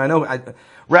his name.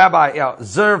 Rabbi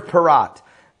Zev Parat.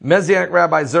 Messianic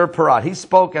Rabbi Zev Parat. He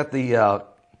spoke at the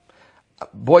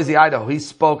Boise, Idaho. He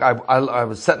spoke. I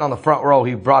was sitting on the front row.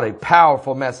 He brought a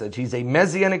powerful message. He's a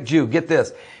Messianic Jew. Get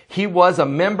this. He was a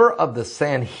member of the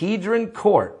Sanhedrin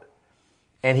court,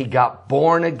 and he got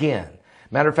born again.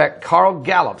 Matter of fact, Carl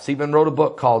Gallups even wrote a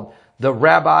book called The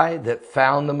Rabbi That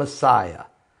Found the Messiah.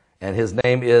 And his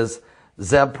name is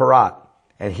Zev Parat.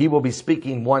 And he will be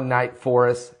speaking one night for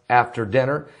us after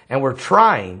dinner. And we're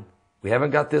trying, we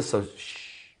haven't got this, so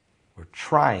we're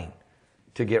trying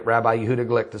to get Rabbi Yehuda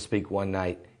Glick to speak one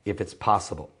night if it's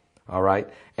possible. All right?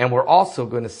 And we're also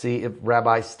going to see if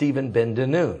Rabbi Stephen Ben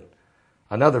Danoon,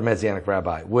 another Messianic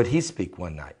rabbi, would he speak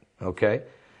one night? Okay?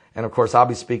 And of course, I'll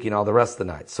be speaking all the rest of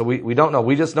the night. So we don't know.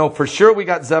 We just know for sure we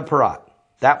got Zev Parat.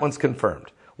 That one's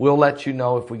confirmed. We'll let you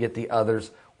know if we get the others.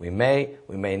 We may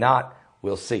not.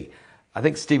 We'll see. I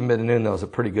think Stephen Ben Danoon knows a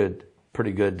pretty good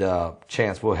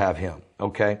chance we'll have him.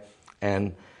 Okay?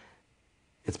 And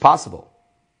it's possible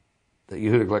that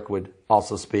Yehuda Glick would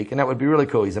also speak. And that would be really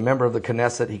cool. He's a member of the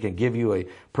Knesset. He can give you a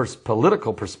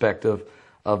political perspective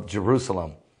of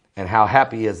Jerusalem and how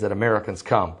happy he is that Americans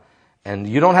come. And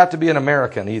you don't have to be an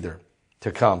American either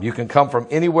to come. You can come from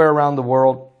anywhere around the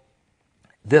world.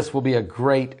 This will be a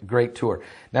great, great tour.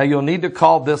 Now, you'll need to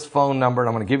call this phone number, and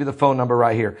I'm going to give you the phone number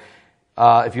right here.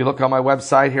 If you look on my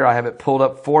website here, I have it pulled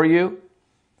up for you.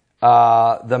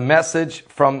 The message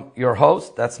from your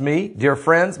host, that's me. Dear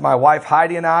friends, my wife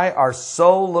Heidi and I are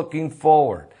so looking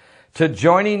forward to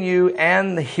joining you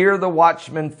and the Hear the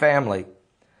Watchman family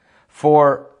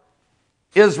for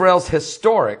Israel's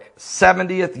historic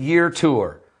 70th year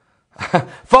tour.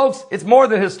 Folks, it's more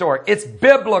than historic. It's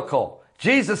biblical.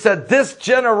 Jesus said, this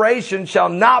generation shall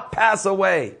not pass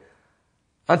away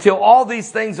until all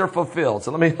these things are fulfilled.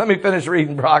 So let me finish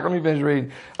reading, Brock. Let me finish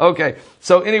reading. Okay.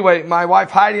 So anyway, my wife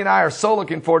Heidi and I are so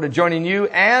looking forward to joining you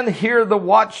and Hear the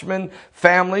Watchman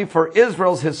family for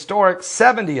Israel's historic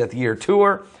 70th year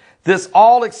tour. This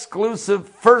all-exclusive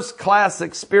first-class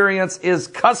experience is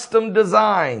custom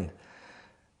designed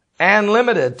and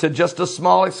limited to just a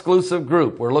small exclusive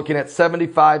group. We're looking at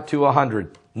 75 to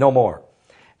 100, no more.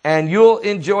 And you'll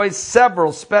enjoy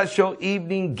several special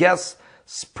evening guest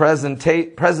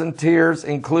presenters,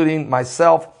 including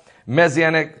myself,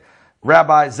 Messianic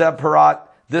Rabbi Zev Parat.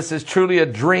 This is truly a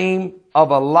dream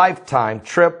of a lifetime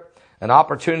trip, an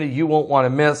opportunity you won't want to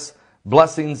miss.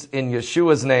 Blessings in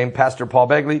Yeshua's name, Pastor Paul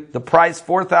Begley. The price,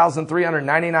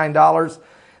 $4,399.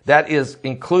 That is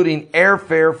including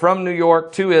airfare from New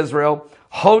York to Israel,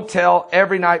 hotel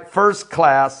every night, first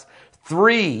class,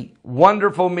 3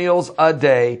 wonderful meals a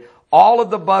day, all of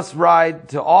the bus ride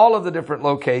to all of the different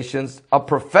locations, a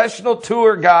professional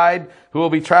tour guide who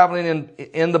will be traveling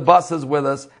in the buses with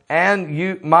us, and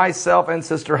you, myself, and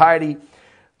Sister Heidi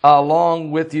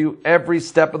along with you every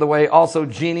step of the way. Also,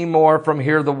 Jeannie Moore from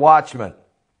Hear the Watchman.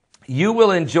 You will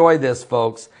enjoy this,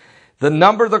 folks. The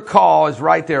number to call is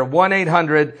right there,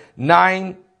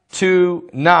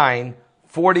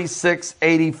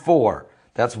 1-800-929-4684.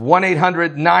 That's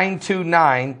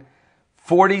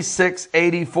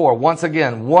 1-800-929-4684. Once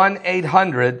again,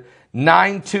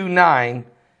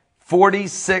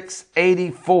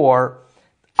 1-800-929-4684,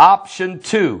 option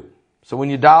 2. So when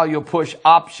you dial, you'll push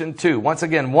option 2. Once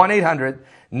again,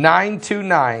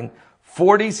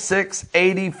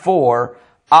 1-800-929-4684,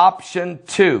 option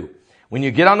 2. When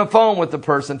you get on the phone with the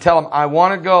person, tell them, I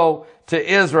want to go to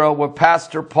Israel with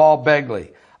Pastor Paul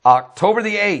Begley. October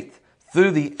the 8th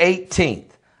through the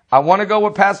 18th. I want to go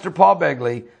with Pastor Paul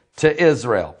Begley to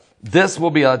Israel. This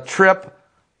will be a trip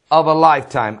of a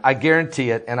lifetime. I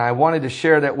guarantee it. And I wanted to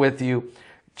share that with you.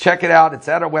 Check it out. It's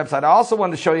at our website. I also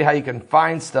wanted to show you how you can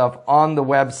find stuff on the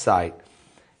website,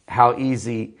 how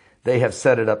easy they have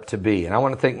set it up to be. And I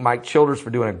want to thank Mike Childers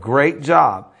for doing a great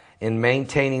job in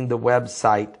maintaining the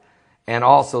website, and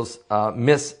also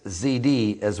Miss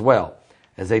ZD as well,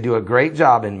 as they do a great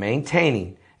job in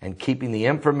maintaining and keeping the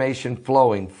information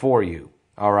flowing for you.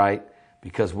 All right?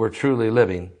 Because we're truly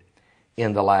living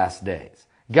in the last days.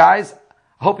 Guys,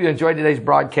 I hope you enjoyed today's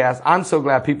broadcast. I'm so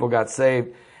glad people got saved.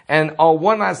 And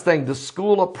one last thing, the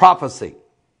School of Prophecy.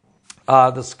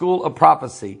 The School of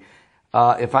Prophecy.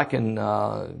 If I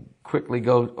can quickly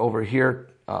go over here.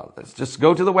 Let's just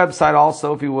go to the website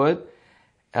also, if you would.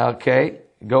 Okay.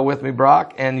 Go with me,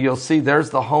 Brock. And you'll see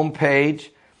there's the home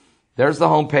page. There's the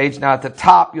home page. Now at the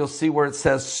top, you'll see where it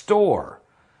says store.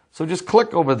 So just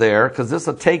click over there, because this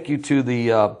will take you to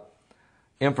the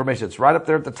information. It's right up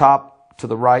there at the top. to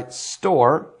the right,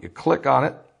 store. You click on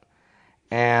it,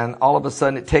 and all of a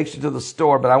sudden it takes you to the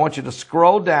store. But I want you to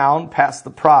scroll down past the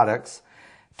products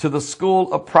to the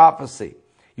School of Prophecy.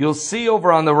 You'll see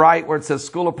over on the right where it says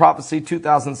School of Prophecy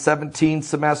 2017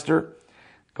 semester.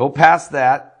 Go past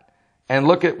that and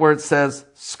look at where it says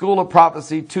School of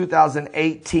Prophecy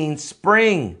 2018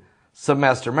 spring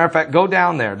semester. Matter of fact, go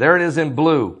down there. There it is in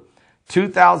blue.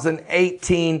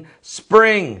 2018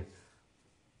 spring.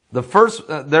 The first,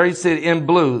 there you see it in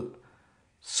blue.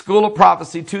 School of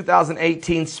Prophecy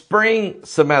 2018 spring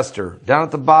semester. Down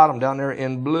at the bottom, down there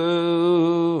in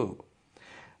blue.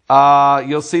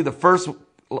 You'll see the first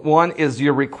one is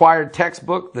your required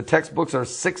textbook. The textbooks are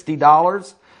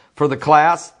 $60 for the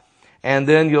class. And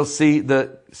then you'll see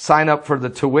the sign up for the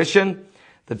tuition.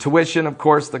 The tuition, of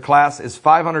course, the class is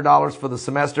 $500 for the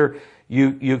semester.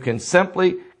 You can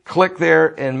simply click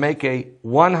there and make a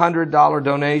 $100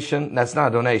 donation. That's not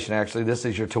a donation, actually. This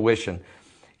is your tuition.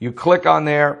 You click on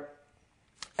there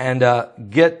and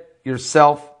get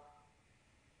yourself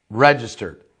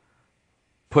registered.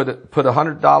 Put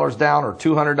 $100 down or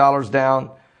 $200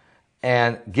 down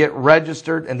and get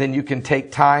registered, and then you can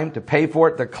take time to pay for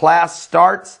it. The class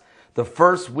starts the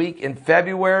first week in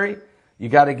February. You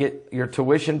got to get your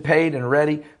tuition paid and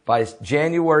ready by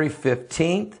January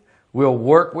 15th. We'll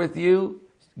work with you.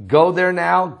 Go there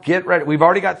now. Get ready. We've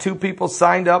already got 2 people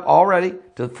signed up already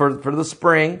for the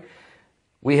spring.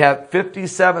 We have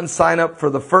 57 sign up for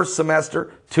the first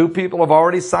semester. 2 people have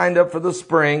already signed up for the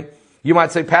spring. You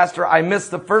might say, Pastor, I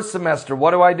missed the first semester.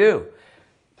 What do I do?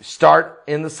 Start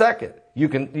in the second.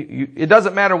 It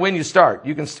doesn't matter when you start.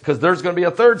 You can, because there's going to be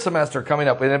a third semester coming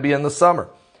up, and it'll be in the summer.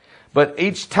 But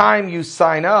each time you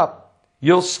sign up,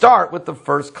 you'll start with the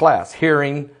first class,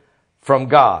 hearing from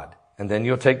God. And then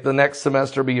you'll take the next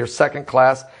semester, be your second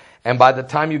class. And by the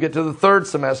time you get to the third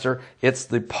semester, it's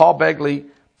the Paul Begley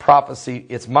prophecy.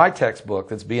 It's my textbook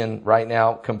that's being right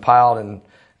now compiled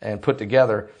and put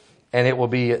together. And it will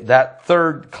be, that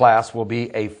third class will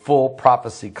be a full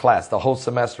prophecy class, the whole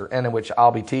semester, and in which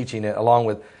I'll be teaching it along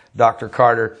with Dr.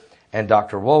 Carter and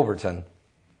Dr. Wolverton.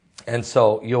 And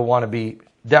so you'll want to be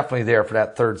definitely there for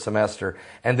that third semester.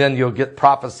 And then you'll get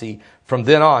prophecy. From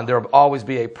then on, there will always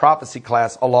be a prophecy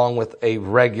class along with a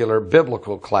regular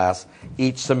biblical class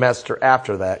each semester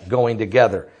after that, going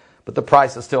together. But the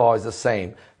price is still always the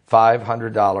same,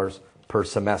 $500 per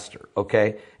semester,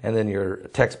 okay? And then your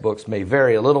textbooks may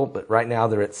vary a little, but right now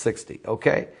they're at $60,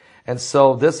 okay? And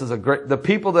so this is the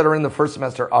people that are in the first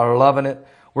semester are loving it.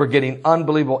 We're getting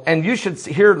unbelievable, and you should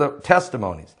hear the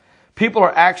testimonies. People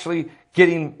are actually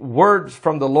getting words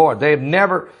from the Lord.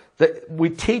 We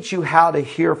teach you how to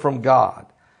hear from God,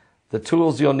 the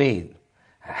tools you'll need,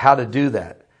 how to do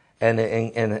that,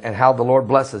 and how the Lord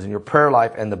blesses in your prayer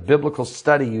life, and the biblical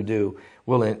study you do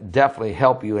will definitely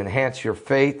help you enhance your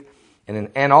faith.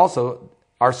 And also,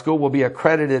 our school will be an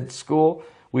accredited school.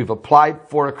 We've applied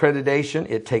for accreditation.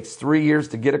 It takes 3 years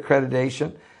to get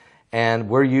accreditation. And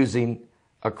we're using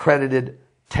accredited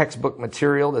textbook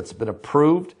material that's been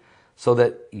approved so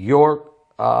that your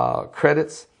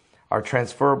credits are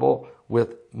transferable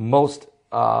with most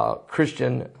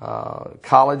Christian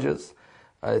colleges.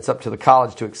 It's up to the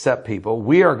college to accept people.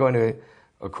 We are going to,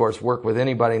 of course, work with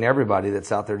anybody and everybody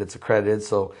that's out there that's accredited.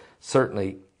 So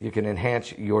certainly you can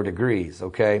enhance your degrees,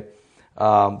 okay?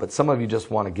 But some of you just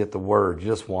want to get the word. You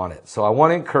just want it. So I want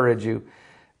to encourage you.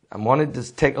 I want to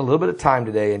just take a little bit of time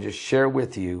today and just share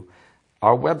with you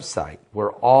our website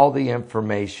where all the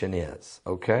information is,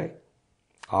 okay?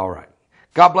 All right.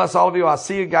 God bless all of you. I'll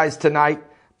see you guys tonight.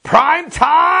 Prime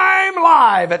Time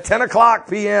Live at 10 o'clock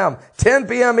p.m., 10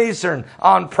 p.m. Eastern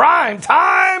on Prime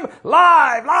Time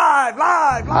Live.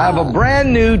 I have a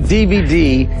brand new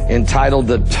DVD entitled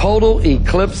The Total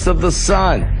Eclipse of the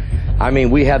Sun. I mean,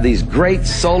 we have these great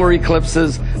solar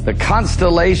eclipses, the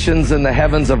constellations in the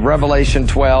heavens of Revelation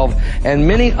 12, and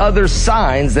many other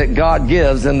signs that God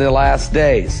gives in the last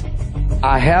days.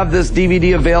 I have this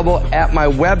DVD available at my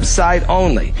website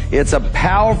only. It's a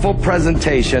powerful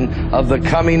presentation of the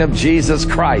coming of Jesus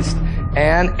Christ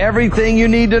and everything you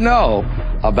need to know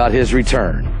about His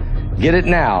return. Get it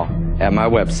now at my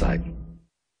website.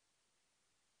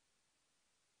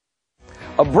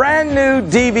 A brand new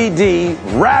DVD,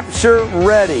 Rapture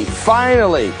Ready.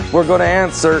 Finally, we're going to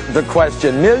answer the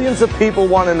question millions of people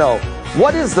want to know.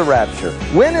 What is the rapture?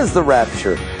 When is the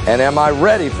rapture? And am I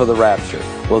ready for the rapture?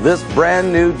 Well, this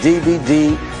brand new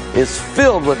DVD is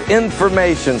filled with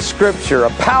information, scripture, a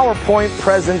PowerPoint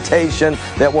presentation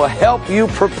that will help you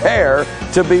prepare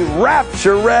to be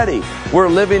rapture ready. We're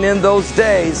living in those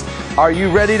days. Are you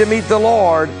ready to meet the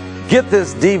Lord? Get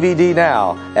this DVD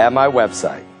now at my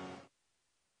website.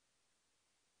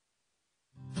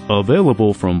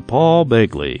 available from Paul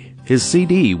Begley, his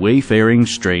CD Wayfaring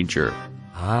Stranger.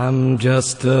 I'm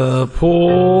just a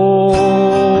poor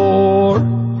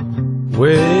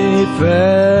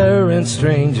wayfaring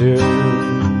stranger,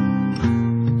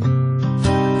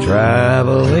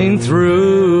 traveling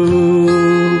through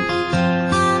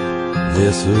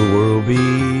this world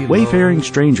below. Wayfaring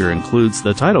Stranger includes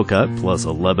the title cut plus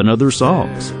 11 other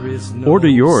songs. Order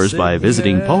yours by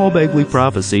visiting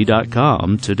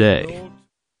paulbegleyprophecy.com today.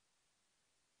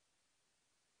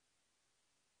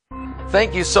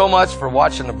 Thank you so much for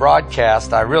watching the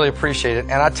broadcast. I really appreciate it.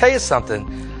 And I'll tell you something.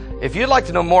 If you'd like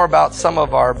to know more about some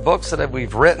of our books that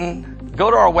we've written, go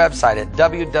to our website at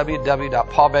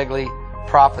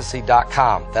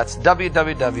www.paulbegleyprophecy.com. That's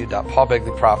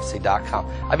www.paulbegleyprophecy.com.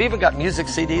 I've even got music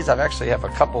CDs. I actually have a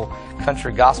couple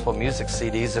country gospel music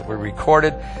CDs that we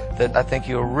recorded that I think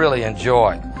you'll really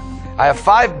enjoy. I have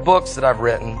 5 books that I've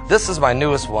written. This is my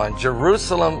newest one,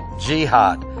 Jerusalem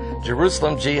Jihad.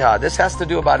 Jerusalem Jihad. This has to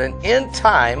do about an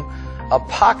end-time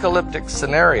apocalyptic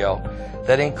scenario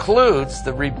that includes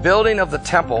the rebuilding of the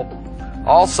temple,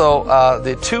 also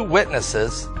the 2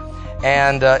 witnesses,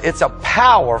 and it's a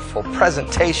powerful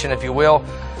presentation, if you will,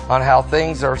 on how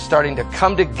things are starting to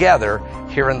come together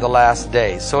here in the last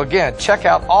days. So again, check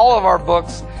out all of our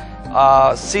books,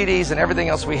 CDs, and everything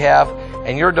else we have,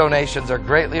 and your donations are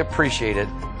greatly appreciated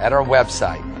at our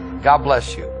website. God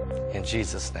bless you, in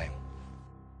Jesus' name.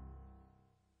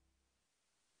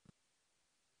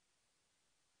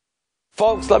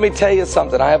 Folks, let me tell you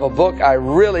something. I have a book I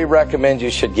really recommend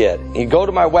you should get. You go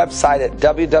to my website at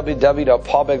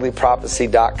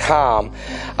www.paulbegleyprophecy.com.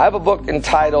 I have a book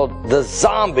entitled The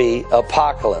Zombie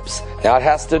Apocalypse. Now, it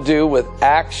has to do with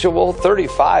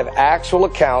 35 actual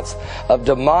accounts of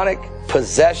demonic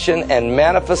possession and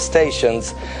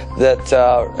manifestations that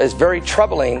is very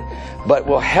troubling, but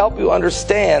will help you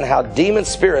understand how demon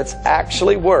spirits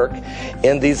actually work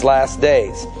in these last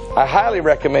days. I highly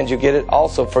recommend you get it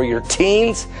also for your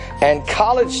teens and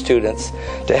college students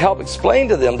to help explain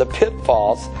to them the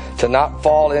pitfalls to not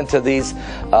fall into these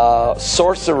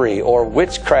sorcery or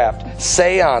witchcraft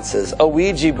seances,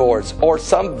 Ouija boards, or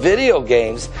some video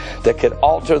games that could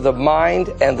alter the mind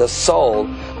and the soul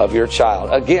of your child.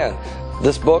 Again,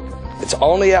 this book, it's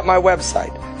only at my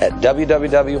website at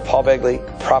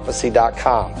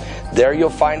www.paulbegleyprophecy.com. There you'll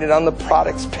find it on the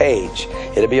products page.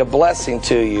 It'll be a blessing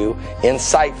to you,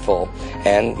 insightful,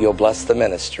 and you'll bless the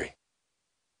ministry.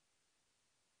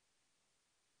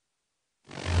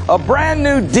 A brand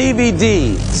new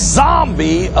DVD,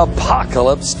 Zombie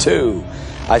Apocalypse 2.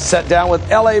 I sat down with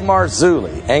L.A.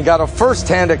 Marzulli and got a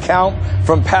first-hand account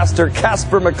from Pastor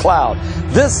Casper McLeod.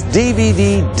 This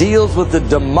DVD deals with the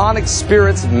demonic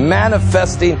spirits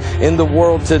manifesting in the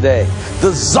world today.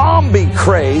 The zombie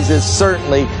craze has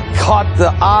certainly caught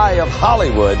the eye of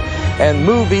Hollywood and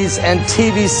movies and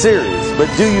TV series. But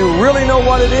do you really know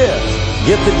what it is?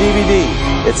 Get the DVD.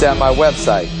 It's at my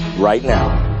website right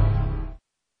now.